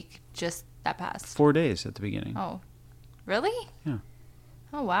and a week just that passed. 4 days at the beginning. Oh, really? Yeah.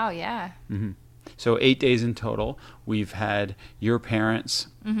 Oh, wow, yeah. So 8 days in total. We've had your parents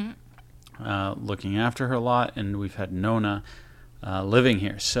looking after her a lot, and we've had Nona living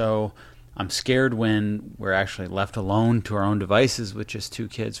here. So I'm scared when we're actually left alone to our own devices with just 2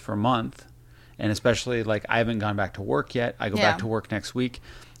 kids for a month. And especially, like, I haven't gone back to work yet. I go back to work next week.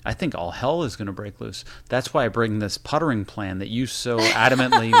 I think all hell is going to break loose. That's why I bring this puttering plan that you so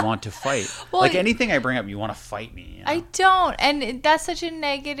adamantly want to fight. Well, like, anything I bring up, you want to fight me. You know? I don't. And that's such a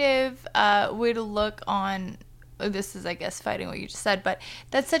negative way to look on. This is, I guess, fighting what you just said, but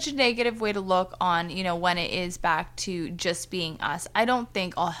that's such a negative way to look on, you know, when it is back to just being us. I don't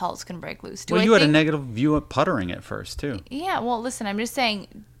think all hell's going to break loose. Well, you had a negative view of puttering at first, too. Yeah, well, listen, I'm just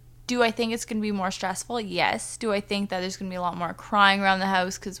saying, do I think it's going to be more stressful? Yes. Do I think that there's going to be a lot more crying around the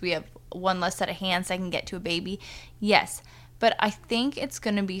house because we have one less set of hands I can get to a baby? Yes. But I think it's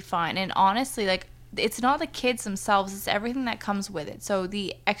going to be fine. And honestly, like, it's not the kids themselves, it's everything that comes with it. So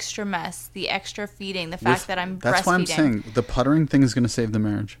the extra mess, the extra feeding, the fact that I'm breastfeeding. That's why I'm saying the puttering thing is going to save the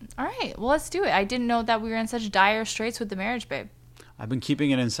marriage. All right, well, let's do it. I didn't know that we were in such dire straits with the marriage, babe. I've been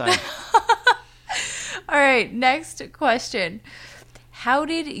keeping it inside. All right, next question. How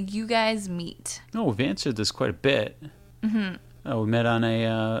did you guys meet? Oh, we've answered this quite a bit. We met on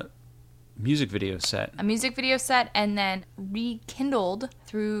a music video set. A music video set, and then rekindled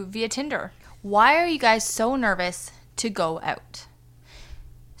via Tinder. Why are you guys so nervous to go out?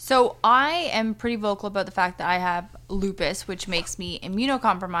 So I am pretty vocal about the fact that I have lupus, which makes me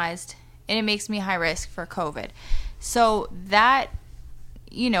immunocompromised, and it makes me high risk for COVID. So that,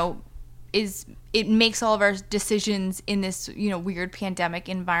 you know, it makes all of our decisions in this, you know, weird pandemic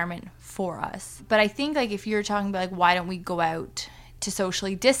environment for us. But I think, like, if you're talking about, like, why don't we go out to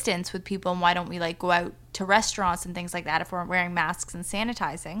socially distance with people, and why don't we, like, go out to restaurants and things like that if we're wearing masks and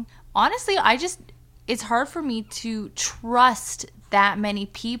sanitizing? Honestly, it's hard for me to trust that many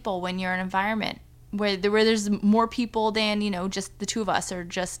people when you're in an environment where there's more people than, you know, just the two of us or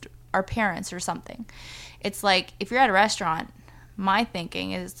just our parents or something. It's like, if you're at a restaurant, my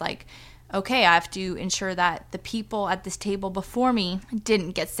thinking is like, okay, I have to ensure that the people at this table before me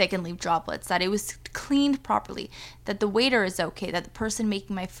didn't get sick and leave droplets, that it was cleaned properly, that the waiter is okay, that the person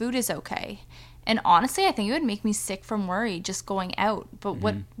making my food is okay. And honestly, I think it would make me sick from worry just going out. But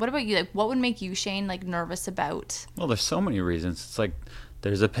what about you? Like, what would make you, Shane, like, nervous about? Well, there's so many reasons. It's like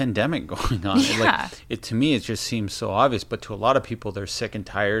there's a pandemic going on. Yeah. To me, it just seems so obvious. But to a lot of people, they're sick and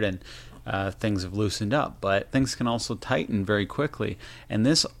tired and things have loosened up. But things can also tighten very quickly. And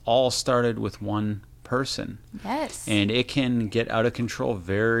this all started with one person. Yes. And it can get out of control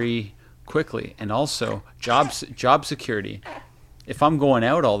very quickly. And also, job security. If I'm going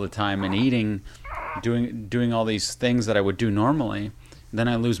out all the time and eating, doing all these things that I would do normally, then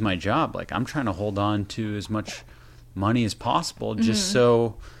I lose my job. Like, I'm trying to hold on to as much money as possible just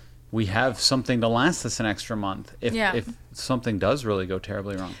so we have something to last us an extra month if something does really go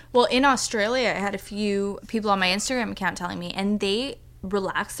terribly wrong. Well, in Australia, I had a few people on my Instagram account telling me, and they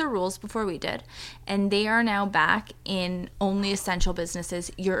relaxed the rules before we did, and they are now back in only essential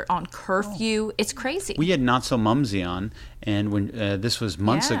businesses. You're on curfew. It's crazy. We had Not So Mumsy on, and when this was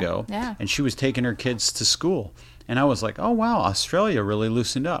months ago, yeah. and she was taking her kids to school, and I was like, oh wow, Australia really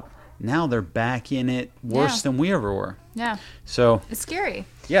loosened up. Now they're back in it worse than we ever were. Yeah. So it's scary.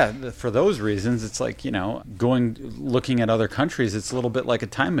 Yeah, for those reasons, it's like, looking at other countries, it's a little bit like a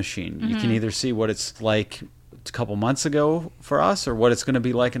time machine. You can either see what it's like a couple months ago for us or what it's going to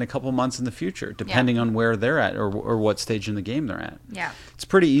be like in a couple months in the future, depending on where they're at or what stage in the game they're at. Yeah. It's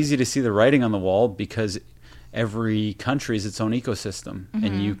pretty easy to see the writing on the wall because every country is its own ecosystem,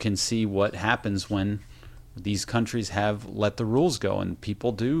 and you can see what happens when these countries have let the rules go and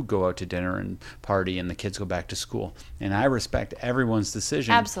people do go out to dinner and party and the kids go back to school. And I respect everyone's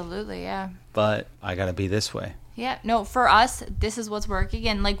decision. Absolutely, yeah. But I got to be this way. Yeah, no, for us, this is what's working.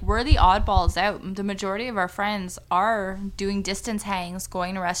 And like, we're the oddballs out. The majority of our friends are doing distance hangs,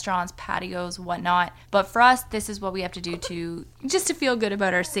 going to restaurants, patios, whatnot. But for us, this is what we have to do to feel good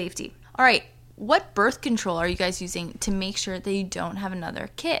about our safety. All right, what birth control are you guys using to make sure that you don't have another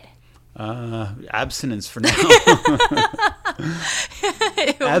kid? Abstinence for now.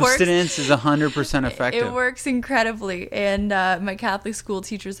 Abstinence is 100% effective. It works incredibly, and my Catholic school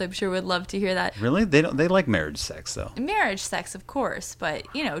teachers, I'm sure, would love to hear that. Really? They like marriage sex, though. Marriage sex, of course, but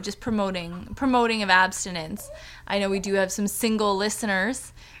just promoting of abstinence. I know we do have some single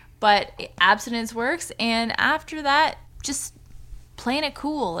listeners, but abstinence works, and after that, just playing it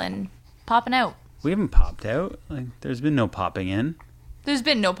cool and popping out. We haven't popped out. Like, there's been no popping in. There's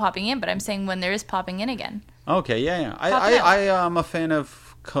been no popping in, but I'm saying when there is popping in again. Okay, yeah. I am a fan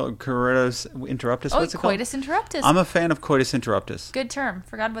of coitus interruptus. What's it called? Coitus interruptus. I'm a fan of coitus interruptus. Good term.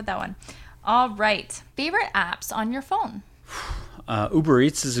 Forgot about that one. All right. Favorite apps on your phone? Uber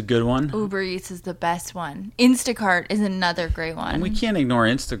Eats is a good one. Uber Eats is the best one. Instacart is another great one. And we can't ignore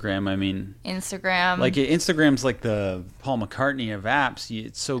Instagram. I mean, Instagram. Like, Instagram's like the Paul McCartney of apps.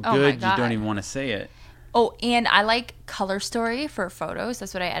 It's so good, you don't even want to say it. Oh, and I like Color Story for photos.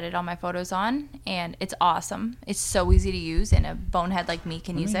 That's what I edit all my photos on, and it's awesome. It's so easy to use, and a bonehead like me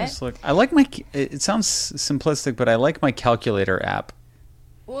can use it. Look. I like it sounds simplistic, but I like my calculator app.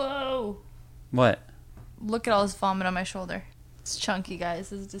 Whoa. What? Look at all this vomit on my shoulder. It's chunky,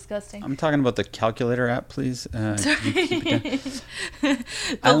 guys. This is disgusting. I'm talking about the calculator app, please. Sorry.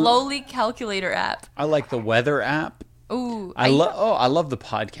 The lowly calculator app. I like the weather app. Ooh, I love the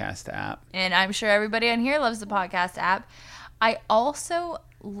podcast app. And I'm sure everybody on here loves the podcast app. I also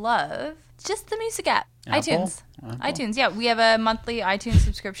love just the music app. Apple? iTunes, yeah. We have a monthly iTunes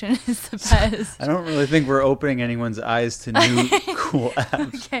subscription. It's the best. I don't really think we're opening anyone's eyes to new cool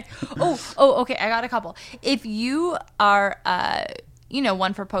apps. Okay. Okay. I got a couple. If you are,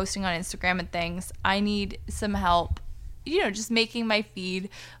 one for posting on Instagram and things, I need some help. Just making my feed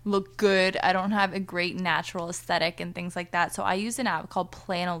look good. I don't have a great natural aesthetic and things like that. So I use an app called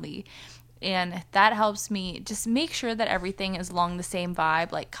Planoly. And that helps me just make sure that everything is along the same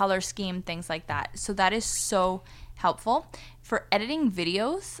vibe, like color scheme, things like that. So that is so helpful. For editing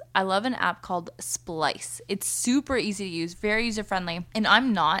videos, I love an app called Splice. It's super easy to use, very user-friendly. And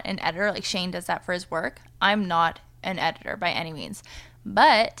I'm not an editor. Like Shane does that for his work. I'm not an editor by any means.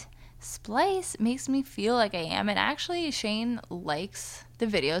 But Splice makes me feel like I am, and actually Shane likes the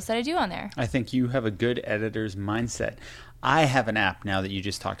videos that I do on there. I think you have a good editor's mindset. I have an app now that you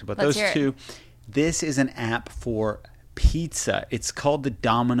just talked about. Let's Those two. This is an app for pizza. It's called the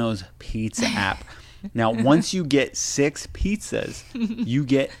Domino's Pizza app. Now, once you get 6 pizzas, you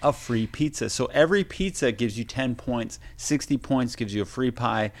get a free pizza. So every pizza gives you 10 points. 60 points gives you a free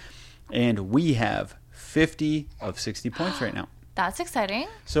pie. And we have 50 of 60 points right now. That's exciting.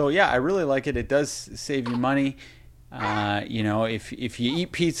 So yeah, I really like it. It does save you money. If you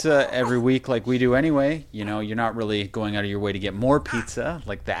eat pizza every week like we do anyway, you're not really going out of your way to get more pizza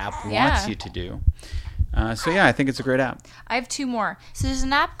like the app wants you to do. I think it's a great app. I have 2 more. So there's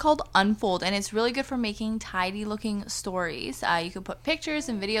an app called Unfold, and it's really good for making tidy looking stories. You can put pictures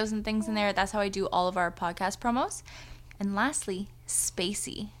and videos and things in there. That's how I do all of our podcast promos. And lastly,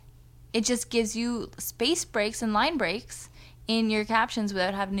 Spacey. It just gives you space breaks and line breaks in your captions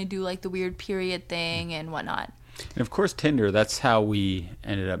without having to do like the weird period thing and whatnot. And of course, Tinder. That's how we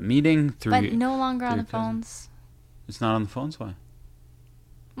ended up meeting through. But no longer on the phones. It's not on the phones. Why?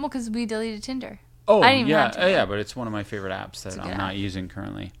 Well, because we deleted Tinder. Oh, I didn't even have Tinder. Yeah, but it's one of my favorite apps that I'm not using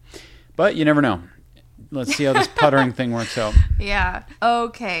currently. But you never know. Let's see how this puttering thing works out. Yeah.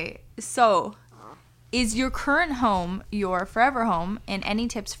 Okay. So, is your current home your forever home, and any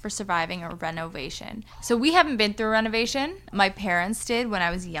tips for surviving a renovation? So we haven't been through a renovation. My parents did when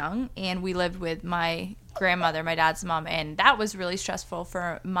I was young, and we lived with my grandmother, my dad's mom, and that was really stressful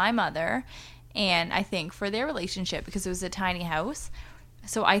for my mother and I think for their relationship because it was a tiny house.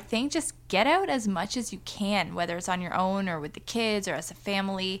 So I think just get out as much as you can, whether it's on your own or with the kids or as a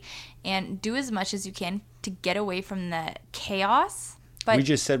family, and do as much as you can to get away from the chaos But we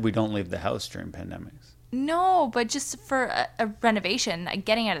just said we don't leave the house during pandemics. No, but just for a renovation,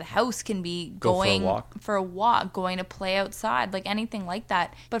 getting out of the house can be going for a walk, going to play outside, like anything like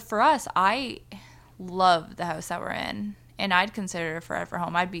that. But for us, I love the house that we're in, and I'd consider it a forever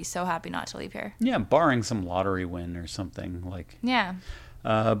home. I'd be so happy not to leave here. Yeah, barring some lottery win or something like. Yeah.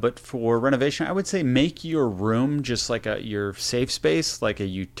 But for renovation, I would say make your room just like your safe space, like a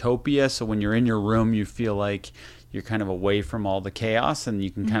utopia. So when you're in your room, you feel like you're kind of away from all the chaos, and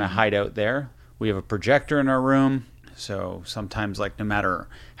you can kind of hide out there. We have a projector in our room, so sometimes, like, no matter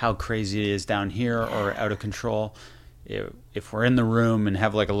how crazy it is down here or out of control, if we're in the room and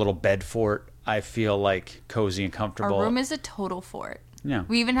have like a little bed fort, I feel like cozy and comfortable. Our room is a total fort. Yeah.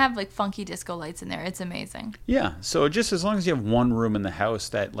 We even have like funky disco lights in there. It's amazing. Yeah. So just as long as you have one room in the house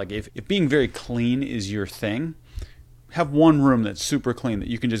that, like, if being very clean is your thing, have one room that's super clean that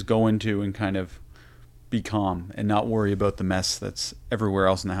you can just go into and kind of be calm and not worry about the mess that's everywhere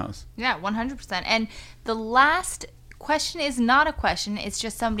else in the house. Yeah, 100%. And the last question is not a question. It's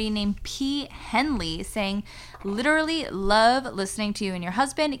just somebody named P. Henley saying, literally love listening to you and your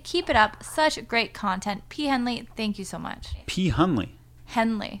husband. Keep it up. Such great content. P. Henley, thank you so much. P. Henley.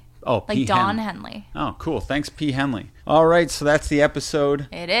 Henley. Oh, like P. Don Henley. Oh, cool. Thanks, P. Henley. All right, so that's the episode.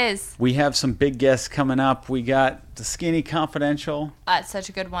 It is. We have some big guests coming up. We got the Skinny Confidential. Such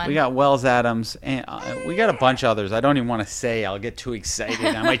a good one. We got Wells Adams, and we got a bunch of others. I don't even want to say. I'll get too excited.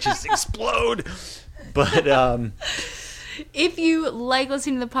 I might just explode. But if you like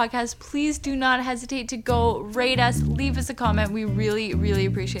listening to the podcast, please do not hesitate to go rate us, leave us a comment. We really, really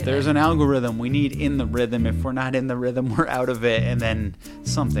appreciate it. There's an algorithm. We need in the rhythm. If we're not in the rhythm, we're out of it, and then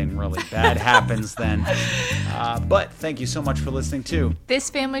something really bad happens then. But thank you so much for listening to This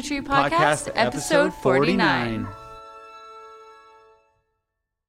Family Tree Podcast, episode 49.